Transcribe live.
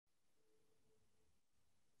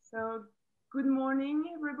So good morning,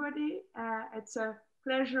 everybody. It's a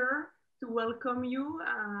pleasure to welcome you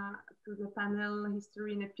to the panel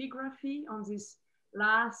History and Epigraphy on this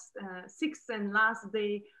sixth and last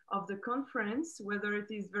day of the conference, whether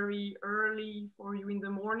it is very early for you in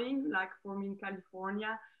the morning, like for me in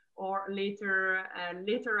California, or later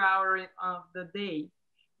hour of the day.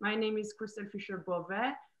 My name is Christelle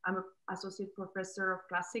Fischer-Beauvais. I'm an associate professor of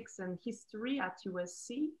classics and history at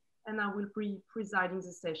USC, and I will be presiding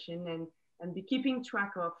the session and be keeping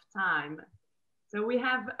track of time. So we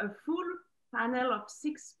have a full panel of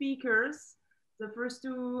 6 speakers. The first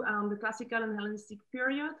 2 on the classical and Hellenistic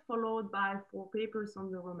period, followed by 4 papers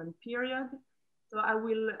on the Roman period. So I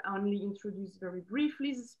will only introduce very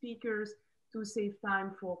briefly the speakers to save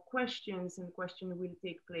time for questions, and questions will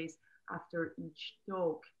take place after each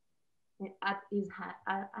talk.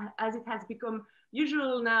 As it has become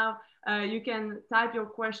usual now, you can type your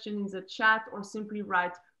question in the chat or simply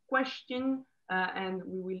write question and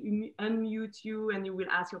we will unmute you and you will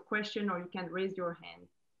ask your question, or you can raise your hand,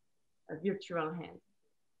 a virtual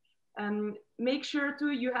hand. Make sure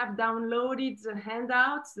you have downloaded the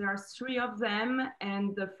handouts. There are 3 of them,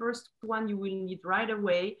 and the first one you will need right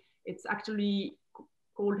away. It's actually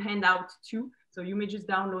called handout 2. So you may just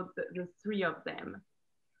download the 3 of them.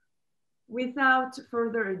 Without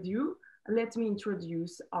further ado, let me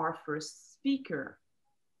introduce our first speaker.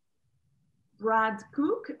 Brad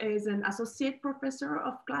Cook is an associate professor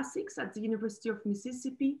of classics at the University of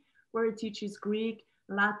Mississippi, where he teaches Greek,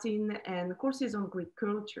 Latin, and courses on Greek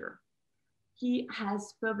culture. He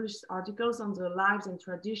has published articles on the lives and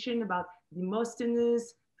tradition about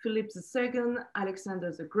Demosthenes, Philip II,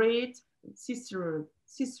 Alexander the Great, and Cicero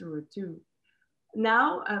too.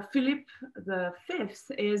 Now, Philip V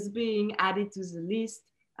is being added to the list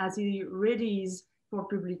as he readies for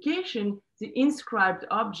publication the inscribed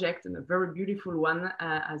object, and a very beautiful one,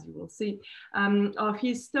 as you will see, of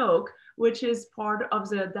his talk, which is part of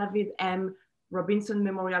the David M. Robinson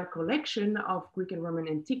Memorial Collection of Greek and Roman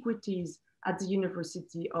Antiquities at the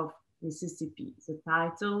University of Mississippi. The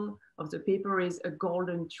title of the paper is A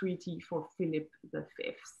Golden Treaty for Philip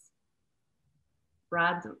V.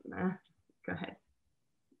 Brad, go ahead.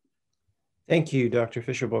 Thank you, Dr.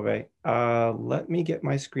 Fischer-Beauvais. Let me get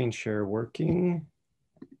my screen share working.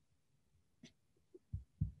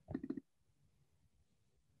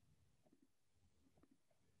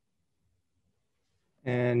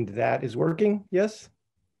 And that is working, yes?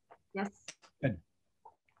 Yes. Good.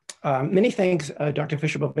 Many thanks, Dr.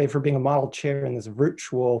 Fischer-Beauvais, for being a model chair in this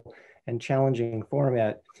virtual and challenging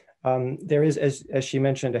format. There is, as she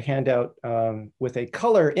mentioned, a handout with a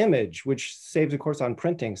color image, which saves, of course, on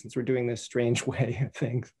printing, since we're doing this strange way of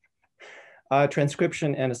things.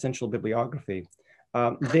 Transcription and essential bibliography.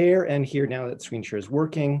 There and here, now that screen share is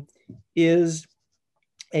working, is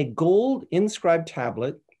a gold inscribed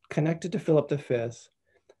tablet connected to Philip V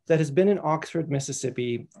that has been in Oxford,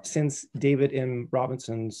 Mississippi since David M.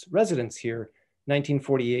 Robinson's residence here,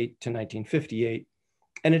 1948 to 1958,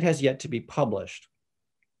 and it has yet to be published.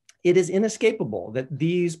 It is inescapable that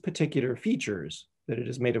these particular features, that it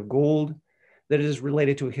is made of gold, that it is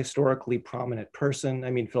related to a historically prominent person, I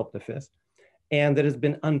mean Philip V, and that has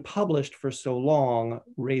been unpublished for so long,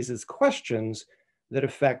 raises questions that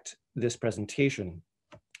affect this presentation.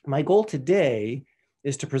 My goal today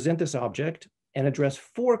is to present this object and address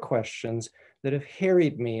 4 questions that have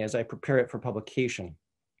harried me as I prepare it for publication.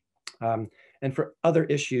 And for other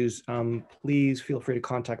issues, please feel free to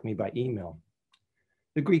contact me by email.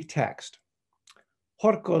 The Greek text.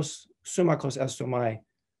 Horkos sumakos estomai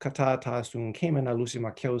katata sun kemena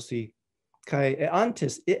lusimakiosi kai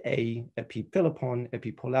eantis epi Philippon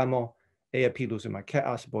epi polamo epi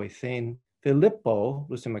lusimakeas boithen Philippo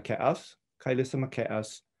lusimakeas kai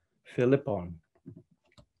lusimakeas Philippon.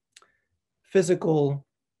 Physical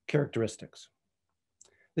characteristics.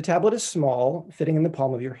 The tablet is small, fitting in the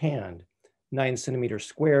palm of your hand, 9 centimeters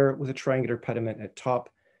square with a triangular pediment at top,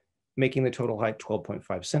 making the total height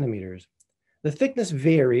 12.5 centimeters. The thickness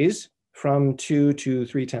varies from 2 to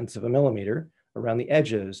 3/10 of a millimeter around the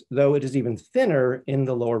edges, though it is even thinner in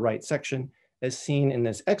the lower right section, as seen in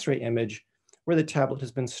this X-ray image, where the tablet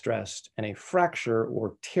has been stressed and a fracture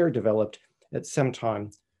or tear developed at some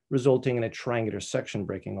time, resulting in a triangular section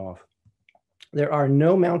breaking off. There are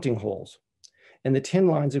no mounting holes, and the 10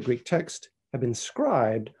 lines of Greek text have been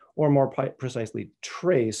scribed, or more precisely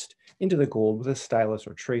traced, into the gold with a stylus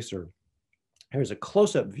or tracer. Here's a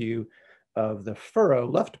close-up view of the furrow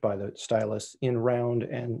left by the stylus in round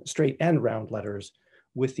and straight and round letters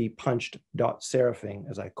with the punched dot serifing,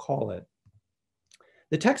 as I call it.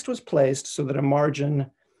 The text was placed so that a margin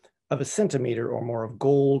of a centimeter or more of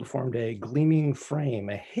gold formed a gleaming frame,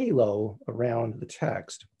 a halo around the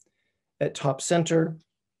text. At top center,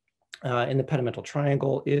 in the pedimental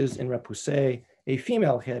triangle, is in repoussé a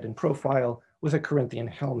female head in profile with a Corinthian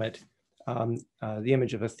helmet, the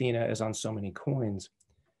image of Athena as on so many coins,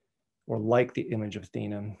 or like the image of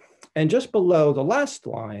Athena. And just below the last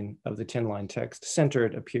line of the 10-line text,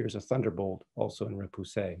 centered, appears a thunderbolt, also in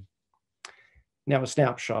repoussé. Now a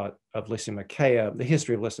snapshot of Lysimacheia, the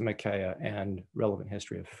history of Lysimachia and relevant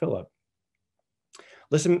history of Philip.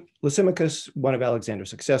 Lysimachus, one of Alexander's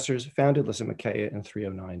successors, founded Lysimachia in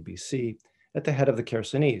 309 BC at the head of the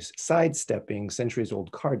Chersonese, sidestepping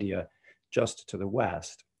centuries-old Cardia just to the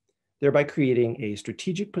west, thereby creating a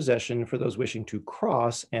strategic possession for those wishing to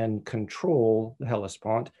cross and control the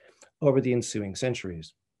Hellespont over the ensuing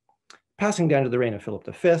centuries. Passing down to the reign of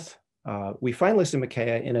Philip V, we find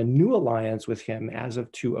Lysimachia in a new alliance with him as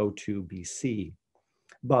of 202 BC.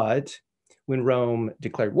 But when Rome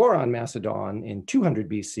declared war on Macedon in 200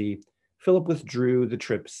 BC, Philip withdrew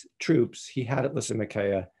the troops he had at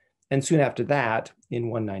Lysimachia, and soon after that, in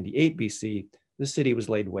 198 BC, the city was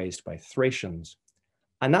laid waste by Thracians.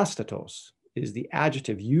 Anastatos is the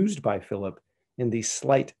adjective used by Philip in the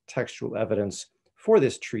slight textual evidence for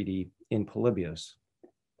this treaty in Polybius.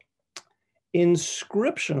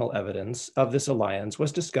 Inscriptional evidence of this alliance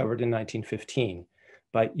was discovered in 1915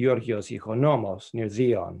 by Georgios Ikonomos near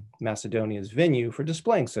Zion, Macedonia's venue for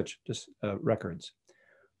displaying such records.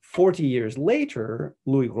 40 years later,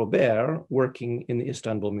 Louis Robert, working in the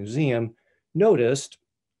Istanbul Museum, noticed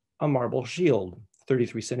a marble shield,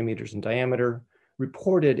 33 centimeters in diameter,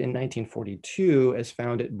 reported in 1942 as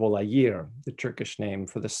found at Bolayir, the Turkish name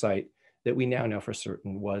for the site that we now know for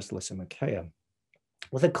certain was Lysimachia,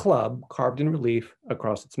 with a club carved in relief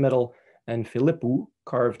across its middle and Philippou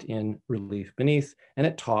carved in relief beneath, and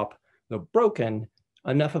at top, though broken,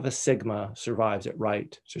 enough of a sigma survives at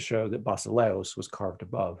right to show that Basileus was carved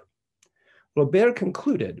above. Robert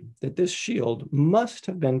concluded that this shield must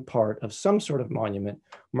have been part of some sort of monument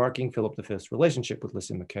marking Philip V's relationship with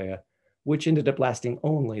Lysimachia, which ended up lasting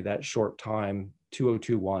only that short time,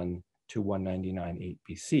 2021 to 199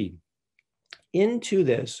 BC. Into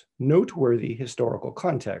this noteworthy historical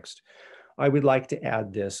context, I would like to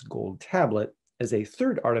add this gold tablet as a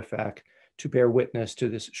third artifact to bear witness to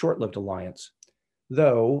this short-lived alliance,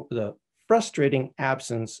 though the frustrating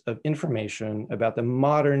absence of information about the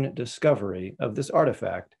modern discovery of this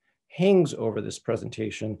artifact hangs over this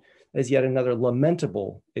presentation as yet another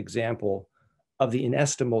lamentable example of the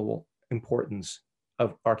inestimable importance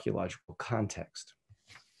of archaeological context.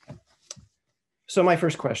 So my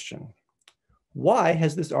first question, why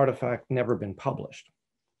has this artifact never been published?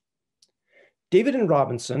 David N.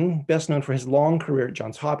 Robinson, best known for his long career at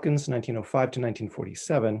Johns Hopkins, 1905 to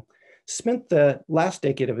 1947, spent the last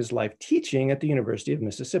decade of his life teaching at the University of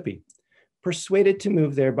Mississippi, persuaded to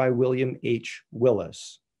move there by William H.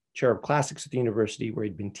 Willis, chair of classics at the university where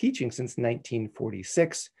he'd been teaching since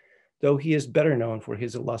 1946, though he is better known for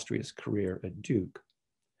his illustrious career at Duke.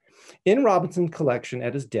 In Robinson's collection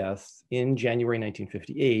at his death in January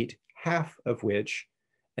 1958, half of which,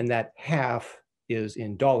 and that half is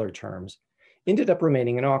in dollar terms, ended up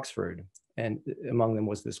remaining in Oxford, and among them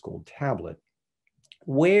was this gold tablet.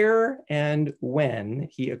 Where and when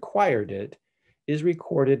he acquired it is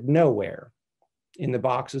recorded nowhere in the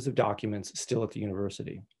boxes of documents still at the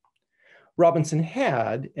university. Robinson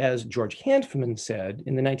had, as George Hanfman said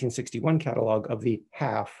in the 1961 catalog of the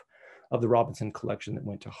half of the Robinson collection that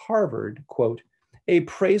went to Harvard, quote, a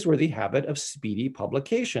praiseworthy habit of speedy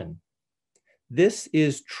publication. This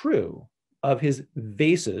is true of his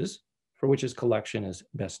vases, for which his collection is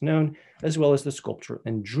best known, as well as the sculpture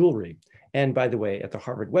and jewelry. And by the way, at the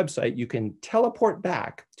Harvard website, you can teleport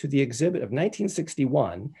back to the exhibit of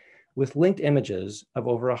 1961 with linked images of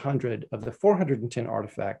over 100 of the 410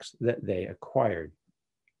 artifacts that they acquired.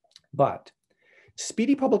 But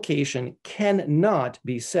speedy publication cannot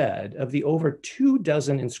be said of the over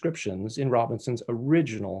 24 inscriptions in Robinson's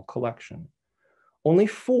original collection. Only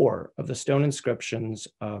 4 of the stone inscriptions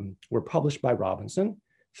were published by Robinson,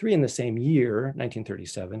 3 in the same year,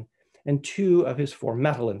 1937, and 2 of his 4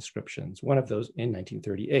 metal inscriptions, one of those in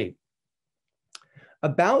 1938.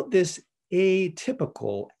 About this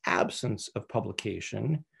atypical absence of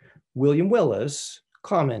publication, William Willis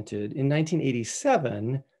commented in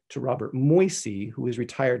 1987 to Robert Moisey, who is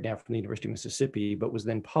retired now from the University of Mississippi, but was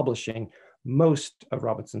then publishing most of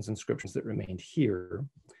Robinson's inscriptions that remained here.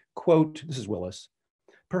 Quote, this is Willis,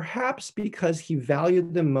 perhaps because he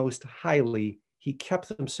valued them most highly, he kept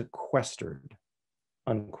them sequestered,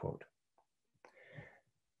 unquote.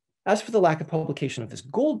 As for the lack of publication of this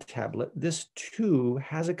gold tablet, this too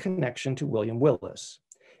has a connection to William Willis,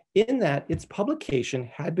 in that its publication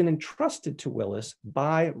had been entrusted to Willis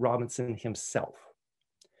by Robinson himself.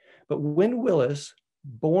 But when Willis,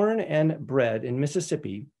 born and bred in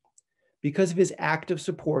Mississippi, because of his active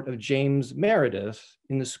support of James Meredith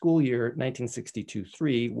in the school year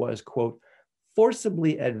 1962-3, was, quote,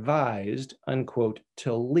 forcibly advised, unquote,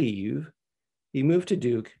 to leave, he moved to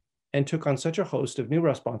Duke and took on such a host of new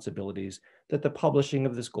responsibilities that the publishing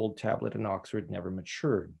of this gold tablet in Oxford never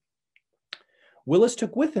matured. Willis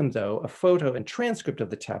took with him, though, a photo and transcript of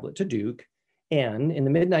the tablet to Duke, and in the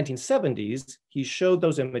mid-1970s, he showed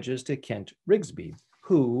those images to Kent Rigsby,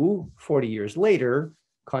 who, 40 years later,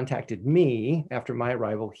 contacted me after my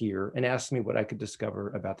arrival here and asked me what I could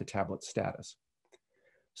discover about the tablet's status.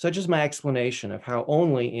 Such is my explanation of how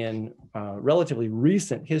only in relatively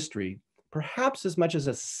recent history, perhaps as much as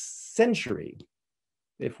a century,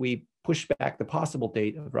 if we push back the possible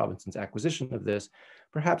date of Robinson's acquisition of this,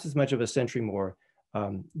 perhaps as much of a century more,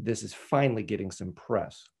 this is finally getting some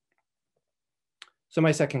press. So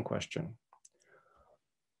my second question,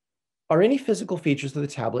 are any physical features of the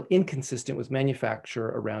tablet inconsistent with manufacture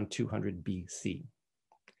around 200 BC?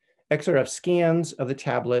 XRF scans of the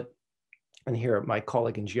tablet, and here my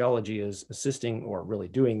colleague in geology is assisting or really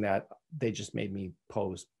doing that. They just made me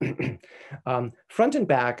pose. Front and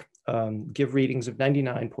back give readings of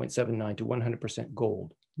 99.79 to 100%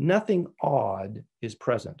 gold. Nothing odd is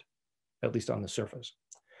present, at least on the surface.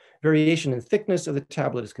 Variation in thickness of the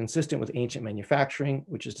tablet is consistent with ancient manufacturing,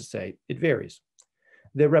 which is to say, it varies.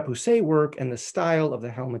 The repoussé work and the style of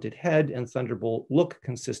the helmeted head and thunderbolt look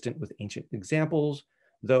consistent with ancient examples,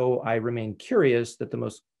 though I remain curious that the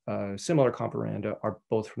most similar comparanda are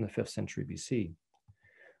both from the 5th century BC.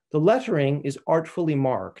 The lettering is artfully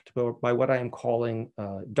marked by what I am calling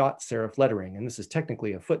dot serif lettering, and this is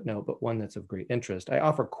technically a footnote, but one that's of great interest. I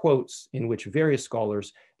offer quotes in which various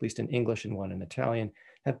scholars, at least in English and one in Italian,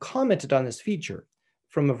 have commented on this feature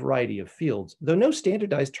from a variety of fields, though no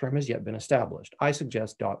standardized term has yet been established. I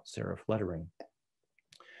suggest dot serif lettering.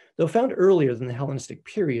 Though found earlier than the Hellenistic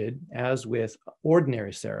period, as with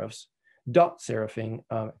ordinary serifs, dot serifing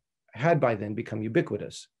had by then become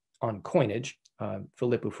ubiquitous. On coinage,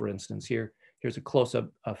 Philippou, for instance, here's a close-up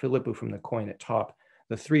Philippou from the coin at top,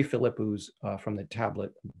 the 3 Philippous from the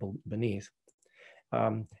tablet beneath,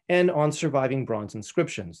 and on surviving bronze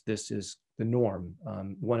inscriptions. This is the norm,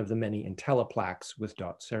 one of the many intelliplaques with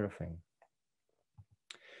dot serifing.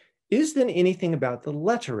 Is then anything about the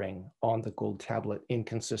lettering on the gold tablet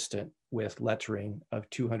inconsistent with lettering of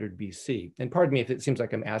 200 BC? And pardon me if it seems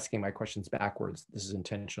like I'm asking my questions backwards. This is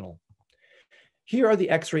intentional. Here are the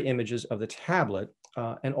X-ray images of the tablet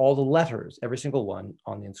and all the letters, every single one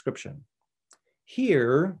on the inscription.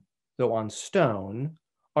 Here, though on stone,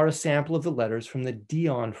 are a sample of the letters from the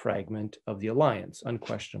Dion fragment of the Alliance,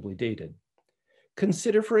 unquestionably dated.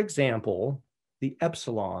 Consider, for example, the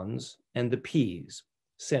epsilons and the P's,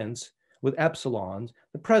 since with epsilons,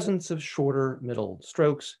 the presence of shorter middle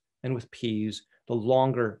strokes, and with P's, the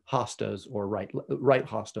longer hostas or right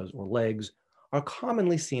hostas or legs are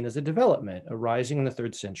commonly seen as a development arising in the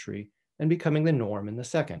 3rd century and becoming the norm in the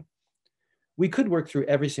 2nd. We could work through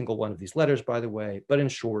every single one of these letters, by the way, but in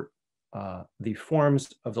short, the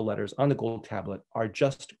forms of the letters on the gold tablet are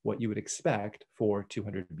just what you would expect for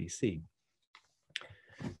 200 BC.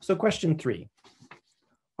 So question 3,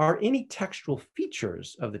 are any textual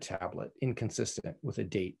features of the tablet inconsistent with a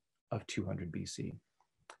date of 200 BC?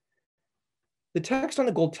 The text on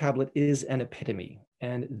the gold tablet is an epitome,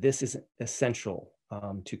 and this is essential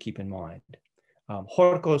to keep in mind.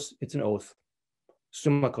 Horkos, it's an oath.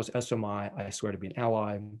 Sumakos esomai, I swear to be an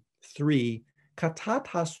ally. 3,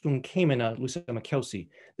 katatas sun kemena lusamakiosi.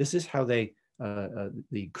 This is how they,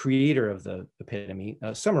 the creator of the epitome,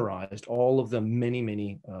 summarized all of the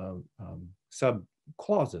many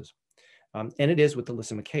sub-clauses. And it is with the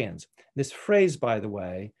Lysimacheans. This phrase, by the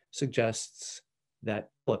way, suggests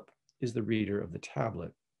that Philip is the reader of the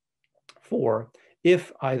tablet. 4,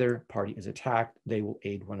 if either party is attacked, they will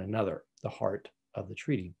aid one another, the heart of the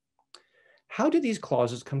treaty. How do these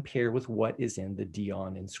clauses compare with what is in the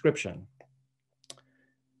Dion inscription?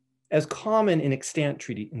 As common in extant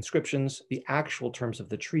treaty inscriptions, the actual terms of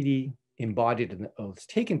the treaty, embodied in the oaths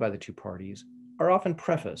taken by the 2 parties, are often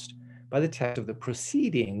prefaced by the text of the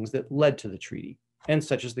proceedings that led to the treaty, and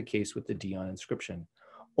such is the case with the Dion inscription.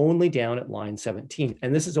 Only down at line 17,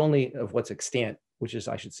 and this is only of what's extant, which is,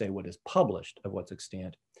 I should say, what is published of what's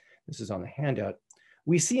extant. This is on the handout.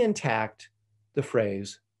 We see intact the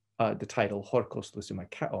phrase, the title, Horkos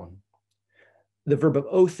Lysimakeon. The verb of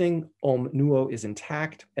oathing, om nuo, is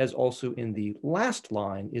intact, as also in the last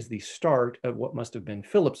line is the start of what must have been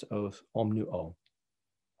Philip's oath, om nuo.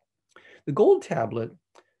 The gold tablet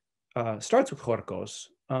starts with horkos,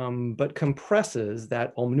 but compresses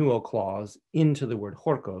that om nuo clause into the word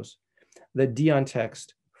horkos. The Dion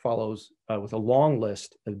text follows with a long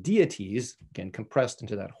list of deities, again, compressed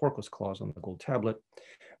into that horkos clause on the gold tablet,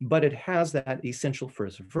 but it has that essential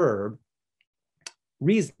first verb,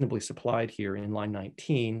 reasonably supplied here in line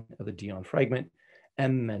 19 of the Dion fragment,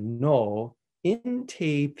 emeno in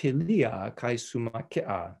te pilia kai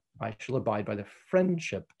sumakea, I shall abide by the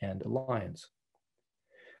friendship and alliance.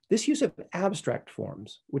 This use of abstract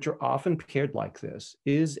forms, which are often paired like this,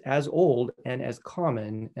 is as old and as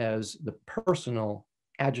common as the personal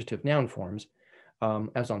adjective noun forms,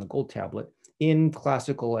 as on the gold tablet, in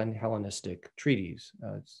classical and Hellenistic treaties.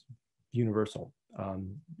 It's universal.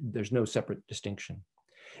 There's no separate distinction.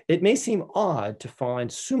 It may seem odd to find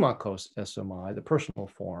sumakos esomai, the personal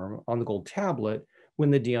form, on the gold tablet when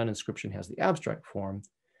the Dion inscription has the abstract form,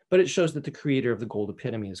 but it shows that the creator of the gold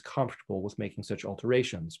epitome is comfortable with making such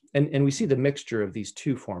alterations. And we see the mixture of these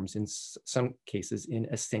two forms in some cases in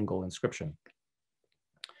a single inscription,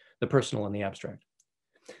 the personal and the abstract.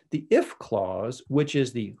 The if clause, which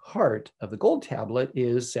is the heart of the gold tablet,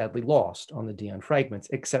 is sadly lost on the Dion fragments,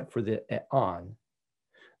 except for the on,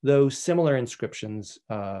 though similar inscriptions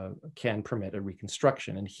can permit a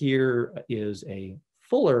reconstruction. And here is a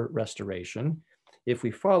fuller restoration. If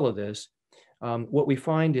we follow this, what we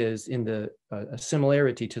find is in the a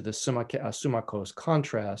similarity to the sumakos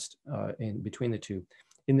contrast in between the two.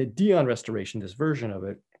 In the Dion restoration, this version of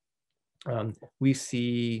it, we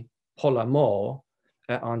see polamo,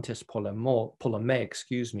 antes polame,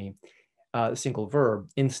 excuse me, single verb,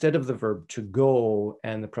 instead of the verb to go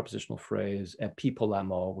and the prepositional phrase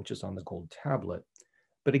epipolamo, which is on the gold tablet.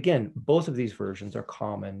 But again, both of these versions are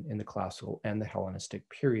common in the classical and the Hellenistic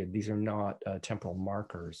period. These are not temporal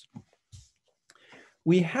markers.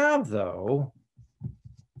 We have, though,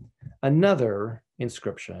 another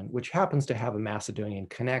inscription, which happens to have a Macedonian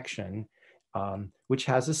connection, which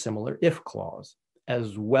has a similar if clause,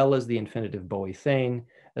 as well as the infinitive boethane,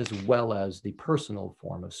 as well as the personal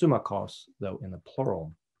form of sumakos, though in the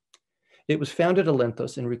plural. It was found at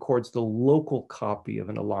Olynthos and records the local copy of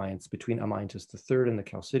an alliance between Amyntas III and the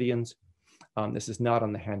Chalcidians. This is not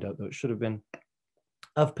on the handout, though it should have been.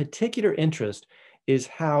 Of particular interest is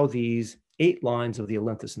how these 8 lines of the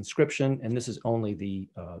Olynthos inscription, and this is only the,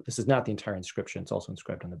 this is not the entire inscription, it's also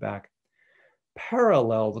inscribed on the back,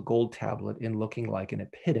 parallel the gold tablet in looking like an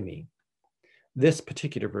epitome. This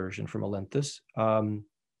particular version from Olynthos,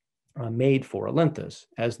 made for Olynthos,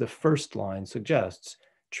 as the first line suggests,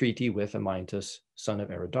 treaty with Amyntas, son of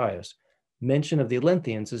Aridaeus. Mention of the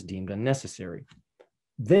Olynthians is deemed unnecessary.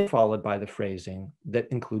 Then followed by the phrasing that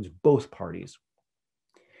includes both parties.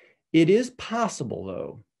 It is possible,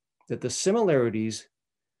 though, that the similarities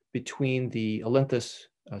between the Olynthos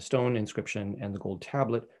stone inscription and the gold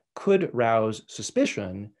tablet could rouse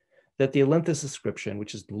suspicion that the Olynthos inscription,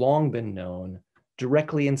 which has long been known,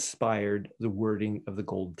 directly inspired the wording of the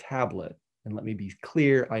gold tablet. And let me be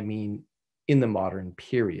clear, I mean in the modern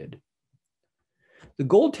period. The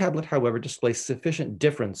gold tablet, however, displays sufficient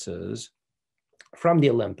differences from the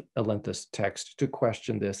Olynthos text to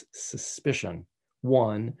question this suspicion.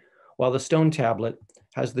 1, while the stone tablet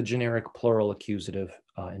has the generic plural accusative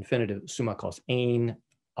infinitive sumakos ein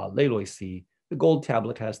leloisi, the gold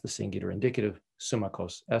tablet has the singular indicative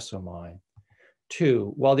sumakos esomai.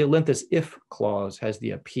 2, while the Olynthos if clause has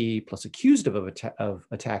the epi plus accusative of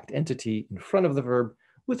attacked entity in front of the verb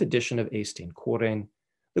with addition of estein korein,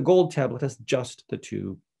 the gold tablet has just the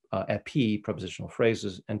 2 epi prepositional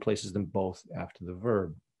phrases and places them both after the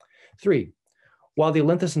verb. 3, while the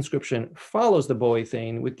Olynthos inscription follows the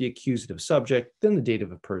boethane with the accusative subject, then the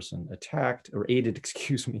dative of person attacked or aided,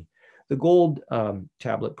 excuse me, the gold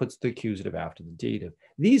tablet puts the accusative after the dative.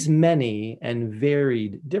 These many and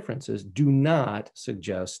varied differences do not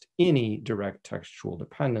suggest any direct textual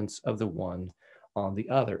dependence of the one on the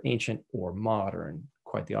other, ancient or modern,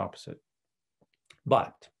 quite the opposite.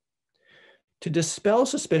 But to dispel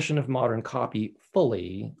suspicion of modern copy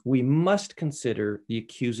fully, we must consider the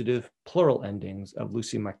accusative plural endings of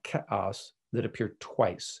lusimakeas that appear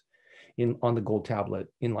twice on the gold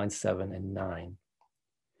tablet in lines 7 and 9.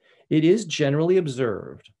 It is generally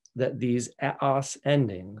observed that these eos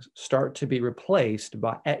endings start to be replaced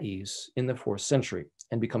by eis in the 4th century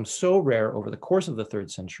and become so rare over the course of the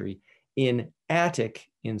 3rd century in Attic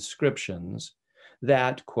inscriptions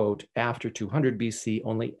that, quote, after 200 BC,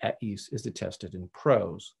 only eis is attested in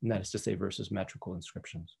prose, and that is to say versus metrical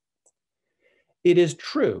inscriptions. It is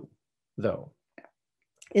true, though,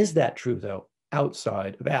 Is that true, though,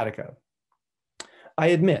 outside of Attica? I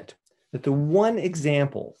admit that the one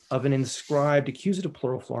example of an inscribed accusative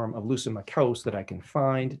plural form of Lysimachos that I can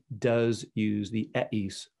find does use the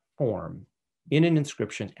eis form in an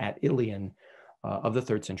inscription at Ilion of the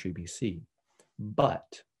 3rd century BC.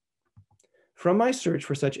 But from my search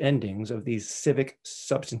for such endings of these civic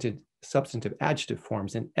substantive adjective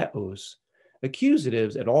forms in eos,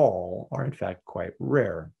 accusatives at all are in fact quite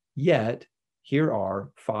rare. Yet, here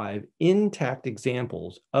are 5 intact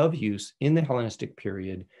examples of use in the Hellenistic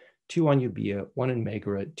period, 2 on Euboea, 1 in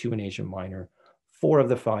Megara, 2 in Asia Minor, 4 of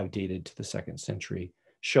the 5 dated to the 2nd century,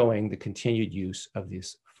 showing the continued use of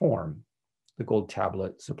this form. The gold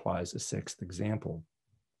tablet supplies a 6th example.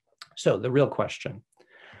 So the real question,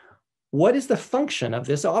 what is the function of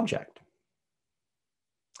this object?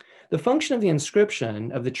 The function of the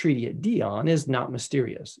inscription of the treaty at Dion is not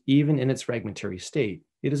mysterious, even in its fragmentary state.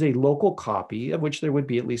 It is a local copy, of which there would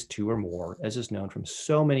be at least 2 or more, as is known from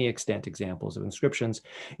so many extant examples of inscriptions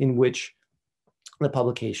in which the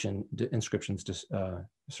publication inscriptions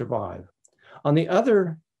survive. On the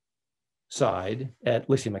other side, at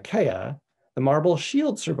Lysimachia, the marble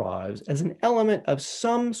shield survives as an element of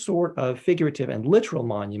some sort of figurative and literal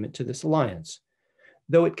monument to this alliance,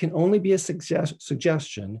 though it can only be a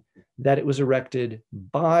suggestion that it was erected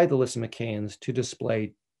by the Lysimachians to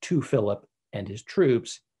display to Philip and his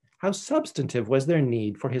troops how substantive was their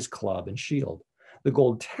need for his club and shield. The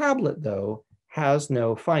gold tablet, though, has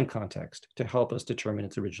no fine context to help us determine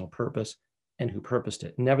its original purpose and who purposed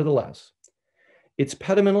it. Nevertheless, its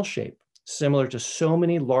pedimental shape, similar to so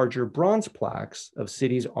many larger bronze plaques of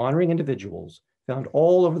cities honoring individuals found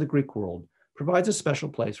all over the Greek world, provides a special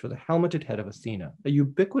place for the helmeted head of Athena, a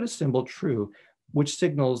ubiquitous symbol true, which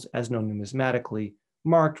signals, as known numismatically,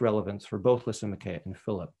 marked relevance for both Lysimachia and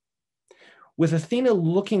Philip. With Athena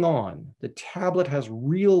looking on, the tablet has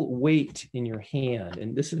real weight in your hand.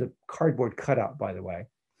 And this is a cardboard cutout, by the way.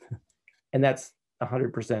 And that's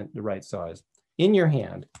 100% the right size. In your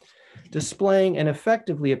hand, displaying an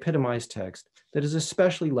effectively epitomized text that is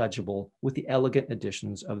especially legible with the elegant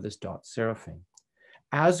additions of this dot seraphim.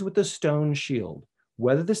 As with the stone shield,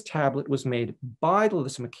 whether this tablet was made by the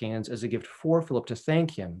Lysimachians as a gift for Philip to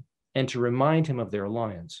thank him and to remind him of their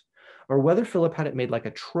alliance, or whether Philip had it made like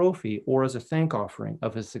a trophy or as a thank offering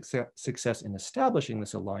of his success in establishing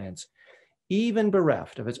this alliance, even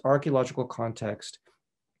bereft of its archaeological context,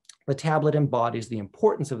 the tablet embodies the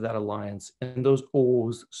importance of that alliance and those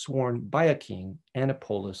oaths sworn by a king and a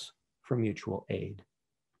polis for mutual aid.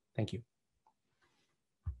 Thank you.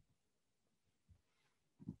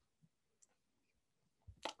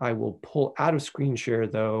 I will pull out of screen share,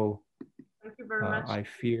 though. Thank you very much. I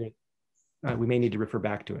fear we may need to refer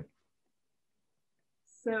back to it.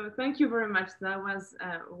 So thank you very much. That was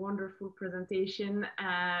a wonderful presentation.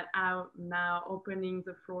 I'm now opening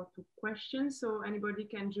the floor to questions. So anybody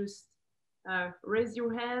can just raise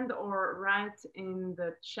your hand or write in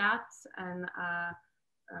the chat, and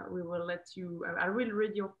we will let you, I will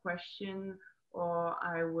read your question, or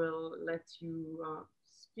I will let you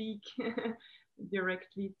speak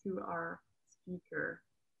directly to our speaker.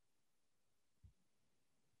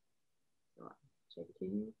 So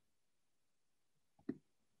checking.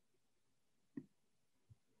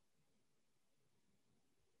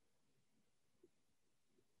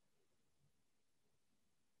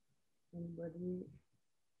 Anybody?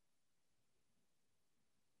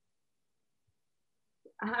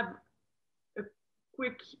 I have a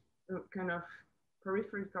quick kind of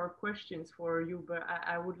peripheral questions for you, but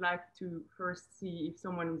I would like to first see if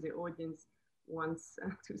someone in the audience wants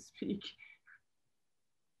to speak.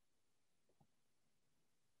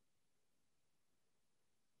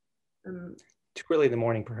 Too early in the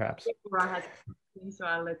morning, perhaps. So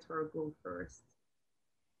I'll let her go first.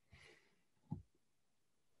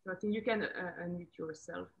 So I think you can unmute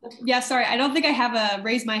yourself. Yeah, sorry, I don't think I have a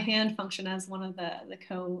raise my hand function as one of the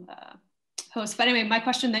co-hosts. But anyway, my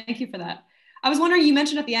question, thank you for that. I was wondering, you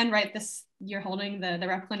mentioned at the end, right, this, you're holding the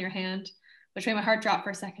replica in your hand, which made my heart drop for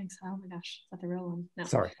a second. So, oh my gosh, is that the real one? No.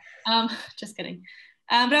 Sorry. Just kidding.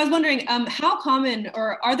 But I was wondering, how common,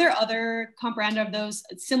 or are there other comparanda of those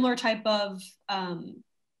similar type of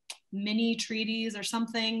mini treaties or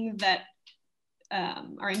something that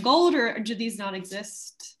are in gold, or do these not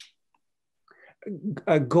exist?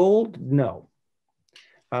 Gold, no.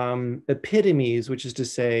 Epitomes, which is to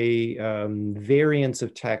say variants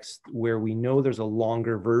of text where we know there's a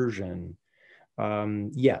longer version,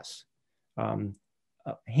 yes.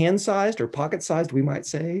 Hand-sized or pocket-sized, we might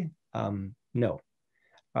say, no.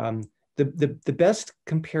 The best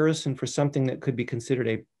comparison for something that could be considered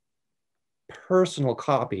a personal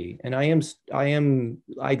copy, and I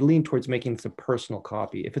lean towards making this a personal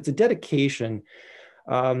copy. If it's a dedication,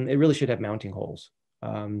 it really should have mounting holes.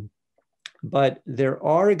 But there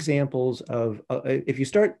are examples of, if you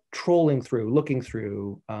start trolling through, looking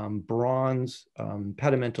through bronze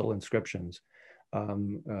pedimental inscriptions,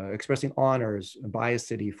 expressing honors by a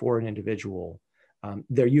city for an individual,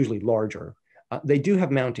 they're usually larger. They do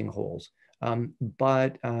have mounting holes,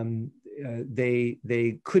 but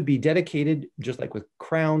they could be dedicated, just like with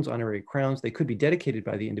crowns, honorary crowns, they could be dedicated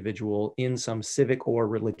by the individual in some civic or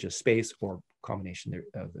religious space, or combination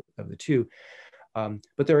of the two.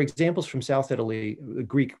 But there are examples from South Italy,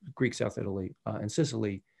 Greek South Italy and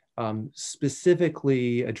Sicily,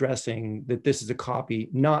 specifically addressing that this is a copy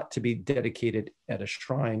not to be dedicated at a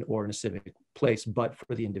shrine or in a civic place, but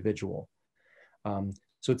for the individual.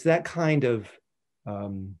 So it's that kind of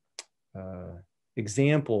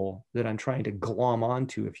example that I'm trying to glom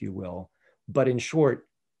onto, if you will. But in short,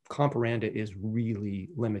 comparanda is really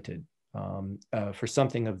limited for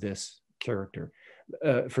something of this character.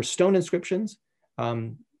 For stone inscriptions,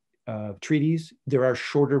 treaties, there are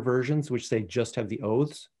shorter versions which they just have the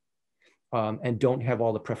oaths and don't have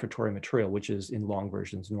all the prefatory material, which is in long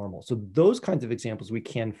versions normal. So those kinds of examples we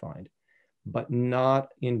can find, but not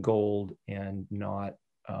in gold and not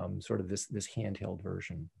sort of this handheld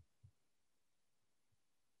version.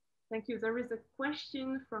 Thank you. There is a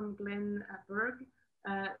question from Glenn Berg.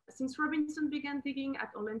 Since Robinson began digging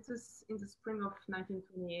at Olynthus in the spring of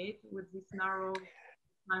 1928 with this narrow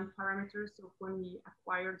time parameters of when he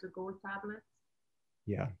acquired the gold tablets?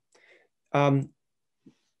 Yeah.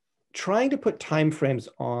 Trying to put timeframes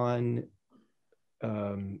on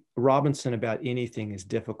Robinson about anything is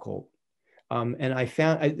difficult. And I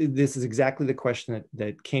found, this is exactly the question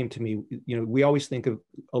that came to me. You know, we always think of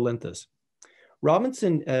Olynthus.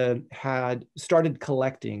 Robinson had started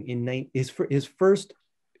collecting in his first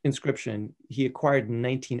inscription he acquired in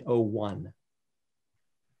 1901,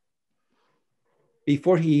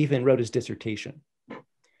 before he even wrote his dissertation.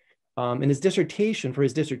 In his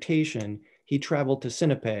dissertation, he traveled to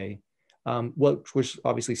Sinope, which was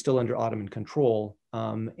obviously still under Ottoman control,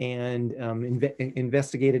 and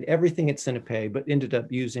investigated everything at Sinope, but ended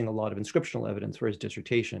up using a lot of inscriptional evidence for his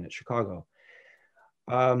dissertation at Chicago.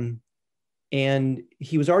 And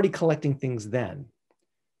he was already collecting things then.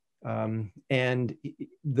 And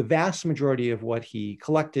the vast majority of what he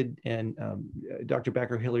collected, and Dr.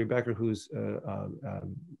 Becker, Hilary Becker, who's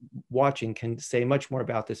watching, can say much more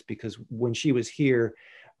about this, because when she was here,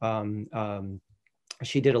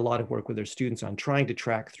 she did a lot of work with her students on trying to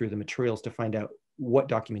track through the materials to find out what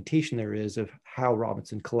documentation there is of how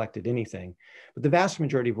Robinson collected anything. But the vast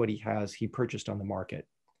majority of what he has, he purchased on the market.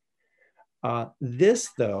 This,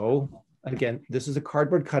 though, again, this is a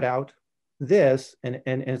cardboard cutout. This, and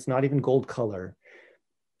it's not even gold color.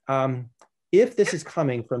 If this is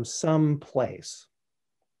coming from some place,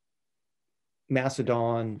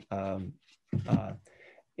 Macedon,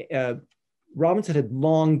 Robinson had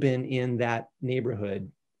long been in that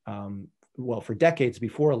neighborhood, well, for decades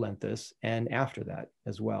before Olynthus and after that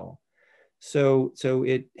as well. So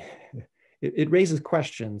it raises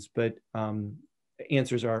questions, but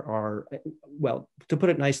answers are, well, to put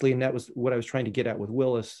it nicely, and that was what I was trying to get at with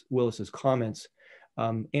Willis's comments,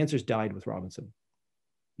 answers died with Robinson.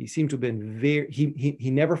 He seemed to have been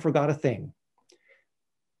he never forgot a thing,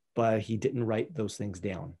 but he didn't write those things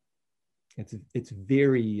down. It's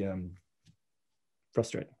very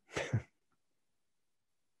frustrating.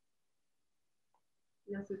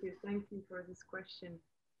 Yes, it is. Thank you for this question.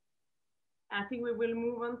 I think we will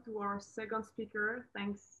move on to our second speaker.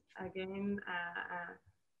 Thanks again,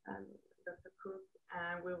 Dr. Cook.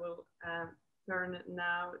 We will turn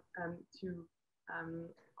now to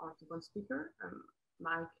our second speaker,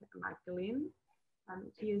 Mike Lynn.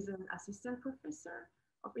 He is an assistant professor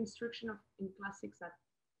of instruction in classics at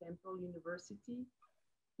Temple University.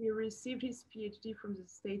 He received his PhD from the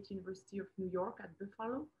State University of New York at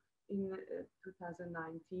Buffalo in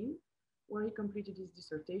 2019, where he completed his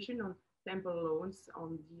dissertation on temple loans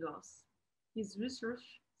on Delos. His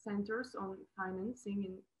research centers on financing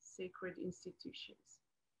in sacred institutions.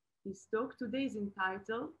 His talk today is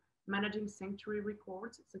entitled Managing Sanctuary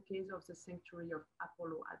Records, the case of the Sanctuary of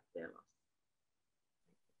Apollo at Delos.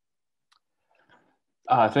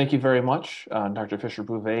 Thank you very much, Dr.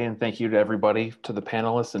 Fischer-Bouvet, and thank you to everybody, to the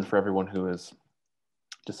panelists, and for everyone who has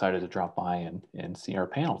decided to drop by and see our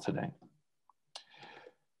panel today.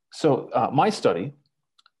 So my study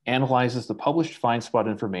analyzes the published find spot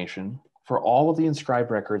information for all of the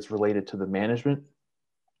inscribed records related to the management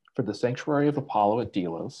for the Sanctuary of Apollo at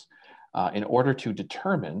Delos in order to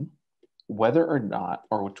determine whether or not,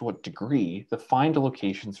 or to what degree, the find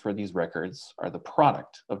locations for these records are the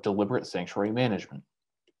product of deliberate sanctuary management.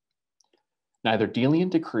 Neither Delian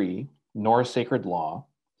decree nor sacred law,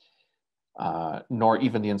 nor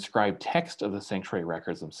even the inscribed text of the sanctuary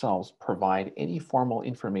records themselves provide any formal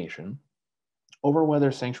information over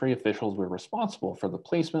whether sanctuary officials were responsible for the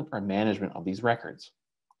placement or management of these records.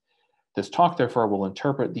 This talk, therefore, will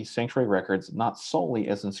interpret these sanctuary records not solely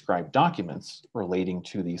as inscribed documents relating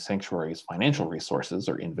to the sanctuary's financial resources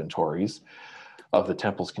or inventories of the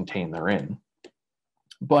temples contained therein,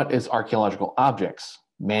 but as archaeological objects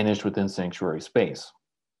managed within sanctuary space.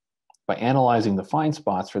 By analyzing the find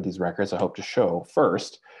spots for these records, I hope to show,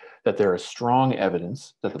 first, that there is strong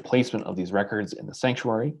evidence that the placement of these records in the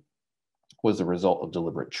sanctuary was the result of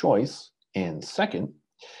deliberate choice, and second,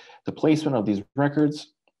 the placement of these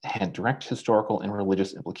records had direct historical and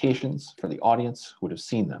religious implications for the audience who would have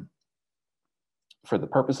seen them. For the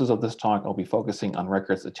purposes of this talk, I'll be focusing on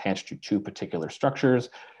records attached to two particular structures,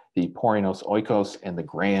 the Porinos Oikos and the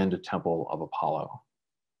Grand Temple of Apollo.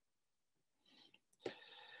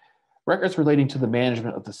 Records relating to the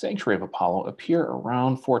management of the Sanctuary of Apollo appear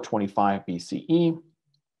around 425 BCE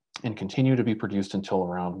and continue to be produced until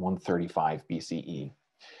around 135 BCE.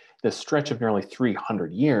 This stretch of nearly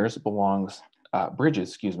 300 years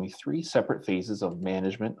bridges three separate phases of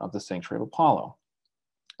management of the Sanctuary of Apollo.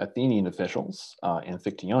 Athenian officials,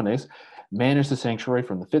 Amphictyones, managed the sanctuary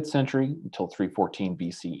from the 5th century until 314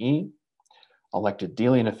 BCE. Elected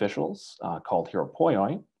Delian officials, called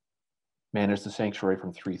hieropoioi, managed the sanctuary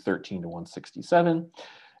from 313 to 167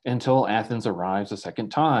 until Athens arrives a second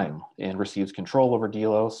time and receives control over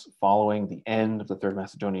Delos following the end of the Third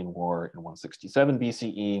Macedonian War in 167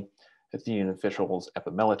 BCE. Athenian officials,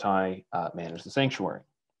 Epimeletai, managed the sanctuary.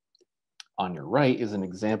 On your right is an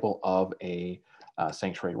example of a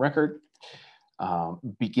sanctuary record.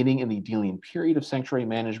 Beginning in the Delian period of sanctuary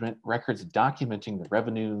management, records documenting the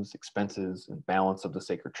revenues, expenses, and balance of the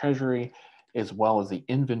sacred treasury, as well as the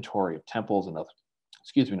inventory of temples and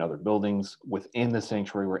other buildings within the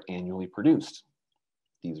sanctuary were annually produced.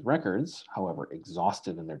 These records, however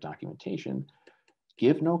exhaustive in their documentation,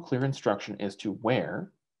 give no clear instruction as to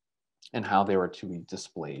where and how they were to be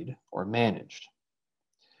displayed or managed.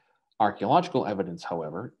 Archaeological evidence,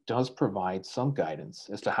 however, does provide some guidance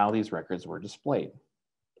as to how these records were displayed.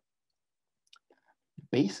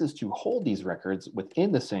 Bases to hold these records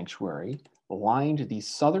within the sanctuary lined the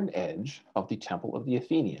southern edge of the Temple of the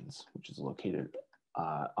Athenians, which is located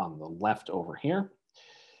on the left over here,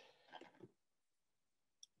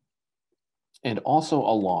 and also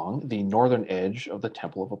along the northern edge of the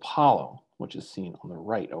Temple of Apollo, which is seen on the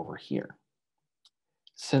right over here.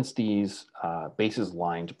 Since these bases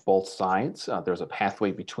lined both sides, there's a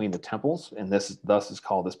pathway between the temples, and this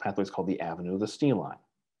pathway is called the Avenue of the Stelae.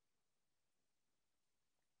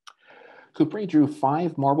 Khupri drew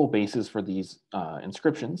 5 marble bases for these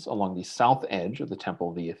inscriptions along the south edge of the Temple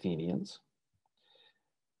of the Athenians,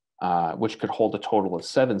 which could hold a total of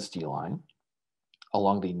 7 stelae.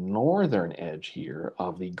 Along the northern edge here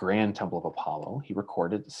of the Grand Temple of Apollo, he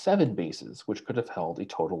recorded 7 bases, which could have held a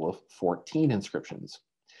total of 14 inscriptions.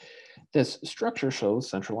 This structure shows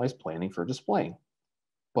centralized planning for display,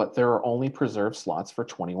 but there are only preserved slots for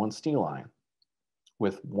 21 stelae.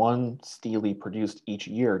 With 1 stele produced each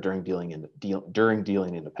year during Delian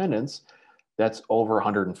independence, that's over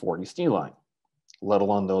 140 stelae, let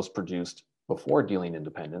alone those produced before Delian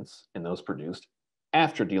independence and those produced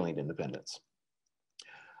after Delian independence.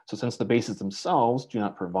 So since the bases themselves do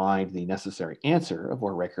not provide the necessary answer of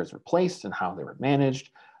where records were placed and how they were managed,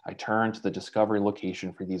 I turn to the discovery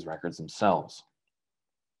location for these records themselves.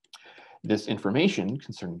 This information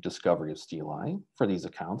concerning discovery of stelae for these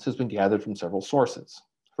accounts has been gathered from several sources.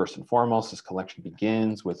 First and foremost, this collection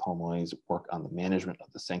begins with Homoi's work on the management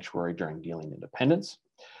of the sanctuary during Delian independence.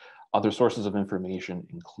 Other sources of information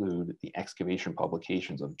include the excavation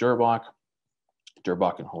publications of Durbach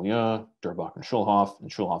and Hollier, Durbach and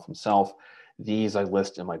Schulhoff himself. These I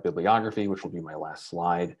list in my bibliography, which will be my last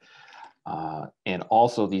slide. And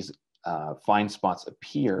also these find spots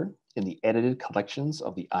appear in the edited collections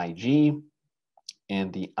of the IG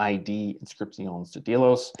and the ID Inscripciones de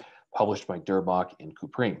Delos, published by Durbach and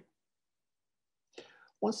Khupri.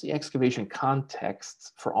 Once the excavation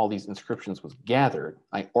context for all these inscriptions was gathered,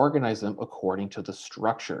 I organized them according to the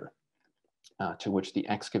structure to which the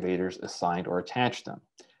excavators assigned or attached them.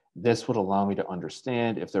 This would allow me to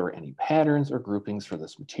understand if there were any patterns or groupings for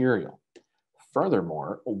this material.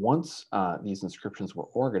 Furthermore, once these inscriptions were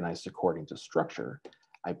organized according to structure,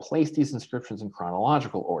 I placed these inscriptions in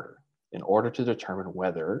chronological order in order to determine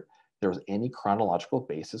whether there was any chronological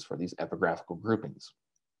basis for these epigraphical groupings.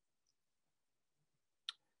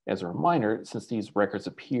 As a reminder, since these records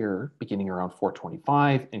appear beginning around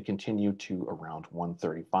 425 and continue to around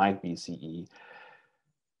 135 BCE,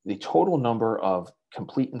 the total number of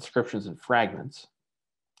complete inscriptions and fragments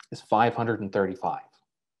is 535.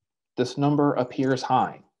 This number appears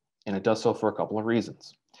high, and it does so for a couple of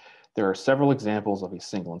reasons. There are several examples of a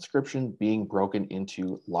single inscription being broken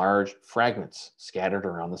into large fragments scattered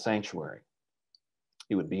around the sanctuary.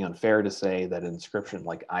 It would be unfair to say that an inscription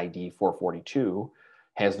like ID 442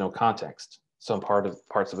 has no context. Some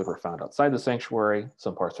parts of it were found outside the sanctuary,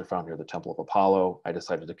 some parts are found near the Temple of Apollo. I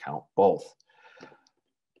decided to count both.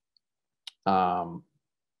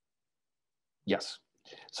 Yes,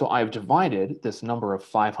 so I've divided this number of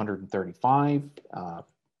 535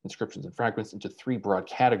 inscriptions and fragments into three broad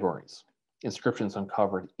categories: inscriptions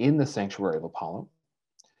uncovered in the sanctuary of Apollo,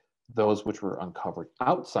 those which were uncovered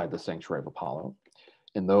outside the sanctuary of Apollo,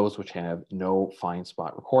 and those which have no find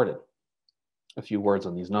spot recorded. A few words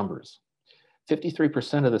on these numbers.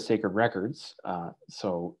 53% of the sacred records,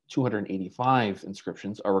 so 285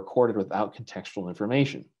 inscriptions, are recorded without contextual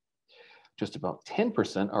information. Just about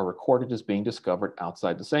 10% are recorded as being discovered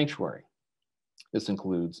outside the sanctuary. This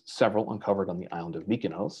includes several uncovered on the island of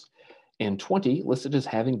Mykonos, and 20 listed as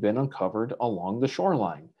having been uncovered along the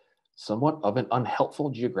shoreline, somewhat of an unhelpful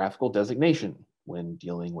geographical designation when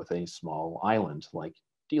dealing with a small island like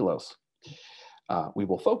Delos. We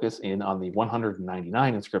will focus in on the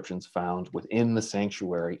 199 inscriptions found within the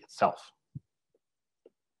sanctuary itself.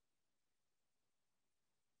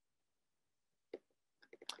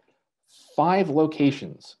 Five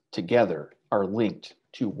locations together are linked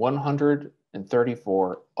to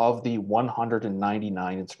 134 of the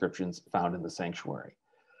 199 inscriptions found in the sanctuary.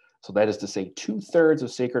 So that is to say 2/3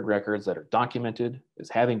 of sacred records that are documented as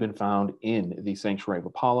having been found in the sanctuary of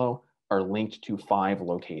Apollo are linked to 5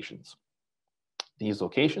 locations. These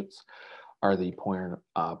locations are the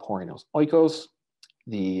Poinos Oikos,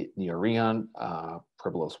 the Neorion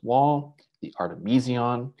Pribilos Wall, the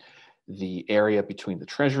Artemision, the area between the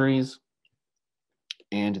treasuries,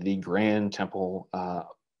 and the Grand Temple of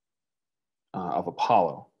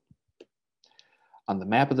Apollo. On the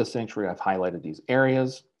map of the sanctuary, I've highlighted these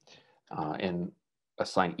areas and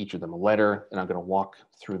assigned each of them a letter, and I'm going to walk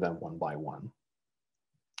through them one by one.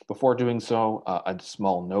 Before doing so, a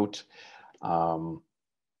small note.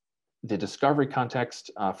 The discovery context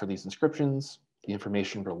for these inscriptions, the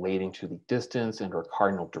information relating to the distance and or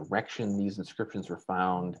cardinal direction these inscriptions were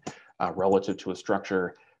found relative to a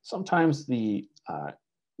structure. Sometimes the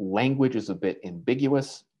language is a bit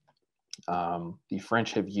ambiguous. The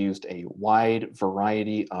French have used a wide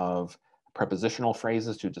variety of prepositional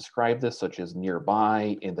phrases to describe this, such as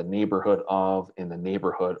nearby, in the neighborhood of, in the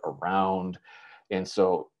neighborhood around. And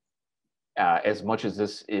so as much as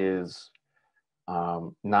this is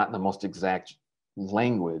not the most exact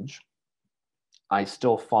language, I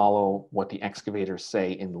still follow what the excavators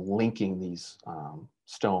say in linking these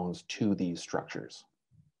stones to these structures.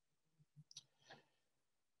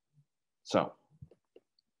 So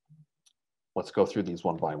let's go through these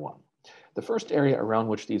one by one. The first area around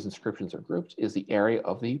which these inscriptions are grouped is the area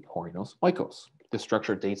of the Poinos Oikos. This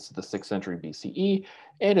structure dates to the 6th century BCE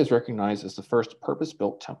and is recognized as the first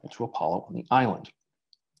purpose-built temple to Apollo on the island.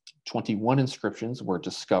 21 inscriptions were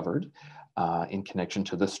discovered in connection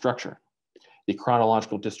to this structure. The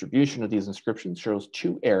chronological distribution of these inscriptions shows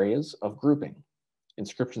 2 areas of grouping: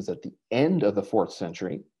 inscriptions at the end of the 4th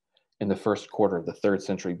century, in the first quarter of the 3rd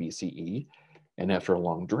century BCE, and after a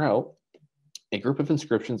long drought, a group of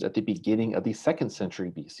inscriptions at the beginning of the 2nd century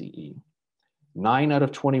BCE. 9 out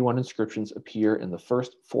of 21 inscriptions appear in the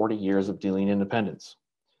first 40 years of Delian independence.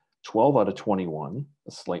 12 out of 21,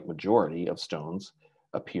 a slight majority of stones,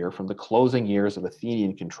 appear from the closing years of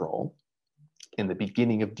Athenian control and the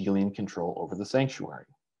beginning of Delian control over the sanctuary.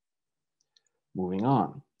 Moving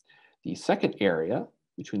on, the second area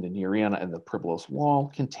between the Neoriana and the Pribilos Wall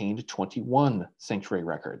contained 21 sanctuary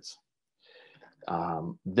records.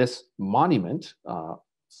 This monument,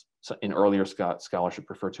 in earlier scholarship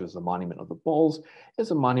referred to as the Monument of the Bulls,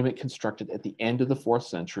 is a monument constructed at the end of the 4th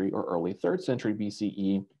century or early 3rd century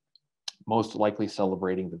BCE, most likely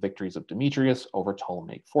celebrating the victories of Demetrius over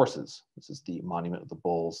Ptolemaic forces. This is the Monument of the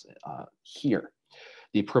Bulls here.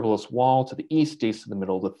 The Pribilos Wall to the east dates to the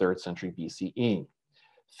middle of the 3rd century BCE.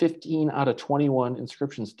 15 out of 21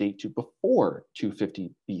 inscriptions date to before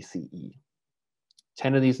 250 BCE.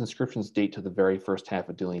 10 of these inscriptions date to the very first half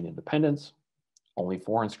of Delian independence. Only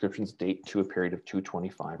 4 inscriptions date to a period of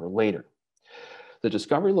 225 or later. The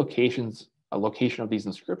discovery location of these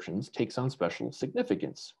inscriptions takes on special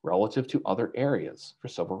significance relative to other areas for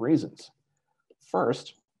several reasons.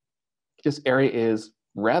 First, this area is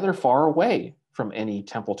rather far away from any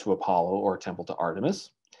temple to Apollo or temple to Artemis.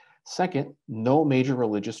 Second, no major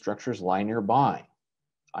religious structures lie nearby,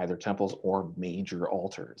 either temples or major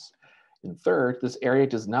altars. And third, this area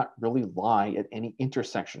does not really lie at any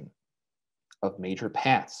intersection of major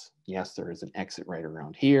paths. Yes, there is an exit right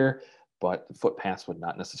around here, but the footpaths would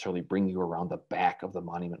not necessarily bring you around the back of the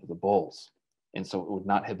Monument of the Bulls. And so it would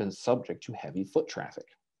not have been subject to heavy foot traffic.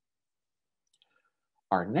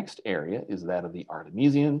 Our next area is that of the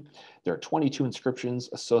Artemision. There are 22 inscriptions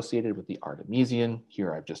associated with the Artemision.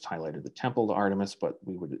 Here I've just highlighted the temple to Artemis, but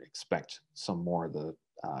we would expect some more of the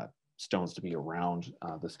stones to be around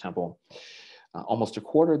this temple. Almost a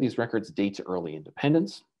quarter of these records date to early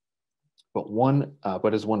independence,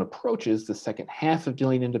 but as one approaches the second half of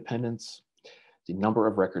Delian independence, the number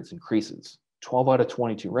of records increases. 12 out of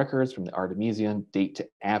 22 records from the Artemision date to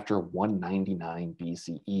after 199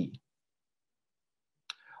 BCE.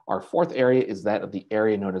 Our fourth area is that of the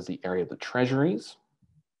area known as the area of the treasuries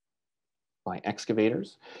by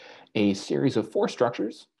excavators, a series of 4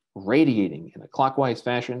 structures radiating in a clockwise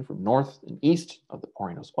fashion from north and east of the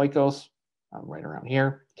Porinos Oikos, right around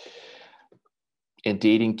here, and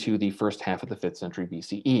dating to the first half of the 5th century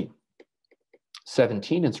BCE.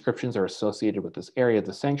 17 inscriptions are associated with this area of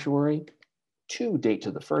the sanctuary. 2 date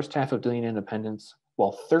to the first half of Delian independence,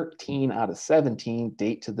 while 13 out of 17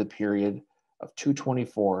 date to the period of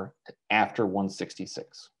 224 to after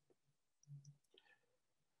 166.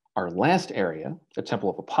 Our last area, the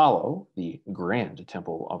Temple of Apollo, the Grand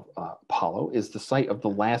Temple of Apollo, is the site of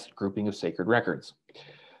the last grouping of sacred records.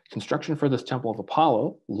 Construction for this Temple of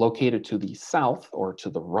Apollo, located to the south or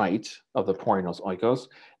to the right of the Porinos Oikos,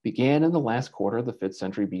 began in the last quarter of the 5th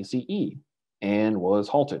century BCE and was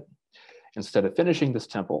halted. Instead of finishing this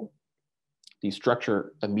temple, the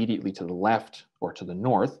structure immediately to the left or to the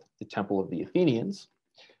north, the Temple of the Athenians,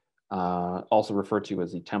 also referred to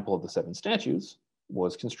as the Temple of the 7 Statues,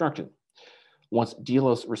 was constructed. Once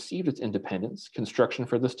Delos received its independence, construction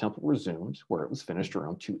for this temple resumed, where it was finished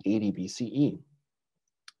around 280 BCE.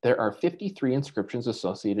 There are 53 inscriptions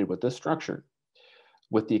associated with this structure.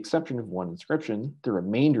 With the exception of 1 inscription, the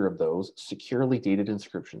remainder of those securely dated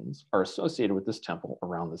inscriptions are associated with this temple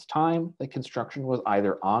around this time that construction was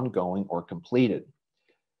either ongoing or completed.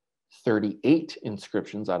 38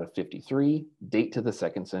 inscriptions out of 53 date to the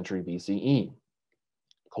 2nd century BCE.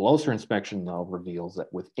 Closer inspection, though, reveals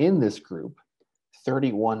that within this group,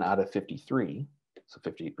 31 out of 53, so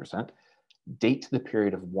 58%, date to the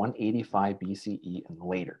period of 185 BCE and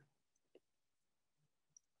later.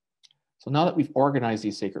 So now that we've organized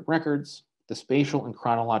these sacred records, the spatial and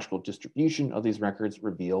chronological distribution of these records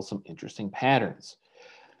reveals some interesting patterns,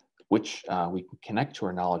 which we can connect to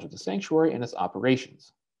our knowledge of the sanctuary and its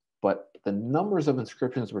operations. But the numbers of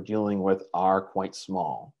inscriptions we're dealing with are quite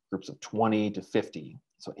small, groups of 20 to 50.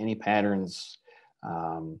 So any patterns,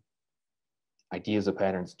 ideas of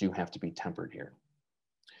patterns do have to be tempered here.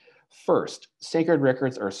 First, sacred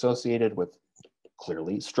records are associated with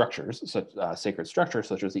clearly structures, sacred structures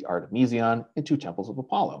such as the Artemision and 2 temples of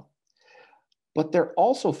Apollo. But they're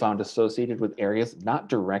also found associated with areas not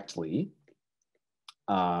directly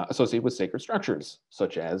associated with sacred structures,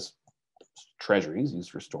 such as treasuries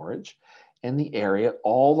used for storage, and the area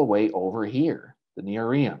all the way over here, the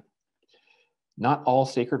Neareon. Not all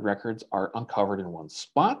sacred records are uncovered in one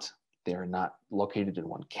spot. They are not located in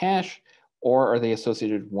one cache, or are they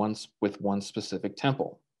associated with one specific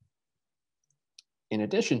temple. In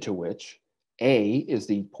addition to which, A is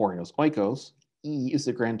the Porinos Oikos, E is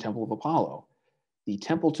the Grand Temple of Apollo. The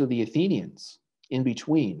temple to the Athenians, in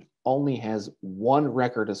between, only has 1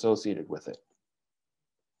 record associated with it,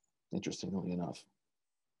 interestingly enough.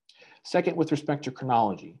 Second, with respect to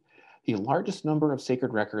chronology, the largest number of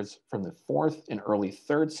sacred records from the 4th and early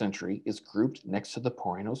 3rd century is grouped next to the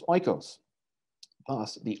Porinos Oikos.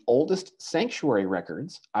 Thus, the oldest sanctuary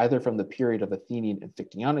records, either from the period of Athenian and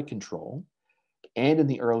Fictionic control and in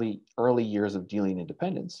the early years of Delian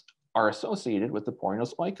independence, are associated with the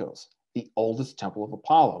Porinos Oikos, the oldest temple of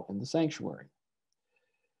Apollo in the sanctuary.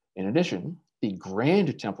 In addition, the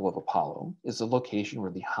Grand Temple of Apollo is the location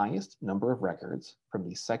where the highest number of records from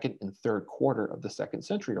the 2nd and 3rd quarter of the 2nd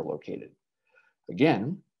century are located.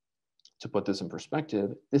 Again, to put this in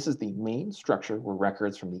perspective, this is the main structure where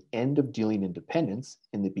records from the end of Delian independence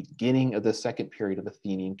and the beginning of the 2nd period of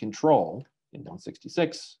Athenian control in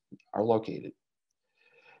 166 are located.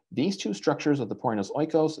 These 2 structures of the Porinos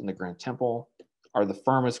Oikos and the Grand Temple are the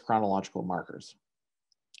firmest chronological markers.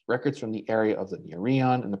 Records from the area of the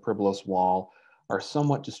Neareon and the Pribilos Wall are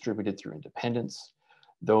somewhat distributed through independence.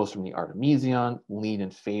 Those from the Artemision lean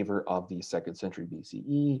in favor of the 2nd century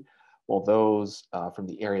BCE, while those from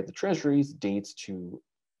the area of the treasuries dates to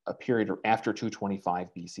a period after 225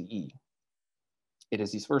 BCE. It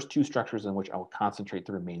is these first two structures on which I will concentrate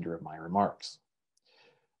the remainder of my remarks.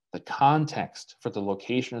 The context for the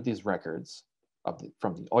location of these records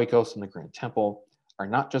from the Oikos and the Grand Temple are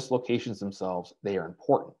not just locations themselves, they are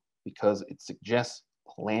important because it suggests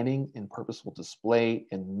planning and purposeful display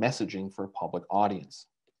and messaging for a public audience.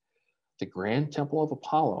 The Grand Temple of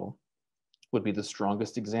Apollo would be the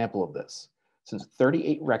strongest example of this, since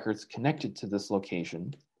 38 records connected to this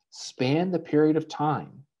location span the period of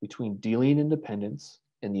time between Delian independence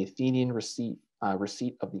and the Athenian receipt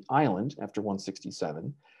of the island after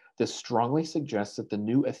 167. This strongly suggests that the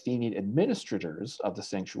new Athenian administrators of the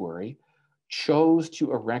sanctuary chose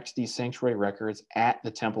to erect these sanctuary records at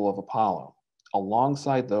the Temple of Apollo,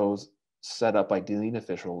 alongside those set up by Delian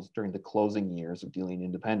officials during the closing years of Delian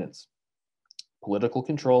independence. Political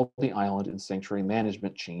control of the island and sanctuary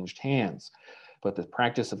management changed hands, but the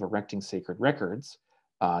practice of erecting sacred records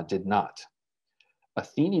did not.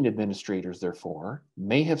 Athenian administrators, therefore,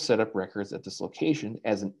 may have set up records at this location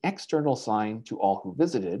as an external sign to all who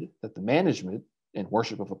visited that the management and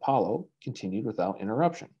worship of Apollo continued without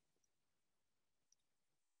interruption.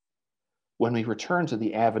 When we return to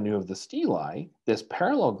the avenue of the stelae, this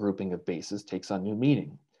parallel grouping of bases takes on new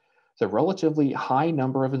meaning. The relatively high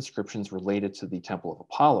number of inscriptions related to the Temple of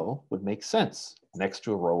Apollo would make sense next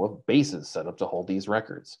to a row of bases set up to hold these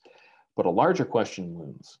records. But a larger question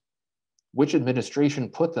looms. Which administration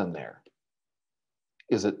put them there?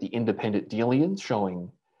 Is it the independent Delians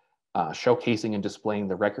showcasing and displaying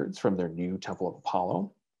the records from their new Temple of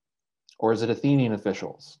Apollo? Or is it Athenian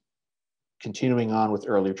officials continuing on with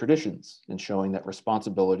earlier traditions and showing that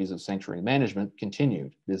responsibilities of sanctuary management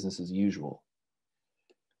continued, business as usual?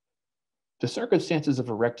 The circumstances of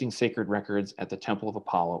erecting sacred records at the Temple of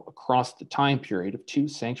Apollo across the time period of two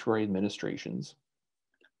sanctuary administrations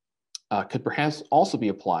could perhaps also be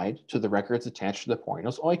applied to the records attached to the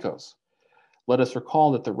Poinos Oikos. Let us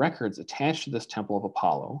recall that the records attached to this Temple of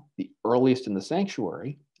Apollo, the earliest in the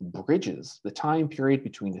sanctuary, bridges the time period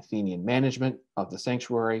between Athenian management of the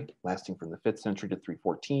sanctuary, lasting from the 5th century to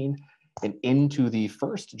 314, and into the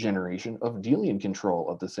first generation of Delian control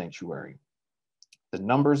of the sanctuary. The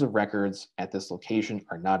numbers of records at this location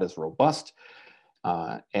are not as robust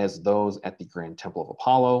as those at the Grand Temple of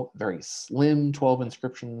Apollo, very slim 12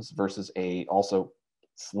 inscriptions versus a also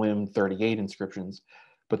slim 38 inscriptions,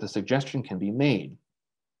 but the suggestion can be made.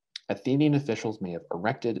 Athenian officials may have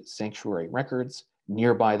erected sanctuary records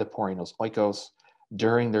nearby the Poinos Oikos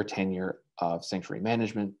during their tenure of sanctuary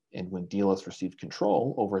management, and when Delos received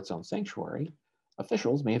control over its own sanctuary,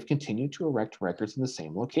 officials may have continued to erect records in the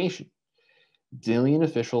same location. Delian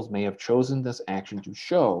officials may have chosen this action to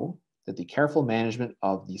show that the careful management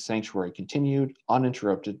of the sanctuary continued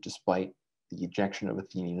uninterrupted despite the ejection of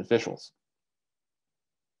Athenian officials.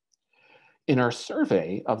 In our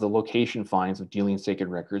survey of the location finds of Delian sacred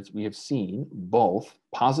records, we have seen both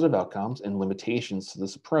positive outcomes and limitations to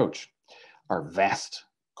this approach. Our vast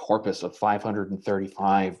corpus of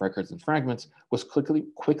 535 records and fragments was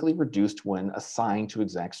quickly reduced when assigned to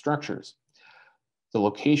exact structures. The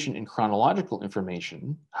location and chronological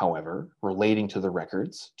information, however, relating to the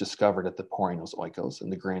records discovered at the Poinos Oikos and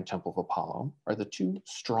the Grand Temple of Apollo are the two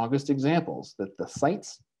strongest examples that the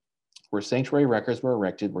sites where sanctuary records were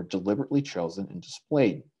erected were deliberately chosen and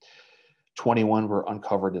displayed. 21 were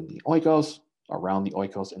uncovered in the Oikos, around the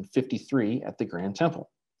Oikos, and 53 at the Grand Temple.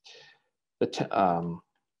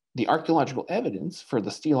 The archaeological evidence for the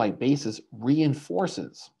stelae bases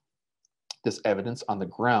reinforces this evidence on the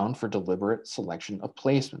ground for deliberate selection of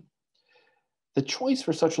placement. The choice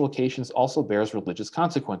for such locations also bears religious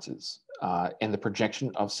consequences, and the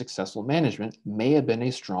projection of successful management may have been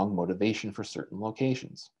a strong motivation for certain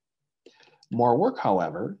locations. More work,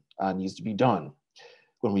 however, needs to be done.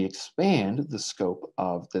 When we expand the scope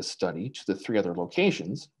of this study to the 3 other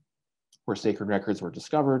locations where sacred records were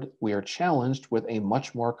discovered, we are challenged with a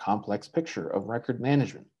much more complex picture of record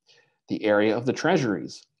management. The area of the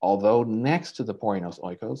treasuries, although next to the Poinos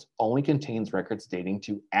Oikos, only contains records dating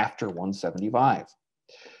to after 175.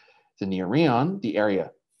 The Nereion, the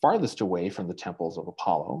area farthest away from the temples of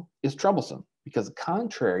Apollo, is troublesome because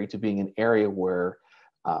contrary to being an area where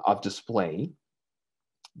of display,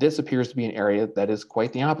 this appears to be an area that is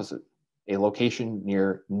quite the opposite, a location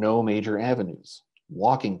near no major avenues,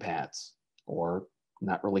 walking paths, or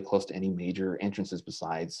not really close to any major entrances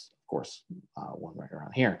besides, of course, one right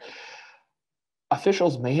around here.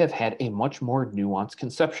 Officials may have had a much more nuanced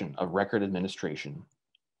conception of record administration,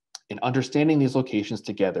 and understanding these locations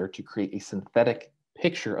together to create a synthetic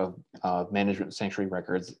picture of management sanctuary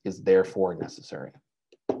records is therefore necessary.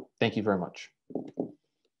 Thank you very much.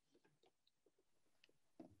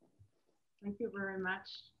 Thank you very much.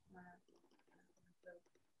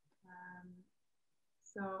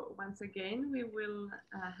 So once again, we will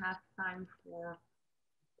have time for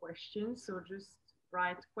questions. So just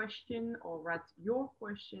write question or write your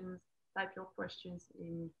questions, type your questions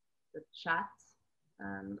in the chat,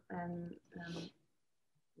 and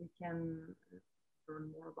we can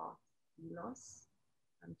learn more about ELOS.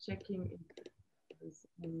 I'm checking if there's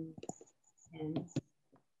any hands.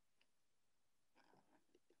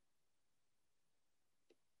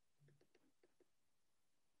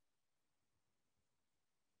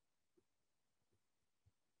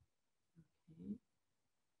 Okay.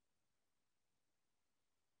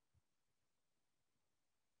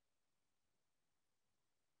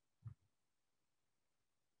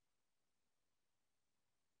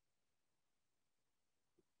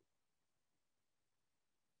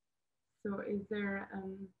 So is there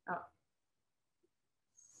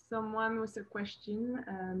someone with a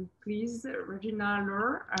question? Please, Regina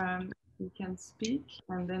Lur, you can speak,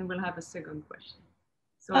 and then we'll have a second question.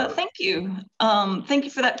 So thank you. Thank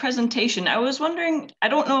you for that presentation. I was wondering, I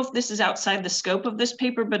don't know if this is outside the scope of this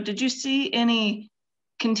paper, but did you see any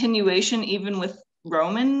continuation even with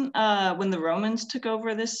Roman, when the Romans took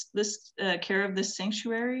over this care of this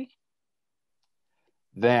sanctuary?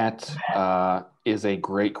 That is a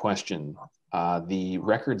great question. The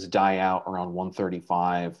records die out around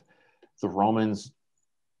 135. The Romans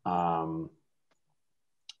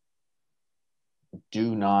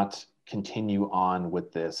do not continue on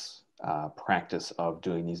with this practice of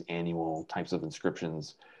doing these annual types of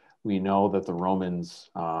inscriptions. We know that the Romans,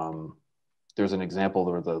 there's an example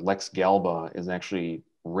where the Lex Galba is actually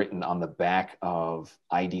written on the back of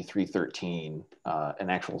ID 313, an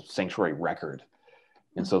actual sanctuary record.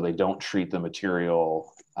 And so they don't treat the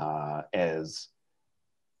material as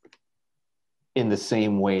in the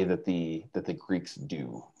same way that the Greeks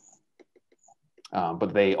do.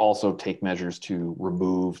 But they also take measures to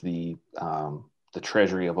remove the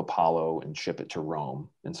treasury of Apollo and ship it to Rome.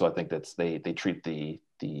 And so I think that's they treat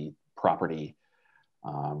the property,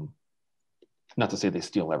 not to say they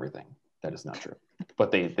steal everything. That is not true.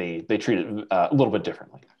 But they treat it a little bit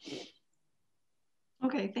differently.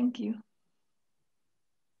 Okay, thank you.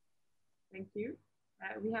 Thank you.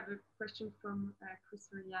 We have a question from Chris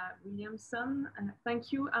Maria Williamson.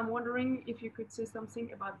 Thank you. I'm wondering if you could say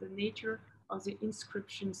something about the nature of the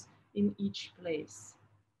inscriptions in each place.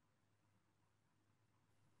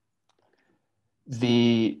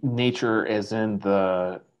 The nature as in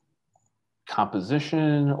the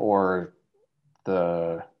composition or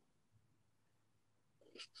the...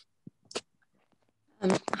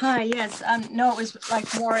 Hi, yes. No, it was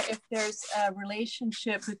like more if there's a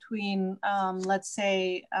relationship between, let's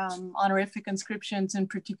say, honorific inscriptions in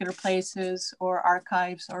particular places or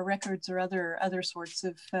archives or records or other sorts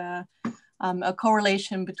of a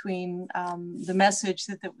correlation between the message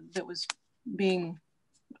that was being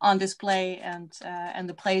on display and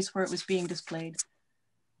the place where it was being displayed.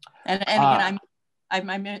 And again,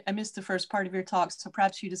 I missed the first part of your talk, so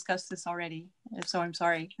perhaps you discussed this already. If so, I'm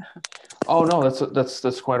sorry. Oh no,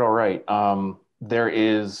 that's quite all right. There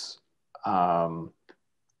is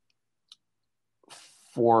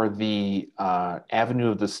for the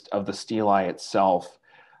avenue of the stelae itself.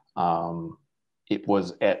 It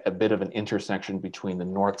was at a bit of an intersection between the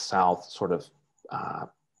north-south sort of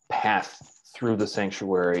path through the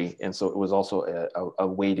sanctuary, and so it was also a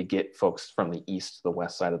way to get folks from the east to the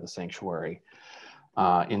west side of the sanctuary.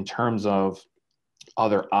 In terms of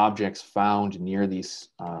other objects found near these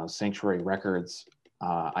sanctuary records,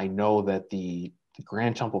 I know that the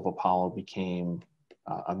Grand Temple of Apollo became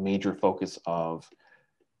a major focus of,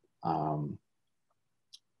 or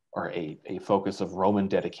a focus of Roman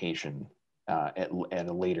dedication at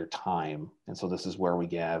a later time. And so this is where we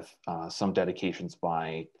have some dedications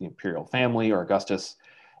by the imperial family or Augustus.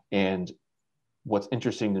 And what's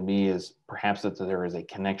interesting to me is perhaps that there is a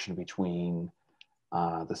connection between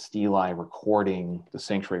the stelae recording the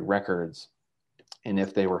sanctuary records, and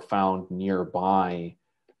if they were found nearby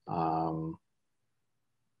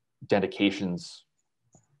dedications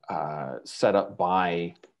set up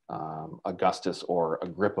by Augustus or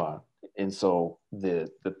Agrippa. And so the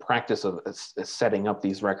practice of setting up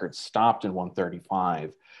these records stopped in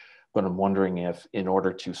 135, but I'm wondering if in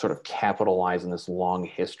order to sort of capitalize on this long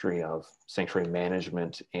history of sanctuary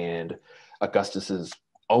management and Augustus's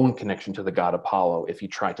own connection to the god Apollo, if he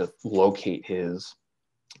tried to locate his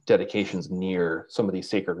dedications near some of these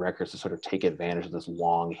sacred records to sort of take advantage of this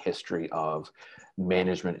long history of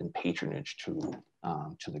management and patronage to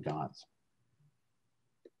the gods.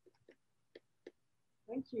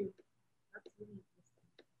 Thank you. That's really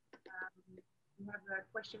interesting. We have a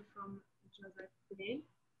question from Joseph Day.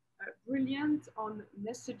 Brilliant on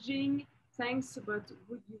messaging. Thanks, but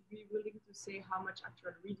would you be willing to say how much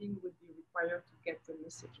actual reading would be required to get the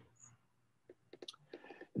messages?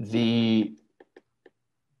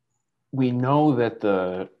 We know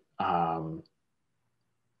that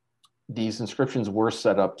these inscriptions were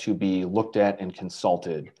set up to be looked at and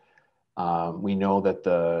consulted. We know that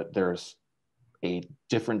there's a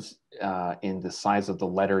difference in the size of the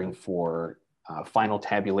lettering for final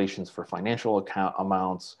tabulations for financial account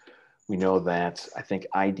amounts. We know that, I think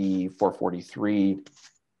ID 443,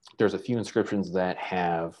 there's a few inscriptions that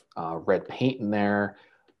have red paint in there.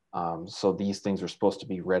 So these things are supposed to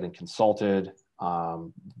be read and consulted.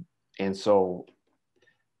 And so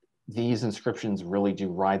these inscriptions really do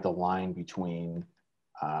ride the line between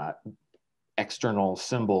external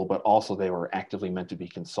symbol, but also they were actively meant to be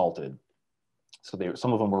consulted. So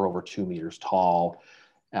some of them were over 2 meters tall.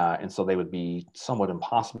 And so they would be somewhat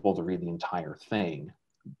impossible to read the entire thing.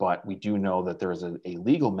 But we do know that there's a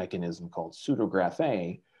legal mechanism called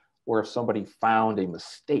pseudography, where if somebody found a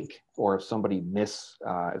mistake, or if somebody if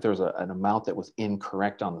there was an amount that was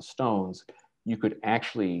incorrect on the stones, you could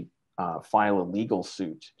actually file a legal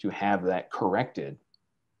suit to have that corrected,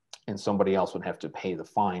 and somebody else would have to pay the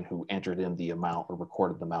fine who entered in the amount or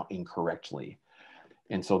recorded the amount incorrectly.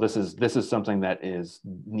 And so this is something that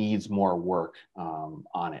needs more work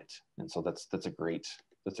on it. And so that's a great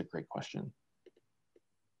question.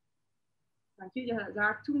 Thank you. Yeah, there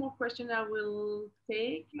are 2 more questions I will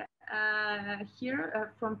take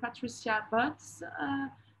here from Patricia Butts.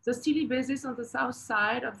 The stele bases on the south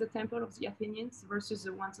side of the Temple of the Athenians versus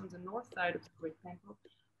the ones on the north side of the Great Temple,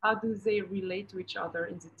 how do they relate to each other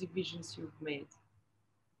in the divisions you've made?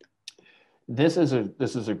 This is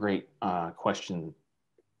a great question,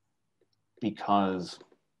 because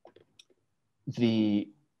the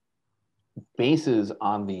bases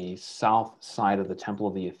on the south side of the Temple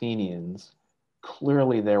of the Athenians,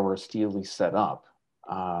 clearly there were stele set up,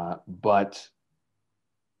 but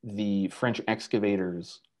the French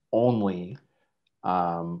excavators only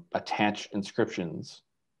attach inscriptions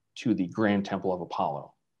to the Grand Temple of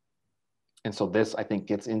Apollo. And so this, I think,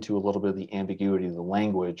 gets into a little bit of the ambiguity of the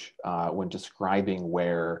language when describing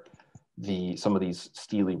where some of these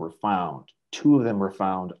stele were found. 2 of them were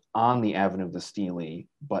found on the Avenue of the Stele,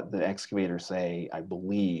 but the excavators say, I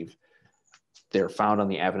believe, they're found on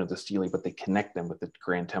the Avenue of the Stele, but they connect them with the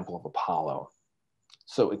Grand Temple of Apollo.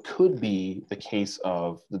 So it could be the case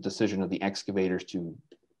of the decision of the excavators to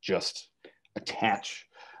just attach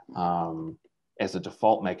as a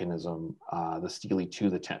default mechanism the stele to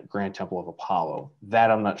the Grand Temple of Apollo.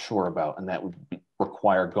 That I'm not sure about, and that would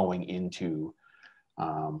require going into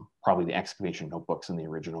probably the excavation notebooks and the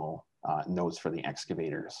original notes for the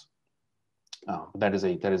excavators. That is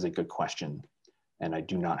a good question, and I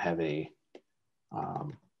do not have a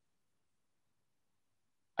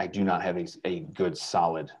good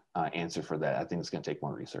solid answer for that. I think it's going to take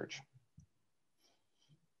more research.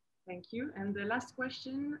 Thank you. And the last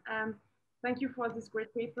question. Thank you for this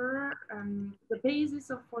great paper. The basis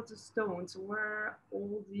for the stones, were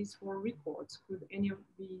all these for records? Could any of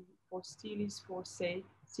be for steles for, say,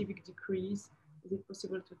 civic decrees? Is it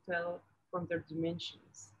possible to tell from their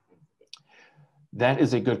dimensions? That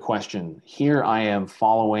is a good question. Here I am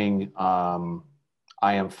following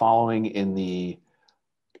in the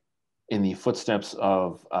footsteps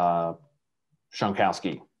of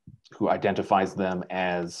Szonkowski, who identifies them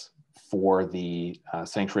as for the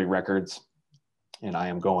sanctuary records. And I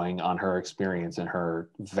am going on her experience and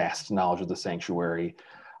her vast knowledge of the sanctuary.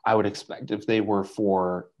 I would expect if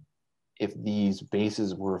these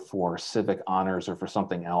bases were for civic honors or for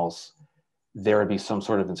something else, there would be some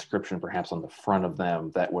sort of inscription perhaps on the front of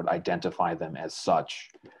them that would identify them as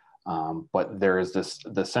such. But there is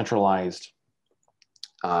the centralized,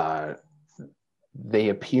 it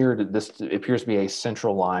appears to be a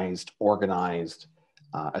centralized, organized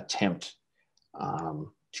attempt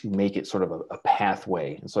to make it sort of a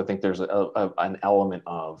pathway. And so I think there's an element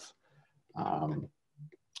of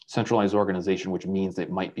centralized organization, which means it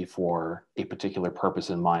might be for a particular purpose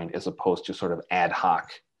in mind, as opposed to sort of ad hoc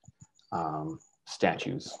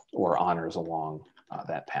statues or honors along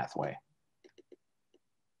that pathway.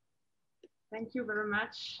 Thank you very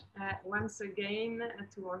much once again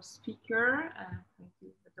to our speaker. Thank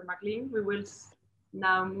you, Dr. McLean. We will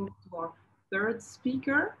now move to our 3rd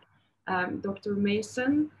speaker. Dr.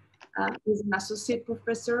 Mason is an associate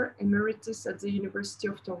professor emeritus at the University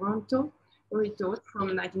of Toronto, where he taught from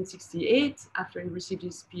 1968 after he received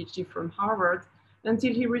his PhD from Harvard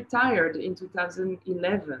until he retired in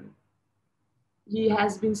 2011. He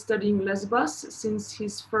has been studying Lesbos since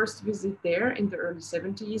his first visit there in the early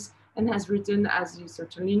 70s and has written, as you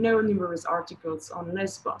certainly know, numerous articles on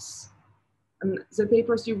Lesbos. The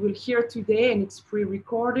papers you will hear today, and it's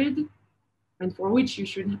pre-recorded, and for which you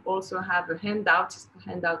should also have a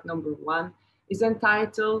handout number 1, is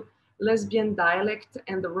entitled Lesbian Dialect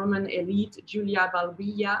and the Roman Elite, Julia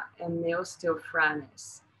Balbilla and Neos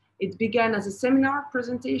Theophranes. It began as a seminar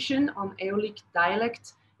presentation on Aeolic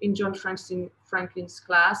dialect in John Franklin's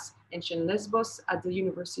class, Ancient Lesbos, at the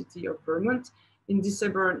University of Vermont in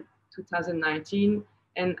December 2019.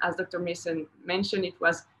 And as Dr. Mason mentioned, it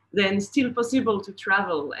was then still possible to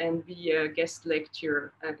travel and be a guest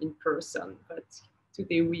lecturer in person. But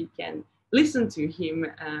today we can listen to him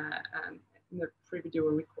in a pre-video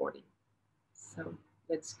recording. So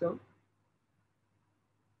let's go.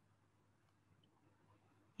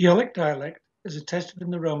 Aeolic dialect is attested in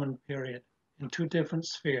the Roman period in 2 different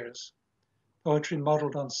spheres, poetry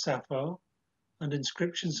modelled on Sappho and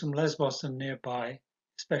inscriptions from Lesbos and nearby,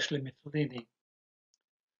 especially Mytilene.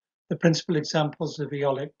 The principal examples of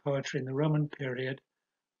Aeolic poetry in the Roman period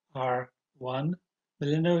are 1.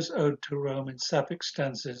 Melino's Ode to Rome in Sapphic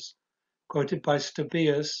stanzas, quoted by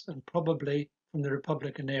Stobaeus and probably from the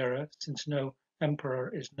Republican era, since no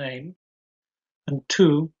emperor is named, and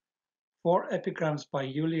 2. 4 epigrams by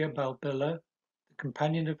Julia Balbilla, the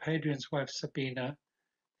companion of Hadrian's wife Sabina,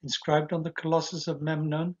 inscribed on the Colossus of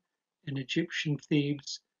Memnon in Egyptian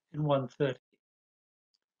Thebes in 130.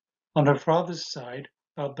 On her father's side,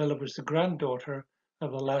 Balbilla was the granddaughter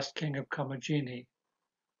of the last king of Commagene.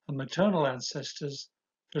 Her maternal ancestors,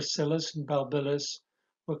 Thrasylus and Balbillus,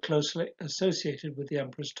 were closely associated with the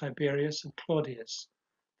emperors Tiberius and Claudius.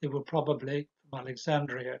 They were probably from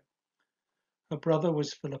Alexandria. Her brother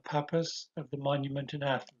was Philopappus of the monument in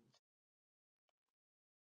Athens.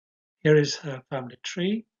 Here is her family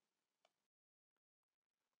tree.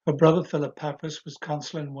 Her brother Philopappus was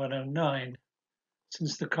consul in 109.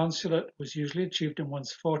 Since the consulate was usually achieved in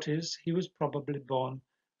one's 40s, he was probably born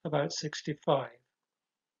about 65.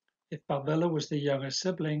 If Balbilla was the younger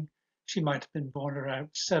sibling, she might have been born around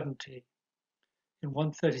 70. In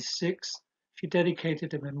 136, she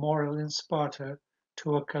dedicated a memorial in Sparta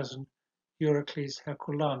to her cousin Eurycles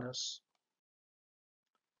Herculanus.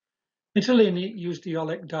 Mytilene used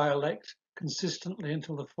Aeolic dialect consistently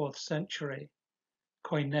until the 4th century.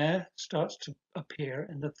 Koine starts to appear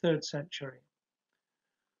in the 3rd century.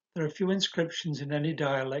 There are few inscriptions in any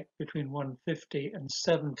dialect between 150 and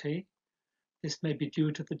 70. This may be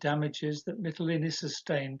due to the damages that Mytilene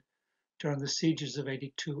sustained during the sieges of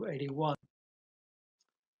 82-81.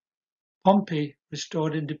 Pompey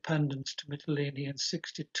restored independence to Mytilene in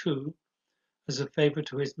 62 as a favor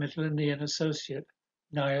to his Mytilenean associate,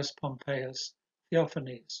 Gnaeus Pompeius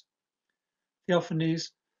Theophanes.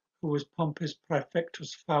 Theophanes, who was Pompey's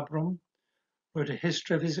praefectus fabrum, wrote a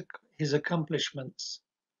history of his accomplishments.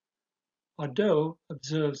 Odo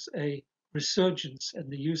observes a resurgence in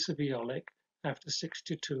the use of Aeolic after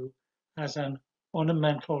 62 as an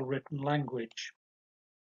ornamental written language.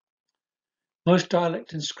 Most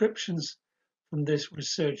dialect inscriptions from this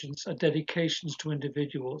resurgence are dedications to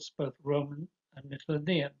individuals, both Roman and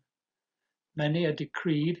Mytilenean. Many are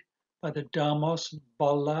decreed by the Damos and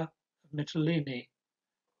Bolla of Mytilene.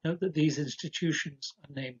 Note that these institutions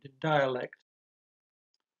are named in dialect.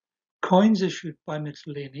 Coins issued by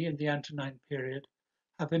Mytilene in the Antonine period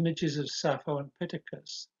have images of Sappho and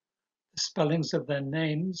Pittacus. The spellings of their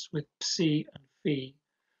names with psi and phi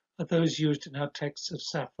are those used in our texts of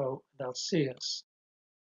Sappho and Alcaeus.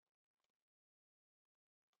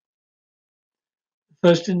 The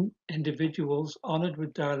first individuals honored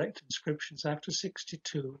with dialect inscriptions after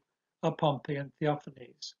 62 are Pompey and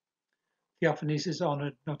Theophanes. Theophanes is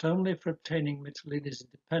honored not only for obtaining Mytilene's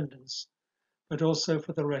independence, but also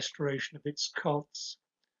for the restoration of its cults.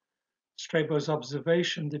 Strabo's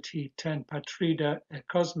observation that he ten patrida e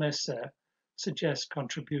cosmese suggests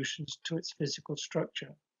contributions to its physical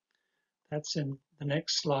structure. That's in the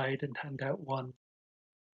next slide and handout 1.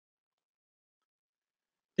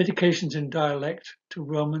 Dedications in dialect to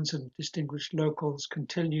Romans and distinguished locals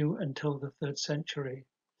continue until the 3rd century.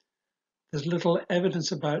 There's little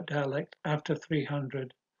evidence about dialect after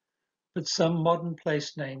 300, but some modern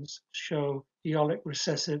place names show Aeolic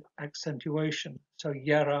recessive accentuation, so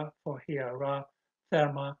hiera for hiera,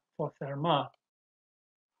 therma for therma.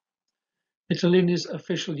 Mytilene's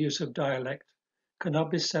official use of dialect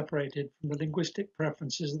cannot be separated from the linguistic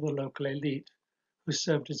preferences of the local elite, who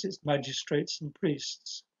served as its magistrates and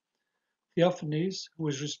priests. Theophanes, who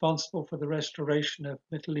was responsible for the restoration of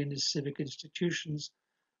Mytilene's civic institutions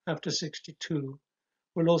after 62,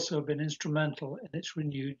 will also have been instrumental in its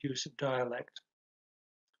renewed use of dialect.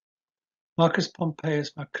 Marcus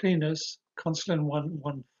Pompeius Macrinus consul in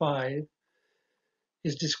 115,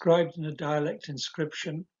 is described in a dialect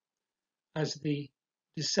inscription as the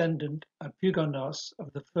descendant Epigonos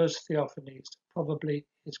of the first Theophanes, probably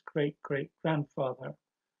his great-great-grandfather.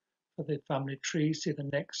 For the family tree, see the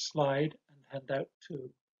next slide and handout 2.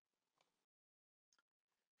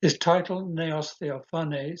 His title, Neos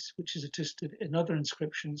Theophanes, which is attested in other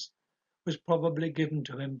inscriptions, was probably given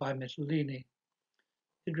to him by Mytilene.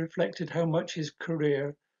 It reflected how much his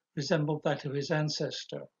career resembled that of his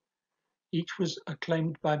ancestor. Each was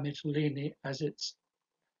acclaimed by Mytilene as its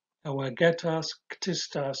Auergetas,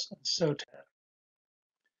 Ctistas, and Soter.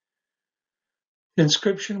 The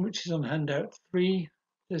inscription, which is on handout 3,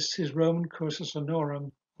 lists his Roman cursus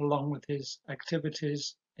honorum along with his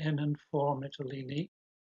activities in and for Mytilene.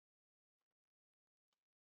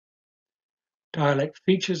 Dialect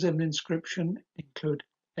features in the inscription include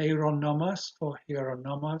Aeronomos for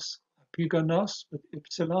Hieronomos, Epigonos with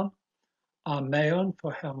Y, Armeon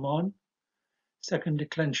for Hermon, second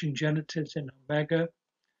declension genitives in Omega,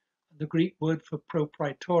 and the Greek word for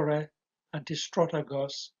propraetore,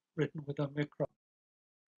 Antistrotagos, written with Omicron.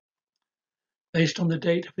 Based on the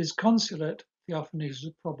date of his consulate, Theophanes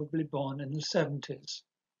was probably born in the 70s.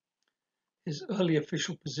 His early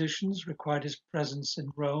official positions required his presence in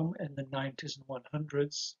Rome in the 90s and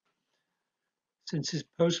 100s. Since his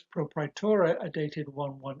post propraetore are dated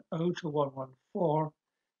 110 to 114,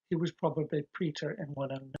 he was probably praetor in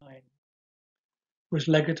 109. Was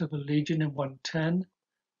legate of the legion in 110,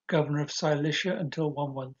 governor of Cilicia until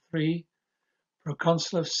 113,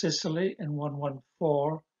 proconsul of Sicily in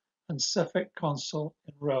 114, and suffect consul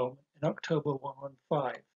in Rome in October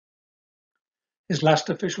 115. His last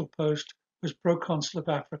official post was proconsul of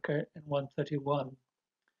Africa in 131.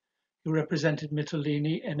 He represented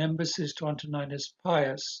Mytilene in embassies to Antoninus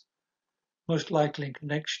Pius, most likely in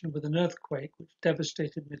connection with an earthquake which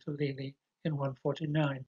devastated Mytilene in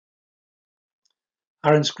 149.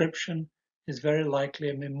 Our inscription is very likely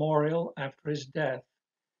a memorial after his death.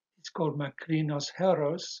 It's called Makrinos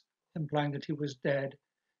Heros, implying that he was dead,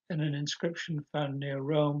 and an inscription found near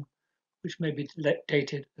Rome, which may be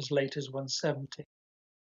dated as late as 170.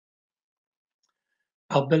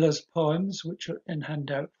 Balbilla's poems, which are in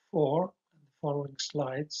handout 4 and the following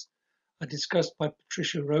slides, are discussed by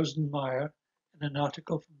Patricia Rosenmeyer in an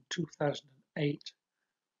article from 2008.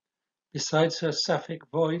 Besides her sapphic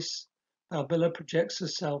voice, Balbilla projects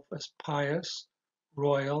herself as pious,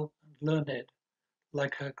 royal, and learned,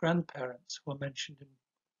 like her grandparents who are mentioned in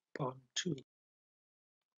poem 2.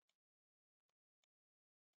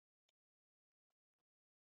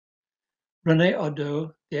 René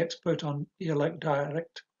Odo, the expert on Iolaic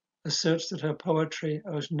dialect, asserts that her poetry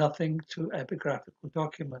owes nothing to epigraphical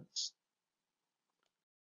documents.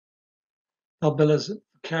 Balbilla's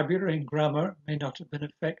vocabulary and grammar may not have been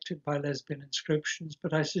affected by lesbian inscriptions,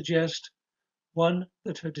 but I suggest, 1,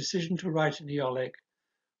 that her decision to write in Iolic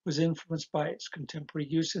was influenced by its contemporary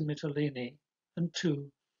use in Mytilene, and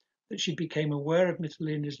 2, that she became aware of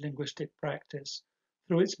Mytilene's linguistic practice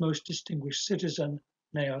through its most distinguished citizen,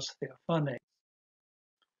 Neos Theophanes.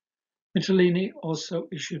 Mytilene also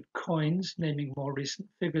issued coins naming more recent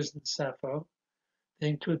figures than Sappho. They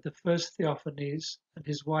include the first Theophanes and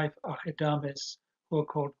his wife Archidamis, who are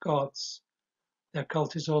called gods. Their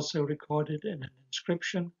cult is also recorded in an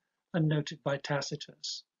inscription and noted by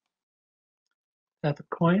Tacitus. Now the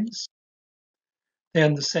coins. They are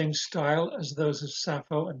in the same style as those of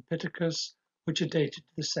Sappho and Pittacus, which are dated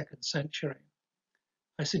to the 2nd century.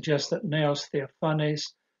 I suggest that Neos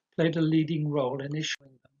Theophanes played a leading role in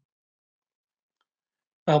issuing them.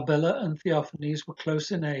 Balbilla and Theophanes were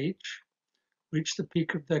close in age, reached the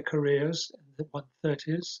peak of their careers in the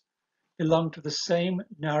 130s, belonged to the same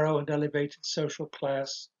narrow and elevated social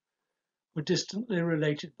class, were distantly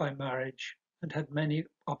related by marriage, and had many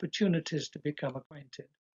opportunities to become acquainted.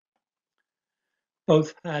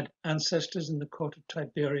 Both had ancestors in the court of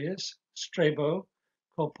Tiberius, Strabo,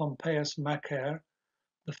 called Pompeius Macer,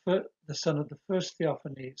 the son of the first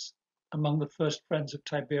Theophanes, among the first friends of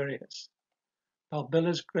Tiberius.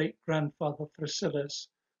 Balbilla's great-grandfather Thrasillus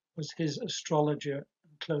was his astrologer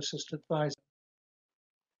and closest advisor.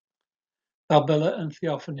 Balbilla and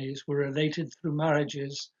Theophanes were related through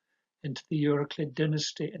marriages into the Euclid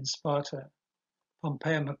dynasty in Sparta.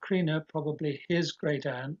 Pompeia Macrina, probably his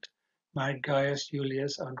great-aunt, married Gaius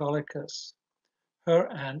Julius Argolicus. Her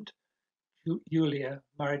aunt, Julia,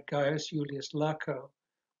 married Gaius Julius Laco,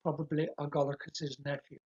 probably Argolicus's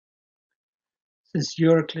nephew. Since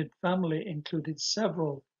Euclid family included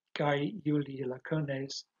several Gai Julii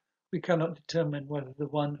Lacones, we cannot determine whether the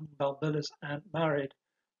one whom Balbilla's aunt married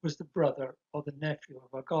was the brother or the nephew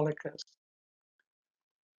of Argolicus.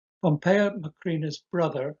 Pompeius Macrina's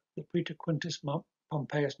brother, the praetor Quintus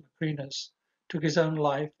Pompeius Macrinus, took his own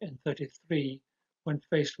life in 33 when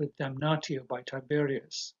faced with damnatio by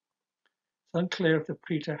Tiberius. It's unclear if the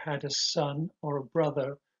praetor had a son or a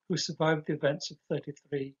brother who survived the events of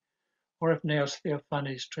 33, or if Gnaeus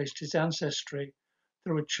Theophanes traced his ancestry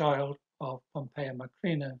through a child of Pompeius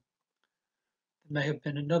Macrina. There may have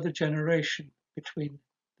been another generation between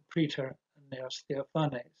the praetor and Gnaeus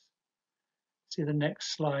Theophanes. See the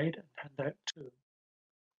next slide and handout 2.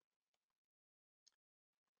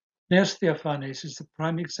 Gnaeus Theophanes is the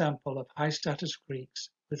prime example of high-status Greeks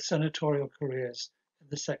with senatorial careers in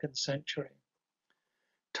the 2nd century.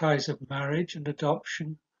 Ties of marriage and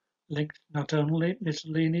adoption linked not only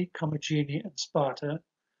Mytilene, Commagene, and Sparta,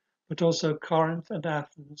 but also Corinth and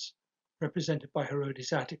Athens, represented by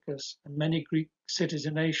Herodes Atticus, and many Greek cities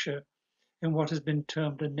in Asia in what has been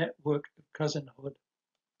termed a network of cousinhood.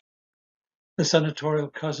 The senatorial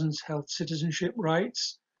cousins held citizenship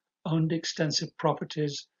rights, owned extensive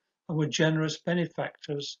properties, and were generous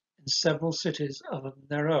benefactors in several cities other than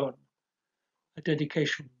their own. A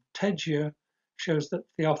dedication from Tegea shows that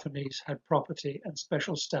Theophanes had property and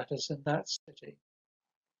special status in that city.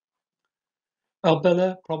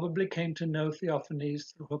 Balbilla probably came to know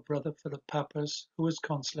Theophanes through her brother Philopappus, who was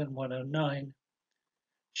consul in 109.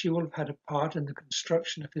 She will have had a part in the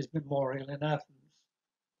construction of his memorial in Athens.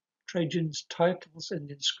 Trajan's titles in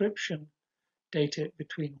the inscription date it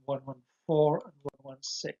between 114 and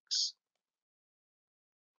 116.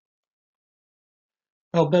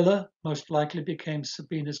 Balbilla most likely became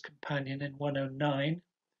Sabina's companion in 109,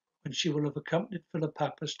 when she will have accompanied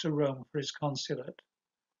Philopappus to Rome for his consulate.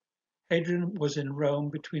 Hadrian was in Rome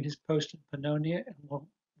between his post in Pannonia in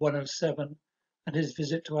 107 and his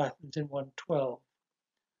visit to Athens in 112.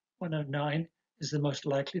 109 is the most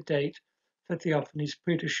likely date for Theophanes'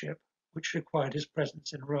 praetorship, which required his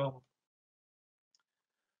presence in Rome.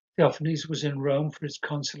 Theophanes was in Rome for his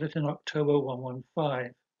consulate in October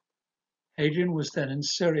 115. Hadrian was then in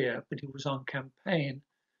Syria, but he was on campaign,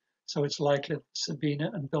 so it's likely that Sabina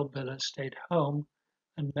and Balbilla stayed home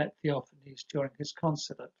and met Theophanes during his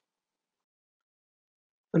consulate.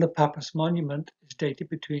 Philopappus' monument is dated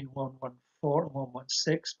between 114 and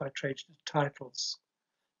 116 by Trajan's titles.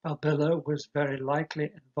 Balbilla was very likely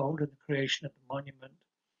involved in the creation of the monument,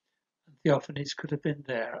 and Theophanes could have been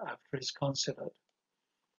there after his consulate.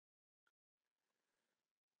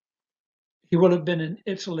 He will have been in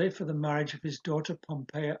Italy for the marriage of his daughter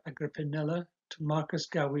Pompeia Agrippinilla to Marcus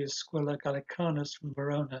Gavius Squilla Gallicanus from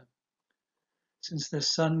Verona. Since their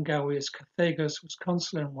son Gavius Carthagus was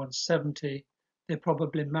consul in 170, they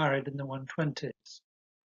probably married in the 120s.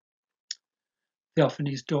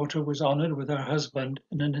 Theophanes' daughter was honored with her husband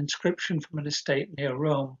in an inscription from an estate near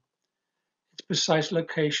Rome. Its precise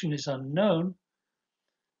location is unknown,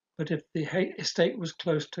 but if the estate was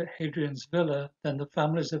close to Hadrian's villa, then the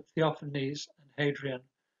families of Theophanes and Hadrian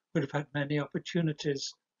would have had many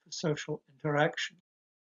opportunities for social interaction.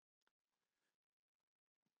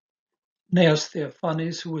 Gnaeus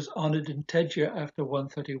Theophanes, who was honored in Tegea after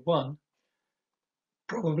 131,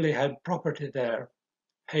 probably had property there.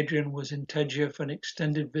 Hadrian was in Tegea for an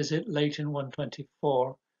extended visit late in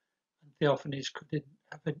 124, and Theophanes could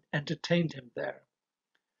have entertained him there.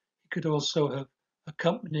 He could also have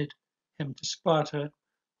accompanied him to Sparta,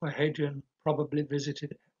 where Hadrian probably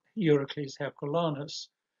visited Eurycles Herculanus,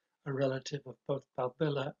 a relative of both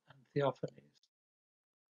Balbilla and Theophanes.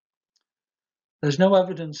 There's no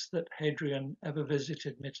evidence that Hadrian ever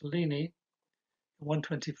visited Mytilene. In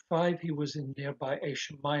 125, he was in nearby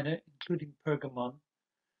Asia Minor, including Pergamon.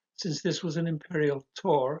 Since this was an imperial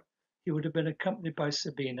tour, he would have been accompanied by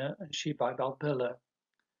Sabina and she by Balbilla.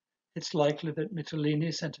 It's likely that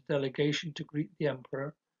Mytilene sent a delegation to greet the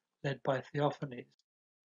emperor, led by Theophanes.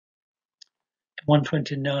 In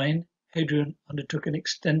 129, Hadrian undertook an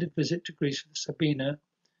extended visit to Greece with Sabina.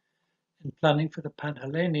 In planning for the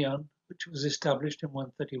Panhellenion, which was established in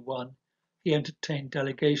 131, he entertained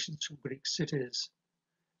delegations from Greek cities.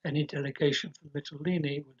 Any delegation from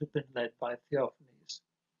Mytilene would have been led by Theophanes.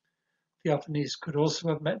 Theophanes could also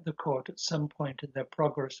have met the court at some point in their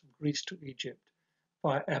progress from Greece to Egypt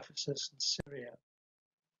via Ephesus and Syria.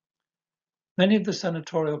 Many of the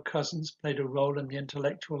senatorial cousins played a role in the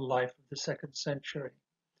intellectual life of the 2nd century.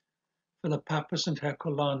 Philopappus and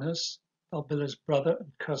Herculanus, Balbilla's brother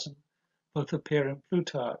and cousin, both appear in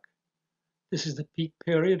Plutarch. This is the peak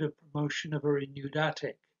period of promotion of a renewed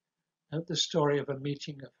Attic. Note the story of a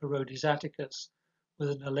meeting of Herodes Atticus with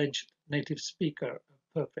an alleged native speaker of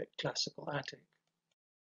perfect classical Attic.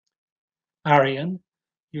 Arrian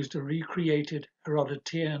used a recreated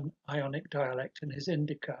Herodotean Ionic dialect in his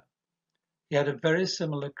Indica. He had a very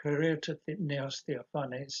similar career to Neos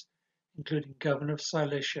Theophanes, including governor of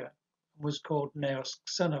Cilicia, and was called Neos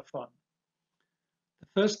Xenophon. The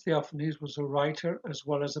first Theophanes was a writer as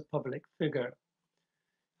well as a public figure.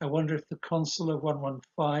 I wonder if the consul of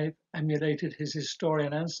 115 emulated his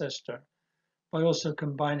historian ancestor by also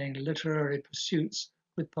combining literary pursuits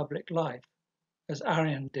with public life, as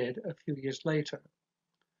Arrian did a few years later.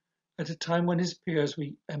 At a time when his peers were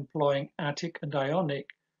employing Attic and Ionic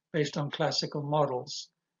based on classical models,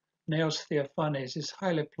 Neos Theophanes is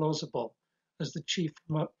highly plausible as the chief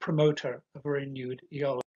promoter of a renewed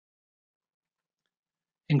Aeolic.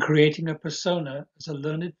 In creating a persona as a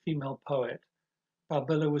learned female poet,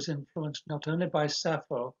 Balbilla was influenced not only by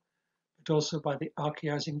Sappho, but also by the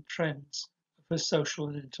archaizing trends of her social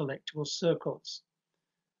and intellectual circles.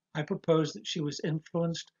 I propose that she was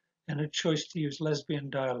influenced in her choice to use lesbian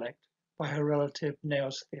dialect by her relative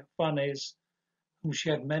Neos Theophanes, whom she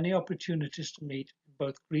had many opportunities to meet in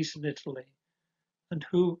both Greece and Italy, and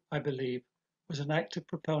who, I believe, was an active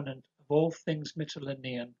proponent of all things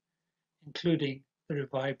Mytilenean, including the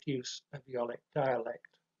revived use of Aeolic dialect.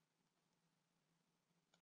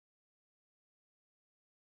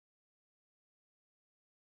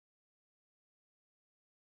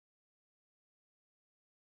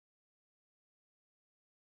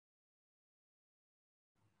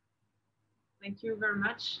 Thank you very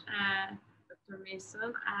much, Dr.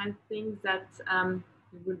 Mason. I think that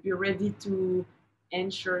we will be ready to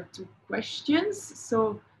answer to questions.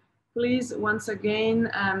 So please, once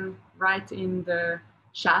again, write in the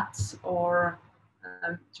chat or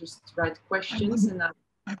just write questions. And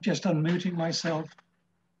I'm just unmuting myself.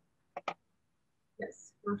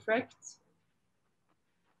 Yes, perfect.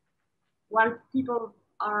 While people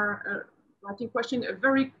are writing questions, a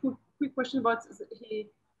very quick question about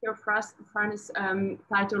Theophanes'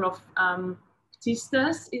 title of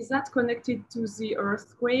Ctistes. Is that connected to the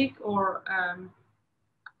earthquake, or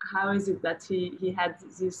how is it that he had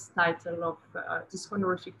this title of this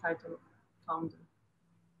honorific title of founder?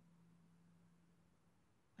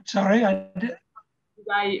 Sorry,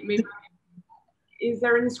 maybe, is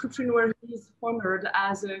there an inscription where he's honored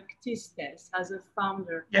as a Ctistes, as a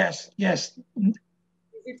founder? Yes, yes.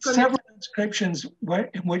 Several inscriptions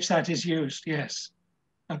in which that is used, yes.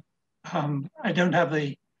 I don't have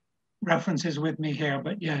the references with me here,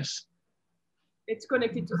 but yes. It's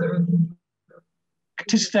connected to the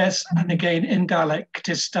Ctistes, and again in dialect,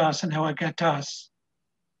 Ctistas and Hoagatas.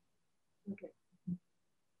 Okay.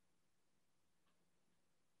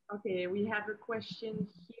 Okay, we have a question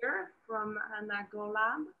here from Hannah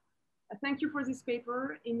Golab. Thank you for this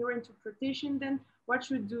paper. In your interpretation, then, what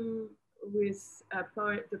should do with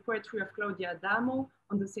the poetry of Claudia Adamo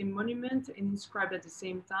on the same monument and inscribed at the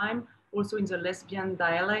same time, also in the lesbian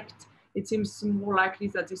dialect? It seems more likely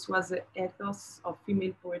that this was the ethos of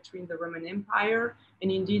female poetry in the Roman Empire.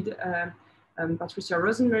 And indeed, Patricia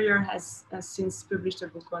Rosenmeyer has since published a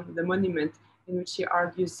book on the monument in which she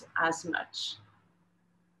argues as much.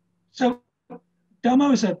 So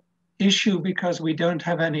Damo is an issue because we don't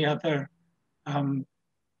have any other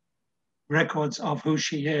records of who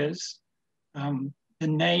she is. The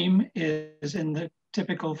name is in the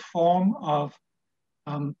typical form of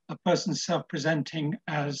a person self-presenting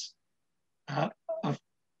as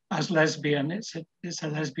lesbian. It's a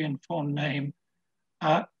lesbian form name.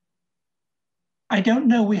 I don't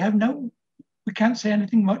know. We can't say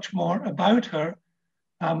anything much more about her.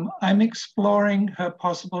 I'm exploring her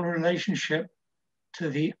possible relationship to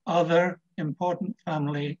the other important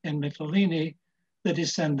family in Mytilene, the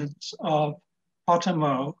descendants of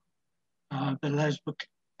Potamo, the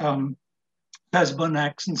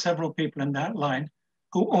Lesbonacs, and several people in that line,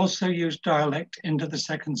 who also used dialect into the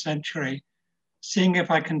 2nd century, seeing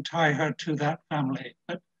if I can tie her to that family.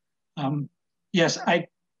 But yes,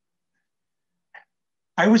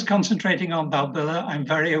 I was concentrating on Balbilla. I'm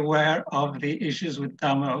very aware of the issues with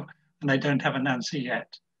Damo, and I don't have an answer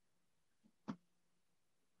yet.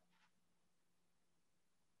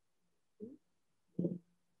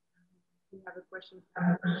 We have a question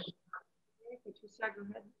from Patricia, go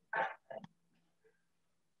ahead.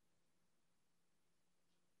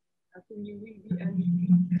 I think you will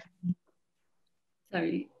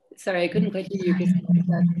be Sorry, I couldn't quite hear you,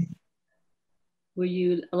 Christelle. Were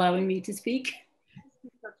you allowing me to speak?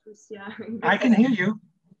 Patricia. I can hear you.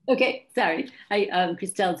 Okay, sorry.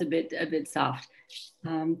 Christelle's a bit soft.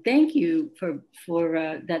 Thank you for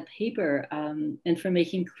that paper and for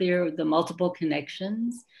making clear the multiple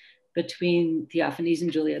connections between Theophanes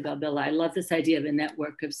and Julia Balbilla. I love this idea of a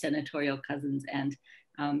network of senatorial cousins. And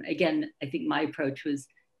again, I think my approach was,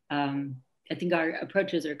 I think our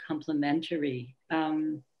approaches are complementary.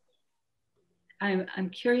 I'm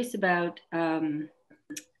curious about the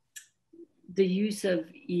use of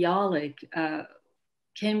Aeolic.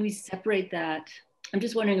 Can we separate that? I'm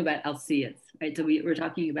just wondering about SCS, right? So we're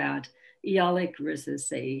talking about Aeolic versus,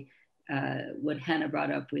 say, what Hannah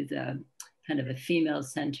brought up with kind of a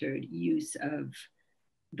female-centered use of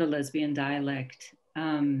the lesbian dialect.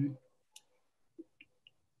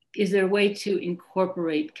 Is there a way to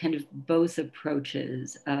incorporate kind of both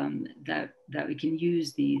approaches, that we can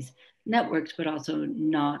use these networks, but also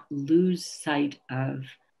not lose sight of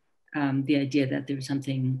the idea that there's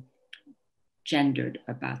something gendered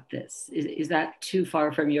about this? Is that too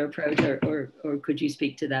far from your approach, or could you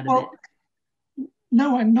speak to that a bit?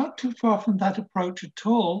 No, I'm not too far from that approach at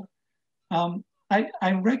all.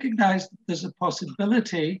 I recognize that there's a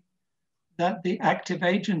possibility that the active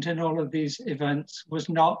agent in all of these events was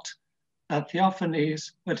not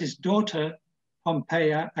Theophanes, but his daughter,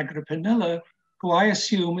 Pompeia Agrippinilla, who I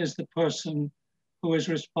assume is the person who is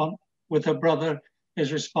with her brother,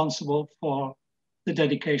 is responsible for the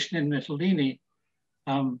dedication in Mytilene.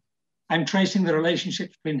 I'm tracing the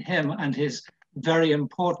relationship between him and his very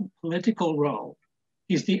important political role.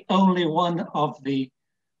 He's the only one of the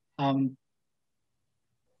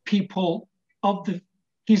people of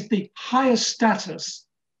he's the highest status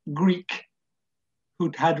Greek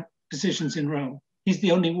who'd had positions in Rome. He's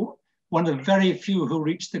the only one of very few who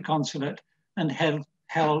reached the consulate and had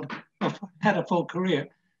a full career.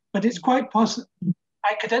 But it's quite possible,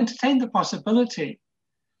 I could entertain the possibility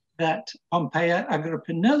that Pompeia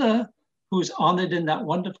Agrippinilla, who's honored in that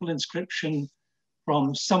wonderful inscription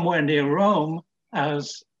from somewhere near Rome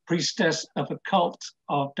as priestess of a cult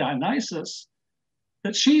of Dionysus,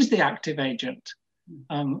 that she's the active agent,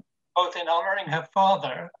 both in honoring her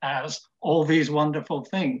father as all these wonderful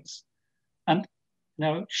things. And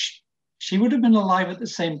now she would have been alive at the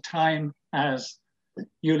same time as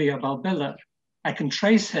Julia Balbilla. I can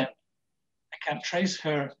trace him. I can't trace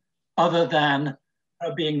her other than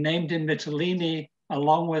her being named in Mytilene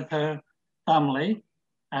along with her family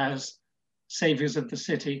as saviors of the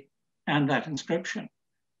city and that inscription.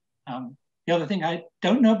 The other thing I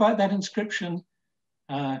don't know about that inscription,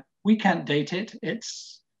 we can't date it.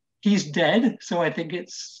 He's dead, so I think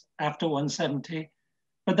it's after 170.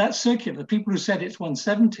 But that's circular. The people who said it's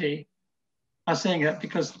 170 are saying that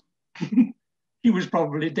because he was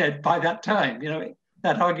probably dead by that time. You know,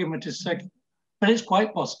 that argument is circular. But it's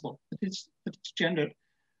quite possible that it's gendered.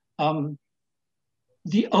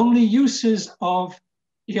 The only uses of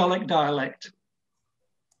Aeolic dialect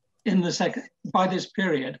in by this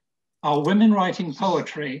period are women writing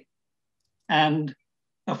poetry and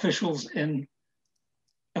officials in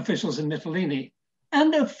Mytilene,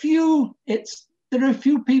 and there are a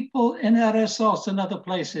few people in Eresos and other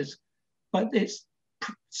places, but it's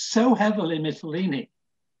so heavily Mytilene.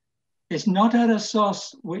 It's not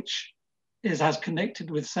Eresos, which is as connected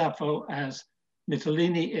with Sappho as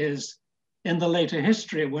Mytilene is in the later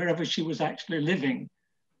history, wherever she was actually living.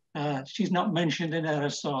 She's not mentioned in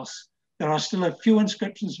Eresos. There are still a few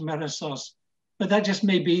inscriptions from Eresos, but that just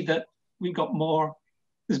may be that we got more.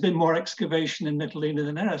 There's been more excavation in Mytilene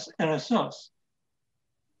than Eresos.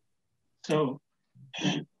 So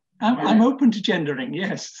I'm open to gendering,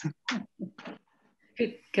 yes.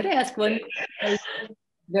 Could I ask one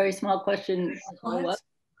very small question?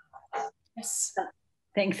 Yes.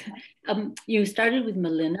 Thanks. You started with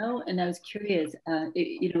Merlino, and I was curious,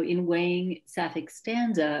 in weighing Sapphic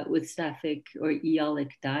stanza with Sapphic or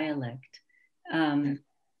Aeolic dialect, do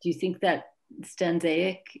you think that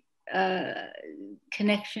stanzaic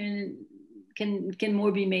connection can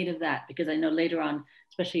more be made of that? Because I know later on,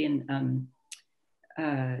 especially in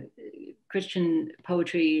Christian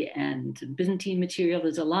poetry and Byzantine material,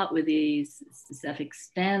 there's a lot with these Sapphic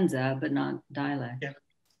stanza, but not dialect. Yeah.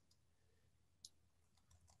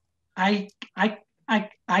 I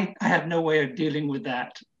have no way of dealing with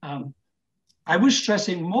that. I was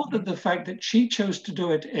stressing more than the fact that she chose to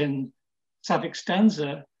do it in Sapphic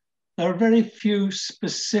stanza. There are very few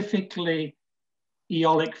specifically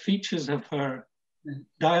Aeolic features of her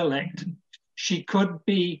dialect. She could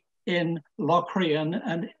be in Locrian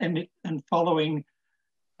and following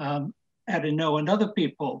Erino and other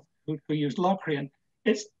people who use Locrian.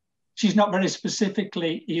 She's not very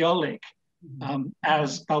specifically Aeolic,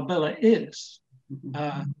 as Balbilla is.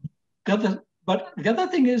 But the other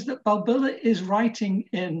thing is that Balbilla is writing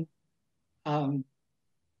in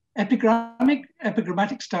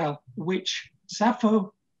epigrammatic style, which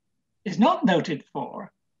Sappho is not noted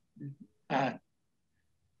for.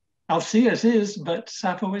 Alcaeus is, but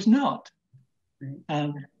Sappho is not.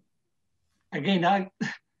 Again, I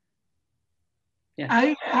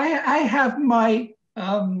have my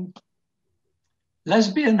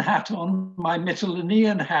lesbian hat on, my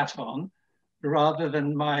Mytilenean hat on, rather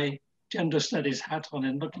than my gender studies hat on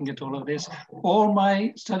in looking at all of this, or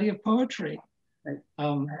my study of poetry.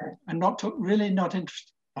 I'm really not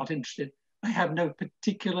interested. I have no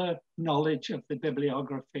particular knowledge of the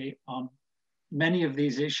bibliography on many of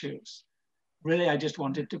these issues. Really, I just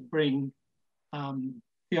wanted to bring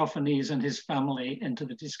Theophanes and his family into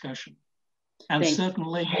the discussion. And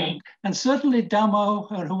certainly Damo,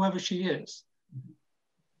 or whoever she is.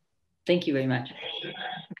 Thank you very much.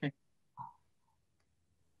 Okay.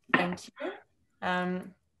 Thank you.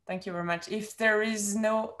 Thank you very much. If there is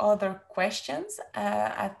no other questions,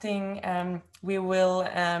 I think we will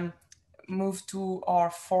move to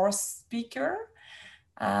our fourth speaker.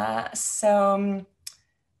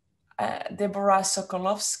 Deborah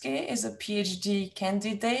Sokolowski is a PhD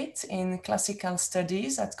candidate in classical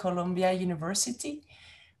studies at Columbia University.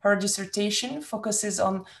 Her dissertation focuses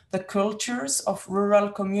on the cultures of rural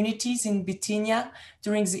communities in Bithynia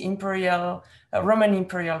during the Roman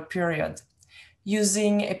imperial period.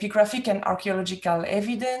 Using epigraphic and archaeological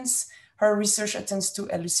evidence, her research attempts to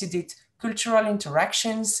elucidate cultural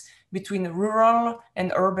interactions between rural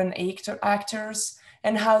and urban actors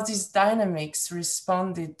and how these dynamics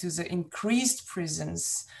responded to the increased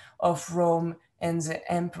presence of Rome and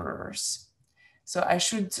the emperors. So I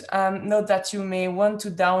should note that you may want to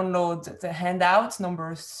download the handout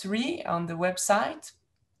number 3 on the website.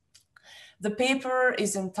 The paper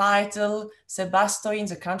is entitled Sebastoi in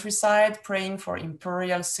the Countryside, Praying for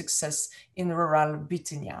Imperial Success in Rural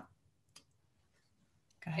Bithynia.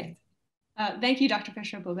 Go ahead. Thank you, Dr.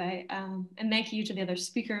 Fischer-Bovet, and thank you to the other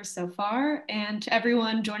speakers so far, and to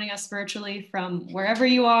everyone joining us virtually from wherever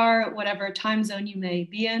you are, whatever time zone you may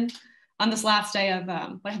be in, on this last day of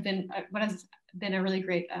what has been a really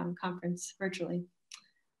great conference virtually.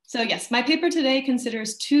 So yes, my paper today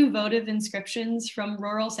considers 2 votive inscriptions from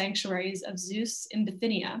rural sanctuaries of Zeus in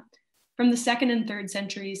Bithynia from the 2nd and 3rd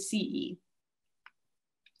centuries CE.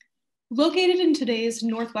 Located in today's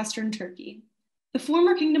northwestern Turkey, the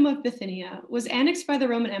former kingdom of Bithynia was annexed by the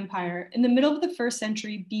Roman Empire in the middle of the 1st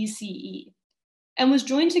century BCE and was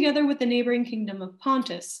joined together with the neighboring kingdom of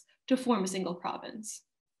Pontus to form a single province.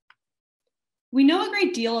 We know a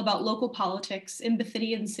great deal about local politics in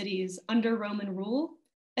Bithynian cities under Roman rule,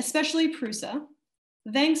 especially Prusa,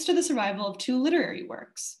 thanks to the survival of 2 literary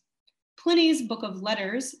works: Pliny's Book of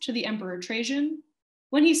Letters to the Emperor Trajan,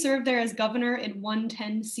 when he served there as governor in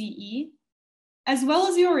 110 CE, as well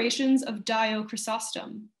as the orations of Dio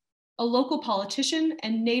Chrysostom, a local politician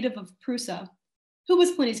and native of Prusa, who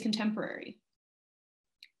was Pliny's contemporary.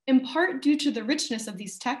 In part due to the richness of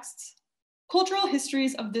these texts, cultural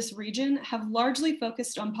histories of this region have largely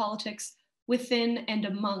focused on politics within and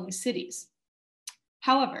among cities.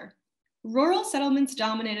 However, rural settlements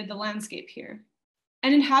dominated the landscape here,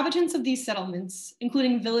 and inhabitants of these settlements,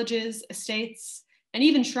 including villages, estates, and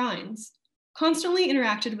even shrines, constantly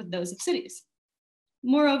interacted with those of cities.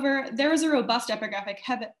 Moreover, there is a robust epigraphic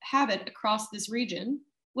habit across this region,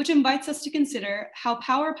 which invites us to consider how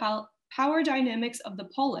power dynamics of the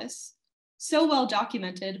polis, so well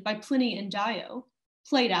documented by Pliny and Dio,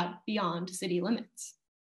 played out beyond city limits.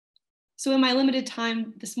 So in my limited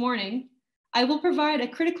time this morning, I will provide a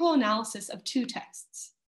critical analysis of 2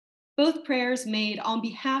 texts, both prayers made on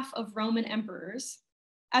behalf of Roman emperors,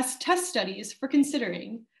 as test studies for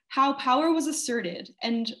considering how power was asserted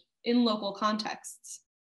and in local contexts.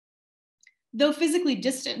 Though physically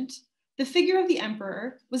distant, the figure of the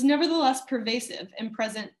emperor was nevertheless pervasive and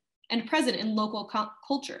present in local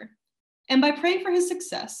culture. And by praying for his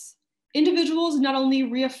success, individuals not only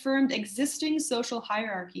reaffirmed existing social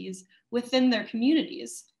hierarchies within their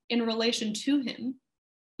communities in relation to him,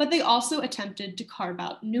 but they also attempted to carve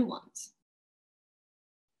out new ones.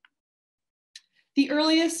 The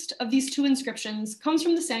earliest of these 2 inscriptions comes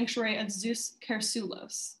from the sanctuary of Zeus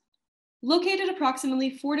Chersulos, located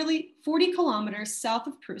approximately 40 kilometers south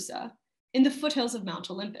of Prusa in the foothills of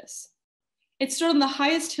Mount Olympus. It stood on the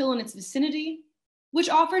highest hill in its vicinity, which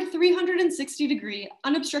offered 360-degree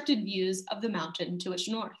unobstructed views of the mountain to its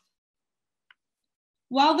north.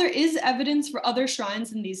 While there is evidence for other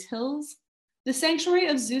shrines in these hills, the sanctuary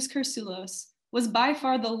of Zeus Chersulos was by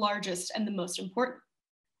far the largest and the most important,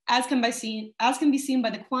 as can be seen by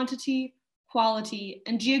the quantity, quality,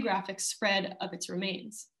 and geographic spread of its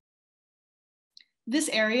remains. This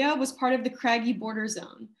area was part of the craggy border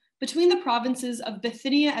zone between the provinces of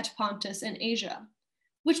Bithynia et Pontus and Asia,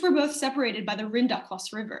 which were both separated by the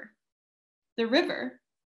Rindakos River. The river,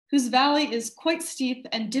 whose valley is quite steep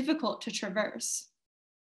and difficult to traverse,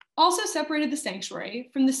 also separated the sanctuary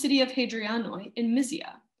from the city of Hadrianoi in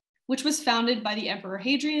Mysia, which was founded by the Emperor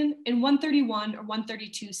Hadrian in 131 or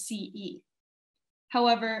 132 CE.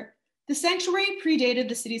 However, the sanctuary predated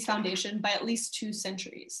the city's foundation by at least 2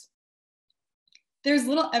 centuries. There's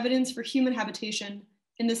little evidence for human habitation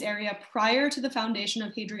in this area prior to the foundation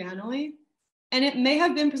of Hadrianoi, and it may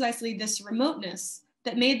have been precisely this remoteness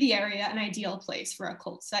that made the area an ideal place for a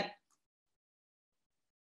cult site.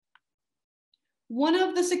 One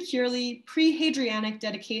of the securely pre-Hadrianic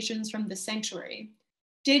dedications from the sanctuary,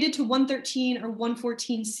 dated to 113 or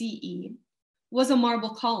 114 CE, was a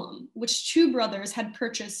marble column, which 2 brothers had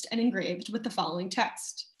purchased and engraved with the following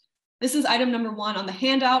text. This is item number 1 on the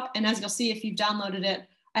handout, and as you'll see if you've downloaded it,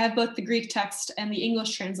 I have both the Greek text and the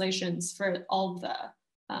English translations for all of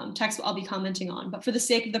the text I'll be commenting on. But for the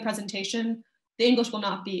sake of the presentation, the English will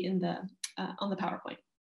not be in the on the PowerPoint.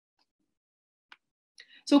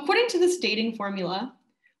 So according to this dating formula,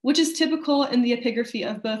 which is typical in the epigraphy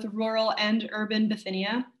of both rural and urban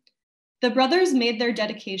Bithynia, the brothers made their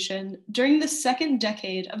dedication during the 2nd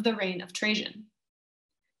decade of the reign of Trajan.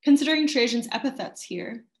 Considering Trajan's epithets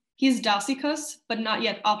here, he is Dacicus, but not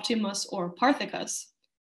yet Optimus or Parthicus.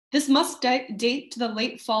 This must date to the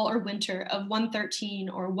late fall or winter of 113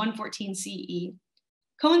 or 114 CE,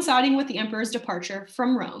 coinciding with the emperor's departure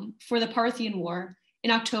from Rome for the Parthian War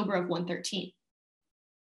in October of 113.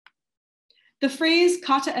 The phrase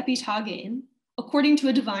kata epitagein, according to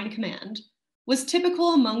a divine command, was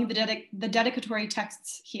typical among the dedicatory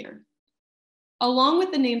texts here. Along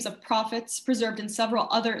with the names of prophets preserved in several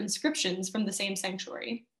other inscriptions from the same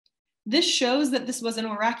sanctuary, this shows that this was an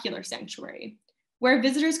oracular sanctuary, where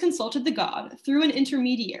visitors consulted the god through an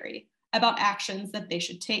intermediary about actions that they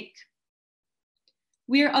should take.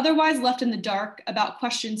 We are otherwise left in the dark about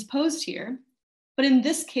questions posed here, but in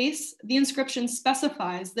this case, the inscription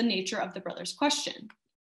specifies the nature of the brothers' question.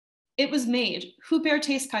 It was made,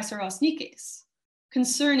 Hupertes Caesaros Nikes,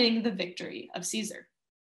 concerning the victory of Caesar.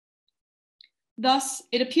 Thus,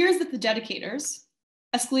 it appears that the dedicators,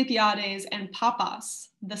 Asclepiades and Papas,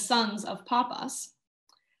 the sons of Papas,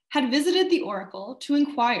 had visited the oracle to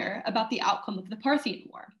inquire about the outcome of the Parthian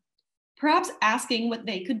War, perhaps asking what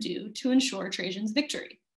they could do to ensure Trajan's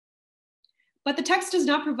victory. But the text does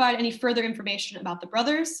not provide any further information about the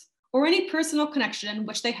brothers or any personal connection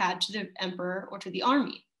which they had to the emperor or to the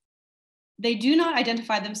army. They do not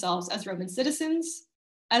identify themselves as Roman citizens,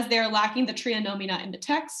 as they are lacking the tria nomina in the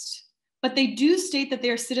text, but they do state that they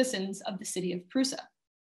are citizens of the city of Prusa.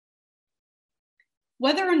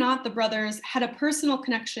 Whether or not the brothers had a personal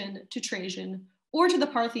connection to Trajan or to the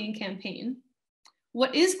Parthian campaign,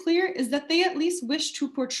 what is clear is that they at least wish to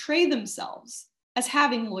portray themselves as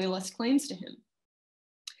having loyalist claims to him.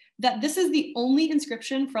 That this is the only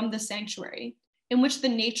inscription from the sanctuary in which the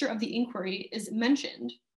nature of the inquiry is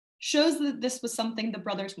mentioned shows that this was something the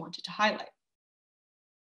brothers wanted to highlight.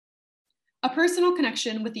 A personal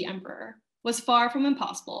connection with the emperor was far from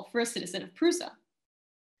impossible for a citizen of Prusa.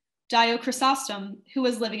 Dio Chrysostom, who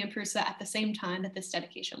was living in Prusa at the same time that this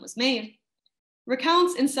dedication was made,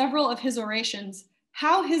 recounts in several of his orations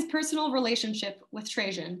how his personal relationship with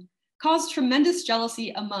Trajan caused tremendous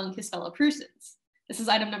jealousy among his fellow Prusans. This is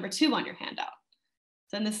item number 2 on your handout.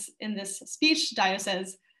 So in this speech, Dio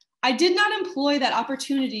says, "I did not employ that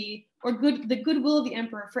opportunity or the goodwill of the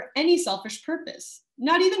emperor for any selfish purpose,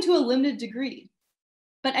 not even to a limited degree.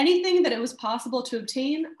 But anything that it was possible to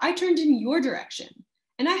obtain, I turned in your direction,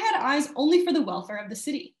 and I had eyes only for the welfare of the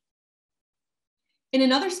city." In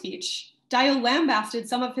another speech, Dio lambasted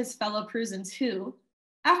some of his fellow Prusans who,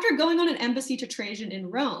 after going on an embassy to Trajan in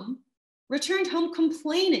Rome, returned home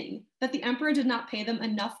complaining that the emperor did not pay them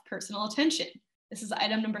enough personal attention. This is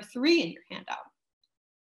item number 3 in your handout.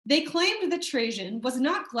 They claimed that Trajan was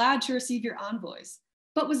not glad to receive your envoys,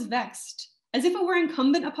 but was vexed, as if it were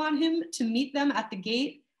incumbent upon him to meet them at the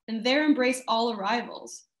gate and there embrace all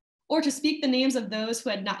arrivals, or to speak the names of those who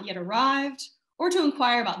had not yet arrived, or to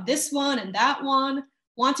inquire about this one and that one,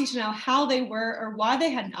 wanting to know how they were or why they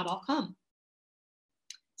had not all come.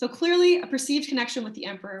 So clearly, a perceived connection with the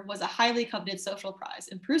emperor was a highly coveted social prize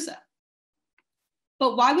in Prusa.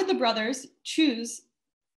 But why would the brothers choose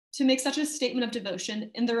to make such a statement of devotion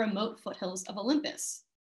in the remote foothills of Olympus,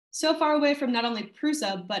 so far away from not only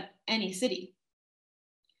Prusa, but any city?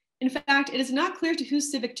 In fact, it is not clear to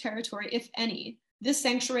whose civic territory, if any, this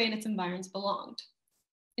sanctuary and its environs belonged.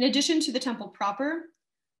 In addition to the temple proper,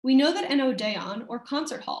 we know that an odeon, or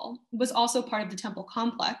concert hall, was also part of the temple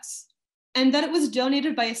complex, and that it was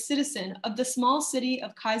donated by a citizen of the small city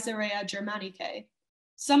of Caesarea Germanicae,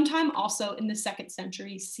 sometime also in the 2nd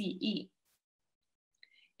century CE.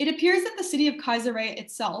 It appears that the city of Caesarea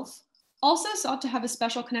itself also sought to have a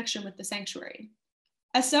special connection with the sanctuary,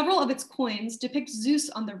 as several of its coins depict Zeus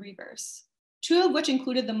on the reverse, two of which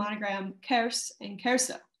included the monogram Kers and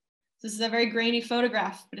Kerso. This is a very grainy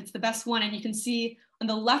photograph, but it's the best one. And you can see on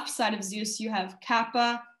the left side of Zeus, you have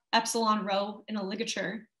kappa, epsilon, rho in a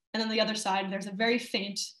ligature. And on the other side, there's a very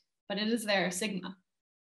faint, but it is there, sigma.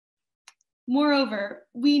 Moreover,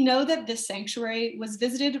 we know that this sanctuary was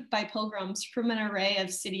visited by pilgrims from an array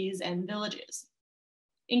of cities and villages,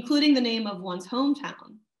 including the name of one's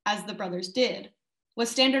hometown, as the brothers did, was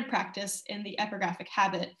standard practice in the epigraphic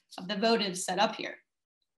habit of the votives set up here.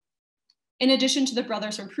 In addition to the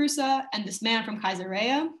brothers from Prusa and this man from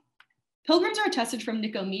Caesarea, pilgrims are attested from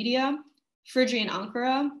Nicomedia, Phrygian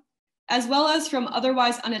Ankara, as well as from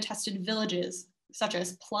otherwise unattested villages, such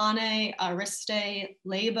as Plane, Ariste,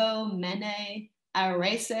 Lebo, Mene,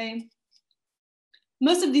 Arese.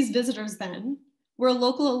 Most of these visitors then were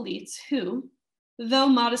local elites who, though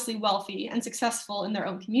modestly wealthy and successful in their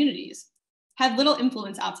own communities, had little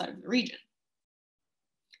influence outside of the region.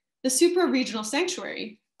 The supra-regional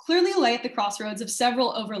sanctuary clearly lay at the crossroads of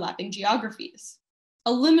several overlapping geographies,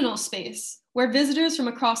 a liminal space where visitors from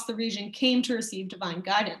across the region came to receive divine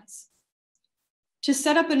guidance. To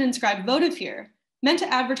set up an inscribed votive here meant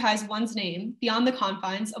to advertise one's name beyond the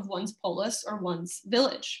confines of one's polis or one's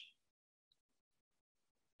village,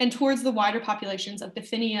 and towards the wider populations of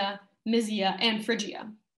Bithynia, Mysia, and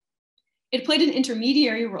Phrygia. It played an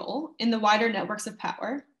intermediary role in the wider networks of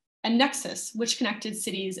power and nexus which connected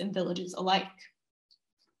cities and villages alike.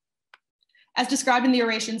 As described in the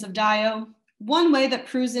orations of Dio, one way that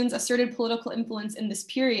Prusans asserted political influence in this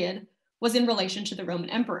period was in relation to the Roman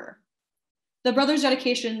emperor. The brothers'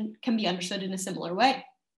 dedication can be understood in a similar way.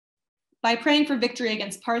 By praying for victory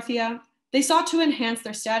against Parthia, they sought to enhance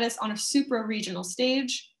their status on a supra-regional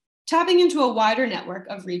stage, tapping into a wider network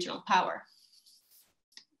of regional power.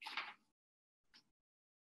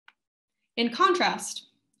 In contrast,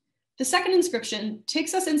 the second inscription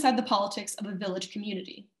takes us inside the politics of a village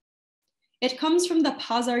community. It comes from the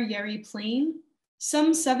Pazar-Yeri plain,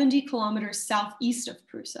 some 70 kilometers southeast of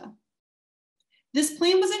Prusa. This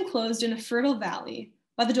plain was enclosed in a fertile valley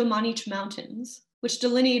by the Domaniche Mountains, which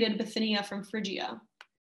delineated Bithynia from Phrygia.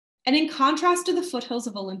 And in contrast to the foothills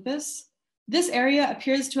of Olympus, this area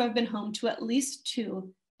appears to have been home to at least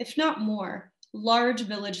two, if not more, large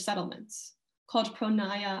village settlements called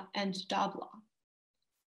Pronaya and Dabla.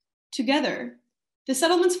 Together, the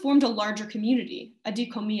settlements formed a larger community, a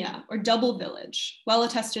dikomia, or double village, well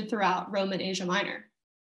attested throughout Roman Asia Minor.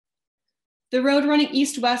 The road running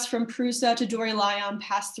east-west from Prusa to Dorylaeum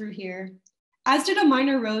passed through here, as did a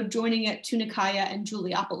minor road joining it to Nicaea and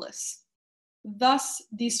Juliopolis. Thus,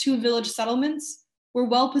 these two village settlements were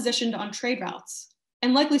well positioned on trade routes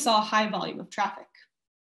and likely saw a high volume of traffic.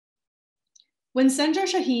 When Senjar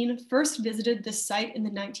Shaheen first visited this site in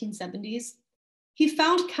the 1970s, he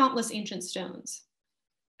found countless ancient stones,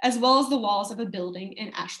 as well as the walls of a building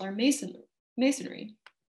in ashlar masonry,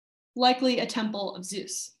 likely a temple of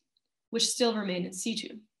Zeus, which still remain in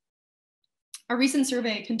situ. A recent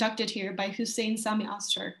survey conducted here by Hussein Sami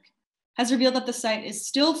Öztürk has revealed that the site is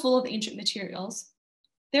still full of ancient materials,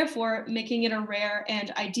 therefore making it a rare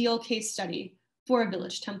and ideal case study for a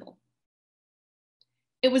village temple.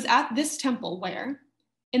 It was at this temple where,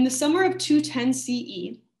 in the summer of 210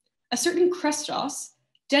 CE, a certain Krestos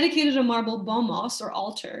dedicated a marble bomos, or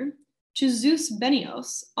altar, to Zeus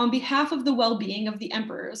Benios on behalf of the well-being of the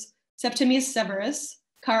emperors Septimius Severus,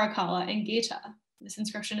 Caracalla, and Geta. This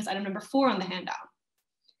inscription is item number 4 on the handout.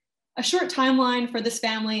 A short timeline for this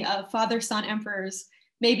family of father-son emperors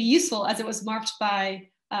may be useful, as it was marked by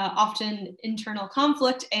often internal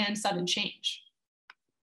conflict and sudden change.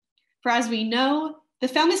 For as we know, the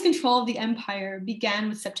family's control of the empire began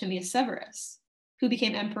with Septimius Severus, who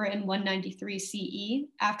became emperor in 193 CE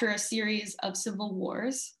after a series of civil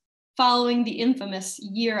wars following the infamous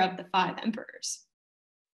Year of the Five Emperors.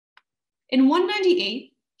 In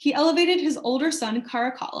 198, he elevated his older son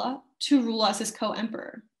Caracalla to rule as his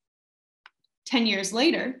co-emperor. 10 years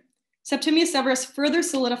later, Septimius Severus further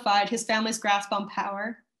solidified his family's grasp on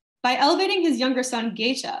power by elevating his younger son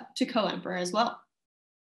Geta to co-emperor as well.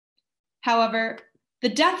 However, the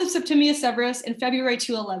death of Septimius Severus in February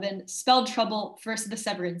 211 spelled trouble for the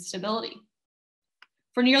Severan stability.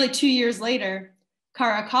 For nearly 2 years later,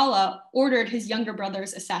 Caracalla ordered his younger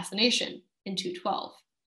brother's assassination in 212,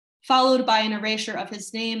 followed by an erasure of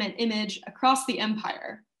his name and image across the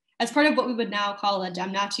empire as part of what we would now call a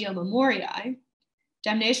damnatio memoriae,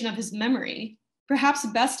 damnation of his memory, perhaps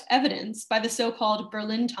best evidenced by the so-called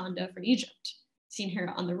Berlin Tanda from Egypt, seen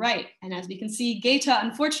here on the right. And as we can see, Geta,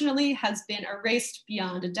 unfortunately, has been erased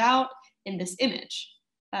beyond a doubt in this image,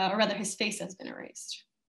 or rather his face has been erased.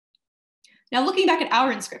 Now, looking back at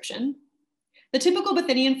our inscription, the typical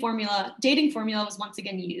Bithynian dating formula was once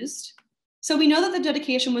again used. So we know that the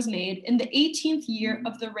dedication was made in the 18th year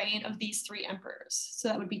of the reign of these three emperors. So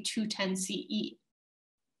that would be 210 CE.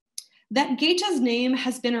 That Geta's name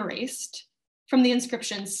has been erased from the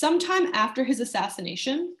inscription sometime after his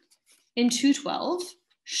assassination in 212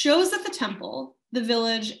 shows that the temple, the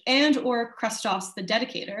village, and or Christos, the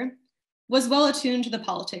dedicator, was well attuned to the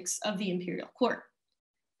politics of the imperial court,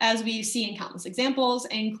 as we see in countless examples,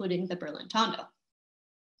 including the Berlin Tondo.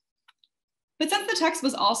 But since the text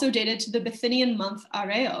was also dated to the Bithynian month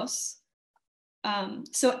Areos,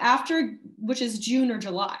 which is June or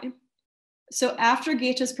July, so after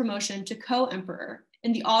Geta's promotion to co-emperor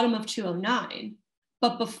in the autumn of 209,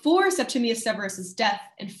 but before Septimius Severus's death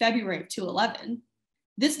in February of 211,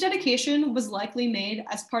 this dedication was likely made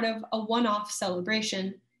as part of a one-off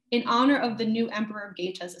celebration in honor of the new emperor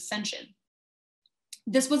Geta's ascension.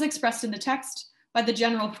 This was expressed in the text by the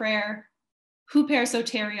general prayer, Huper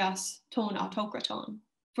soterias ton autokraton,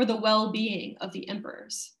 for the well-being of the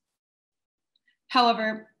emperors.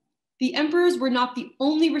 However, the emperors were not the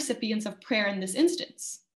only recipients of prayer in this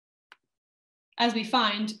instance. As we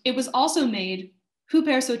find, it was also made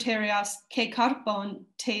Huper soterias ke carpon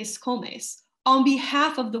tes comes, on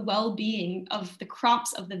behalf of the well-being of the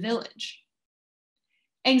crops of the village.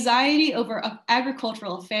 Anxiety over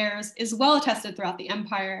agricultural affairs is well attested throughout the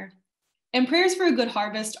empire, and prayers for a good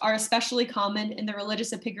harvest are especially common in the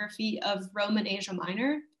religious epigraphy of Roman Asia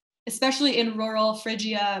Minor, especially in rural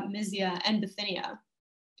Phrygia, Mysia, and Bithynia.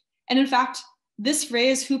 And in fact, this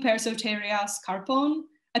phrase, Huper soterias carpon,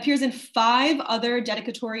 appears in 5 other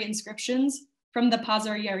dedicatory inscriptions from the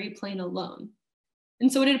Pazarieri plain alone.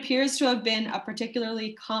 And so it appears to have been a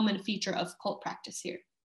particularly common feature of cult practice here.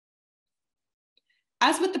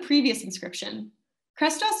 As with the previous inscription,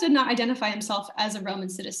 Christos did not identify himself as a Roman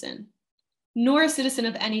citizen, nor a citizen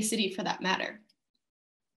of any city for that matter.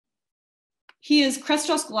 He is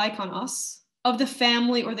Christos Glykonos, of the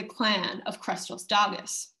family or the clan of Christos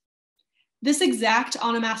Dagus. This exact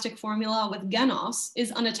onomastic formula with genos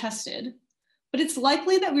is unattested, but it's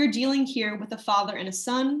likely that we're dealing here with a father and a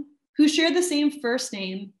son who share the same first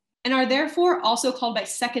name and are therefore also called by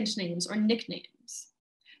second names or nicknames.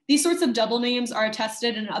 These sorts of double names are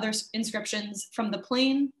attested in other inscriptions from the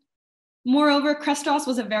plain. Moreover, Christos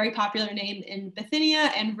was a very popular name in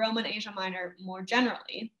Bithynia and Roman Asia Minor more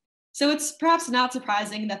generally. So it's perhaps not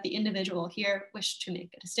surprising that the individual here wished to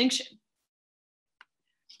make a distinction.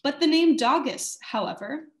 But the name Dagus,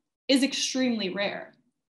 however, is extremely rare,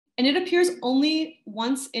 and it appears only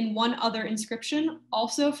once in one other inscription,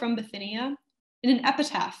 also from Bithynia, in an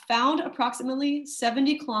epitaph found approximately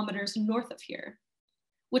 70 kilometers north of here,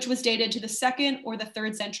 which was dated to the 2nd or the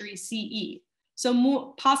 3rd century CE,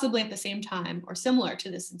 so possibly at the same time or similar to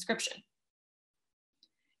this inscription.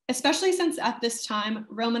 Especially since at this time,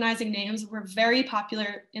 Romanizing names were very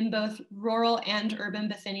popular in both rural and urban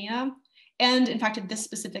Bithynia, and in fact, at this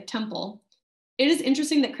specific temple, it is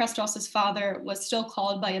interesting that Christos' father was still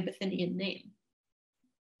called by a Bithynian name.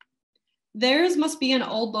 Theirs must be an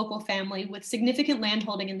old local family with significant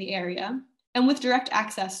landholding in the area and with direct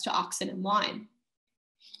access to oxen and wine.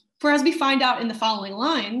 For as we find out in the following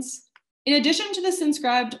lines, in addition to this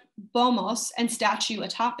inscribed bomos and statue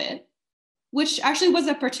atop it, which actually was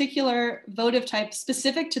a particular votive type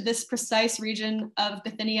specific to this precise region of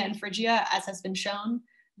Bithynia and Phrygia, as has been shown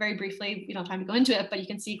very briefly, we don't have time to go into it, but you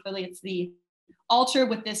can see clearly it's the altar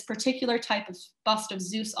with this particular type of bust of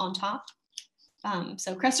Zeus on top.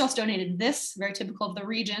 So Christos donated this, very typical of the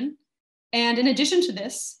region. And in addition to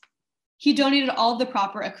this, he donated all of the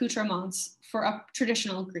proper accoutrements for a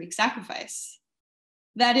traditional Greek sacrifice.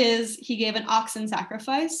 That is, he gave an oxen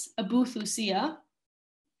sacrifice, a bouthusia,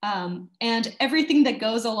 and everything that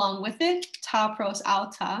goes along with it, ta pros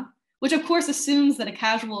auta, which of course assumes that a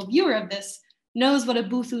casual viewer of this knows what a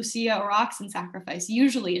bouthusia or oxen sacrifice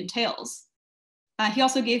usually entails. He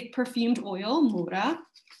also gave perfumed oil, mura,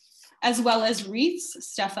 as well as wreaths,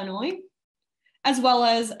 stephanoi, as well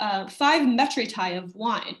as 5 metritai of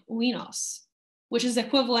wine, winos, which is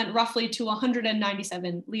equivalent roughly to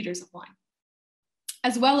 197 liters of wine,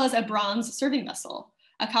 as well as a bronze serving vessel,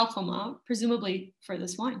 a kalkoma, presumably for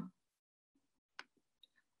this wine.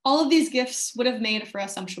 All of these gifts would have made for a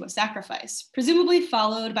sumptuous sacrifice, presumably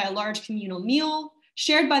followed by a large communal meal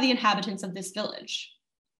shared by the inhabitants of this village.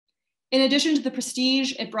 In addition to the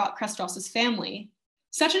prestige it brought Christos' family,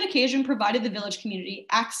 such an occasion provided the village community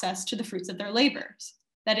access to the fruits of their labors,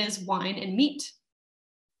 that is, wine and meat.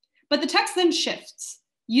 But the text then shifts,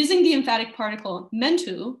 using the emphatic particle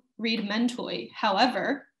mentu, read mentoi,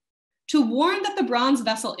 however, to warn that the bronze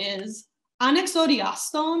vessel is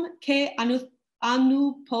anexodiaston ke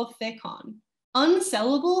anupothekon,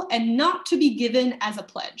 unsellable and not to be given as a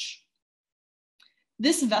pledge.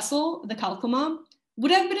 This vessel, the kalkoma,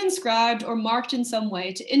 would have been inscribed or marked in some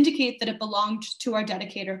way to indicate that it belonged to our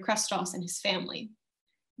dedicator Christos and his family,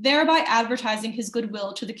 thereby advertising his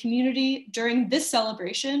goodwill to the community during this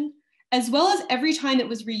celebration, as well as every time it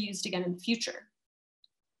was reused again in the future.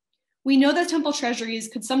 We know that temple treasuries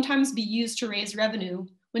could sometimes be used to raise revenue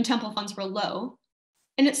when temple funds were low,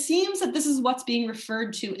 and it seems that this is what's being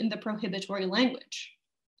referred to in the prohibitory language.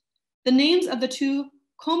 The names of the two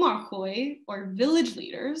komarchoi, or village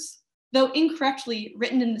leaders, though incorrectly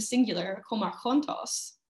written in the singular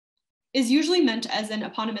komarchontos, is usually meant as an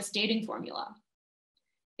eponymous dating formula.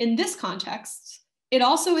 In this context, it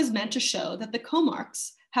also is meant to show that the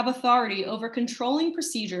comarchs have authority over controlling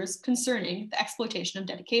procedures concerning the exploitation of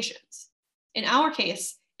dedications. In our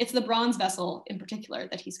case, it's the bronze vessel in particular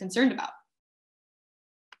that he's concerned about.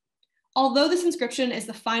 Although this inscription is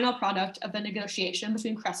the final product of a negotiation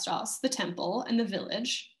between Christos, the temple, and the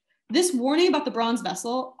village, this warning about the bronze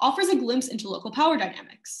vessel offers a glimpse into local power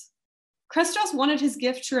dynamics. Christos wanted his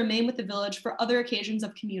gift to remain with the village for other occasions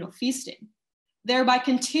of communal feasting, thereby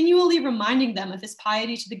continually reminding them of his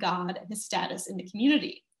piety to the god and his status in the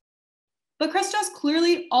community. But Christos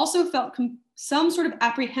clearly also felt some sort of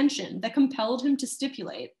apprehension that compelled him to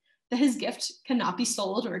stipulate that his gift cannot be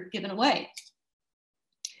sold or given away.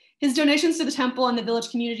 His donations to the temple and the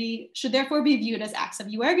village community should therefore be viewed as acts of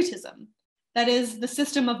euergetism, that is, the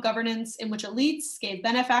system of governance in which elites gave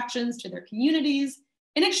benefactions to their communities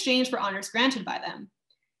in exchange for honors granted by them,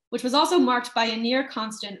 which was also marked by a near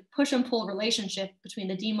constant push and pull relationship between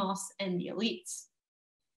the demos and the elites.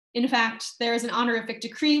 In fact, there is an honorific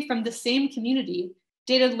decree from the same community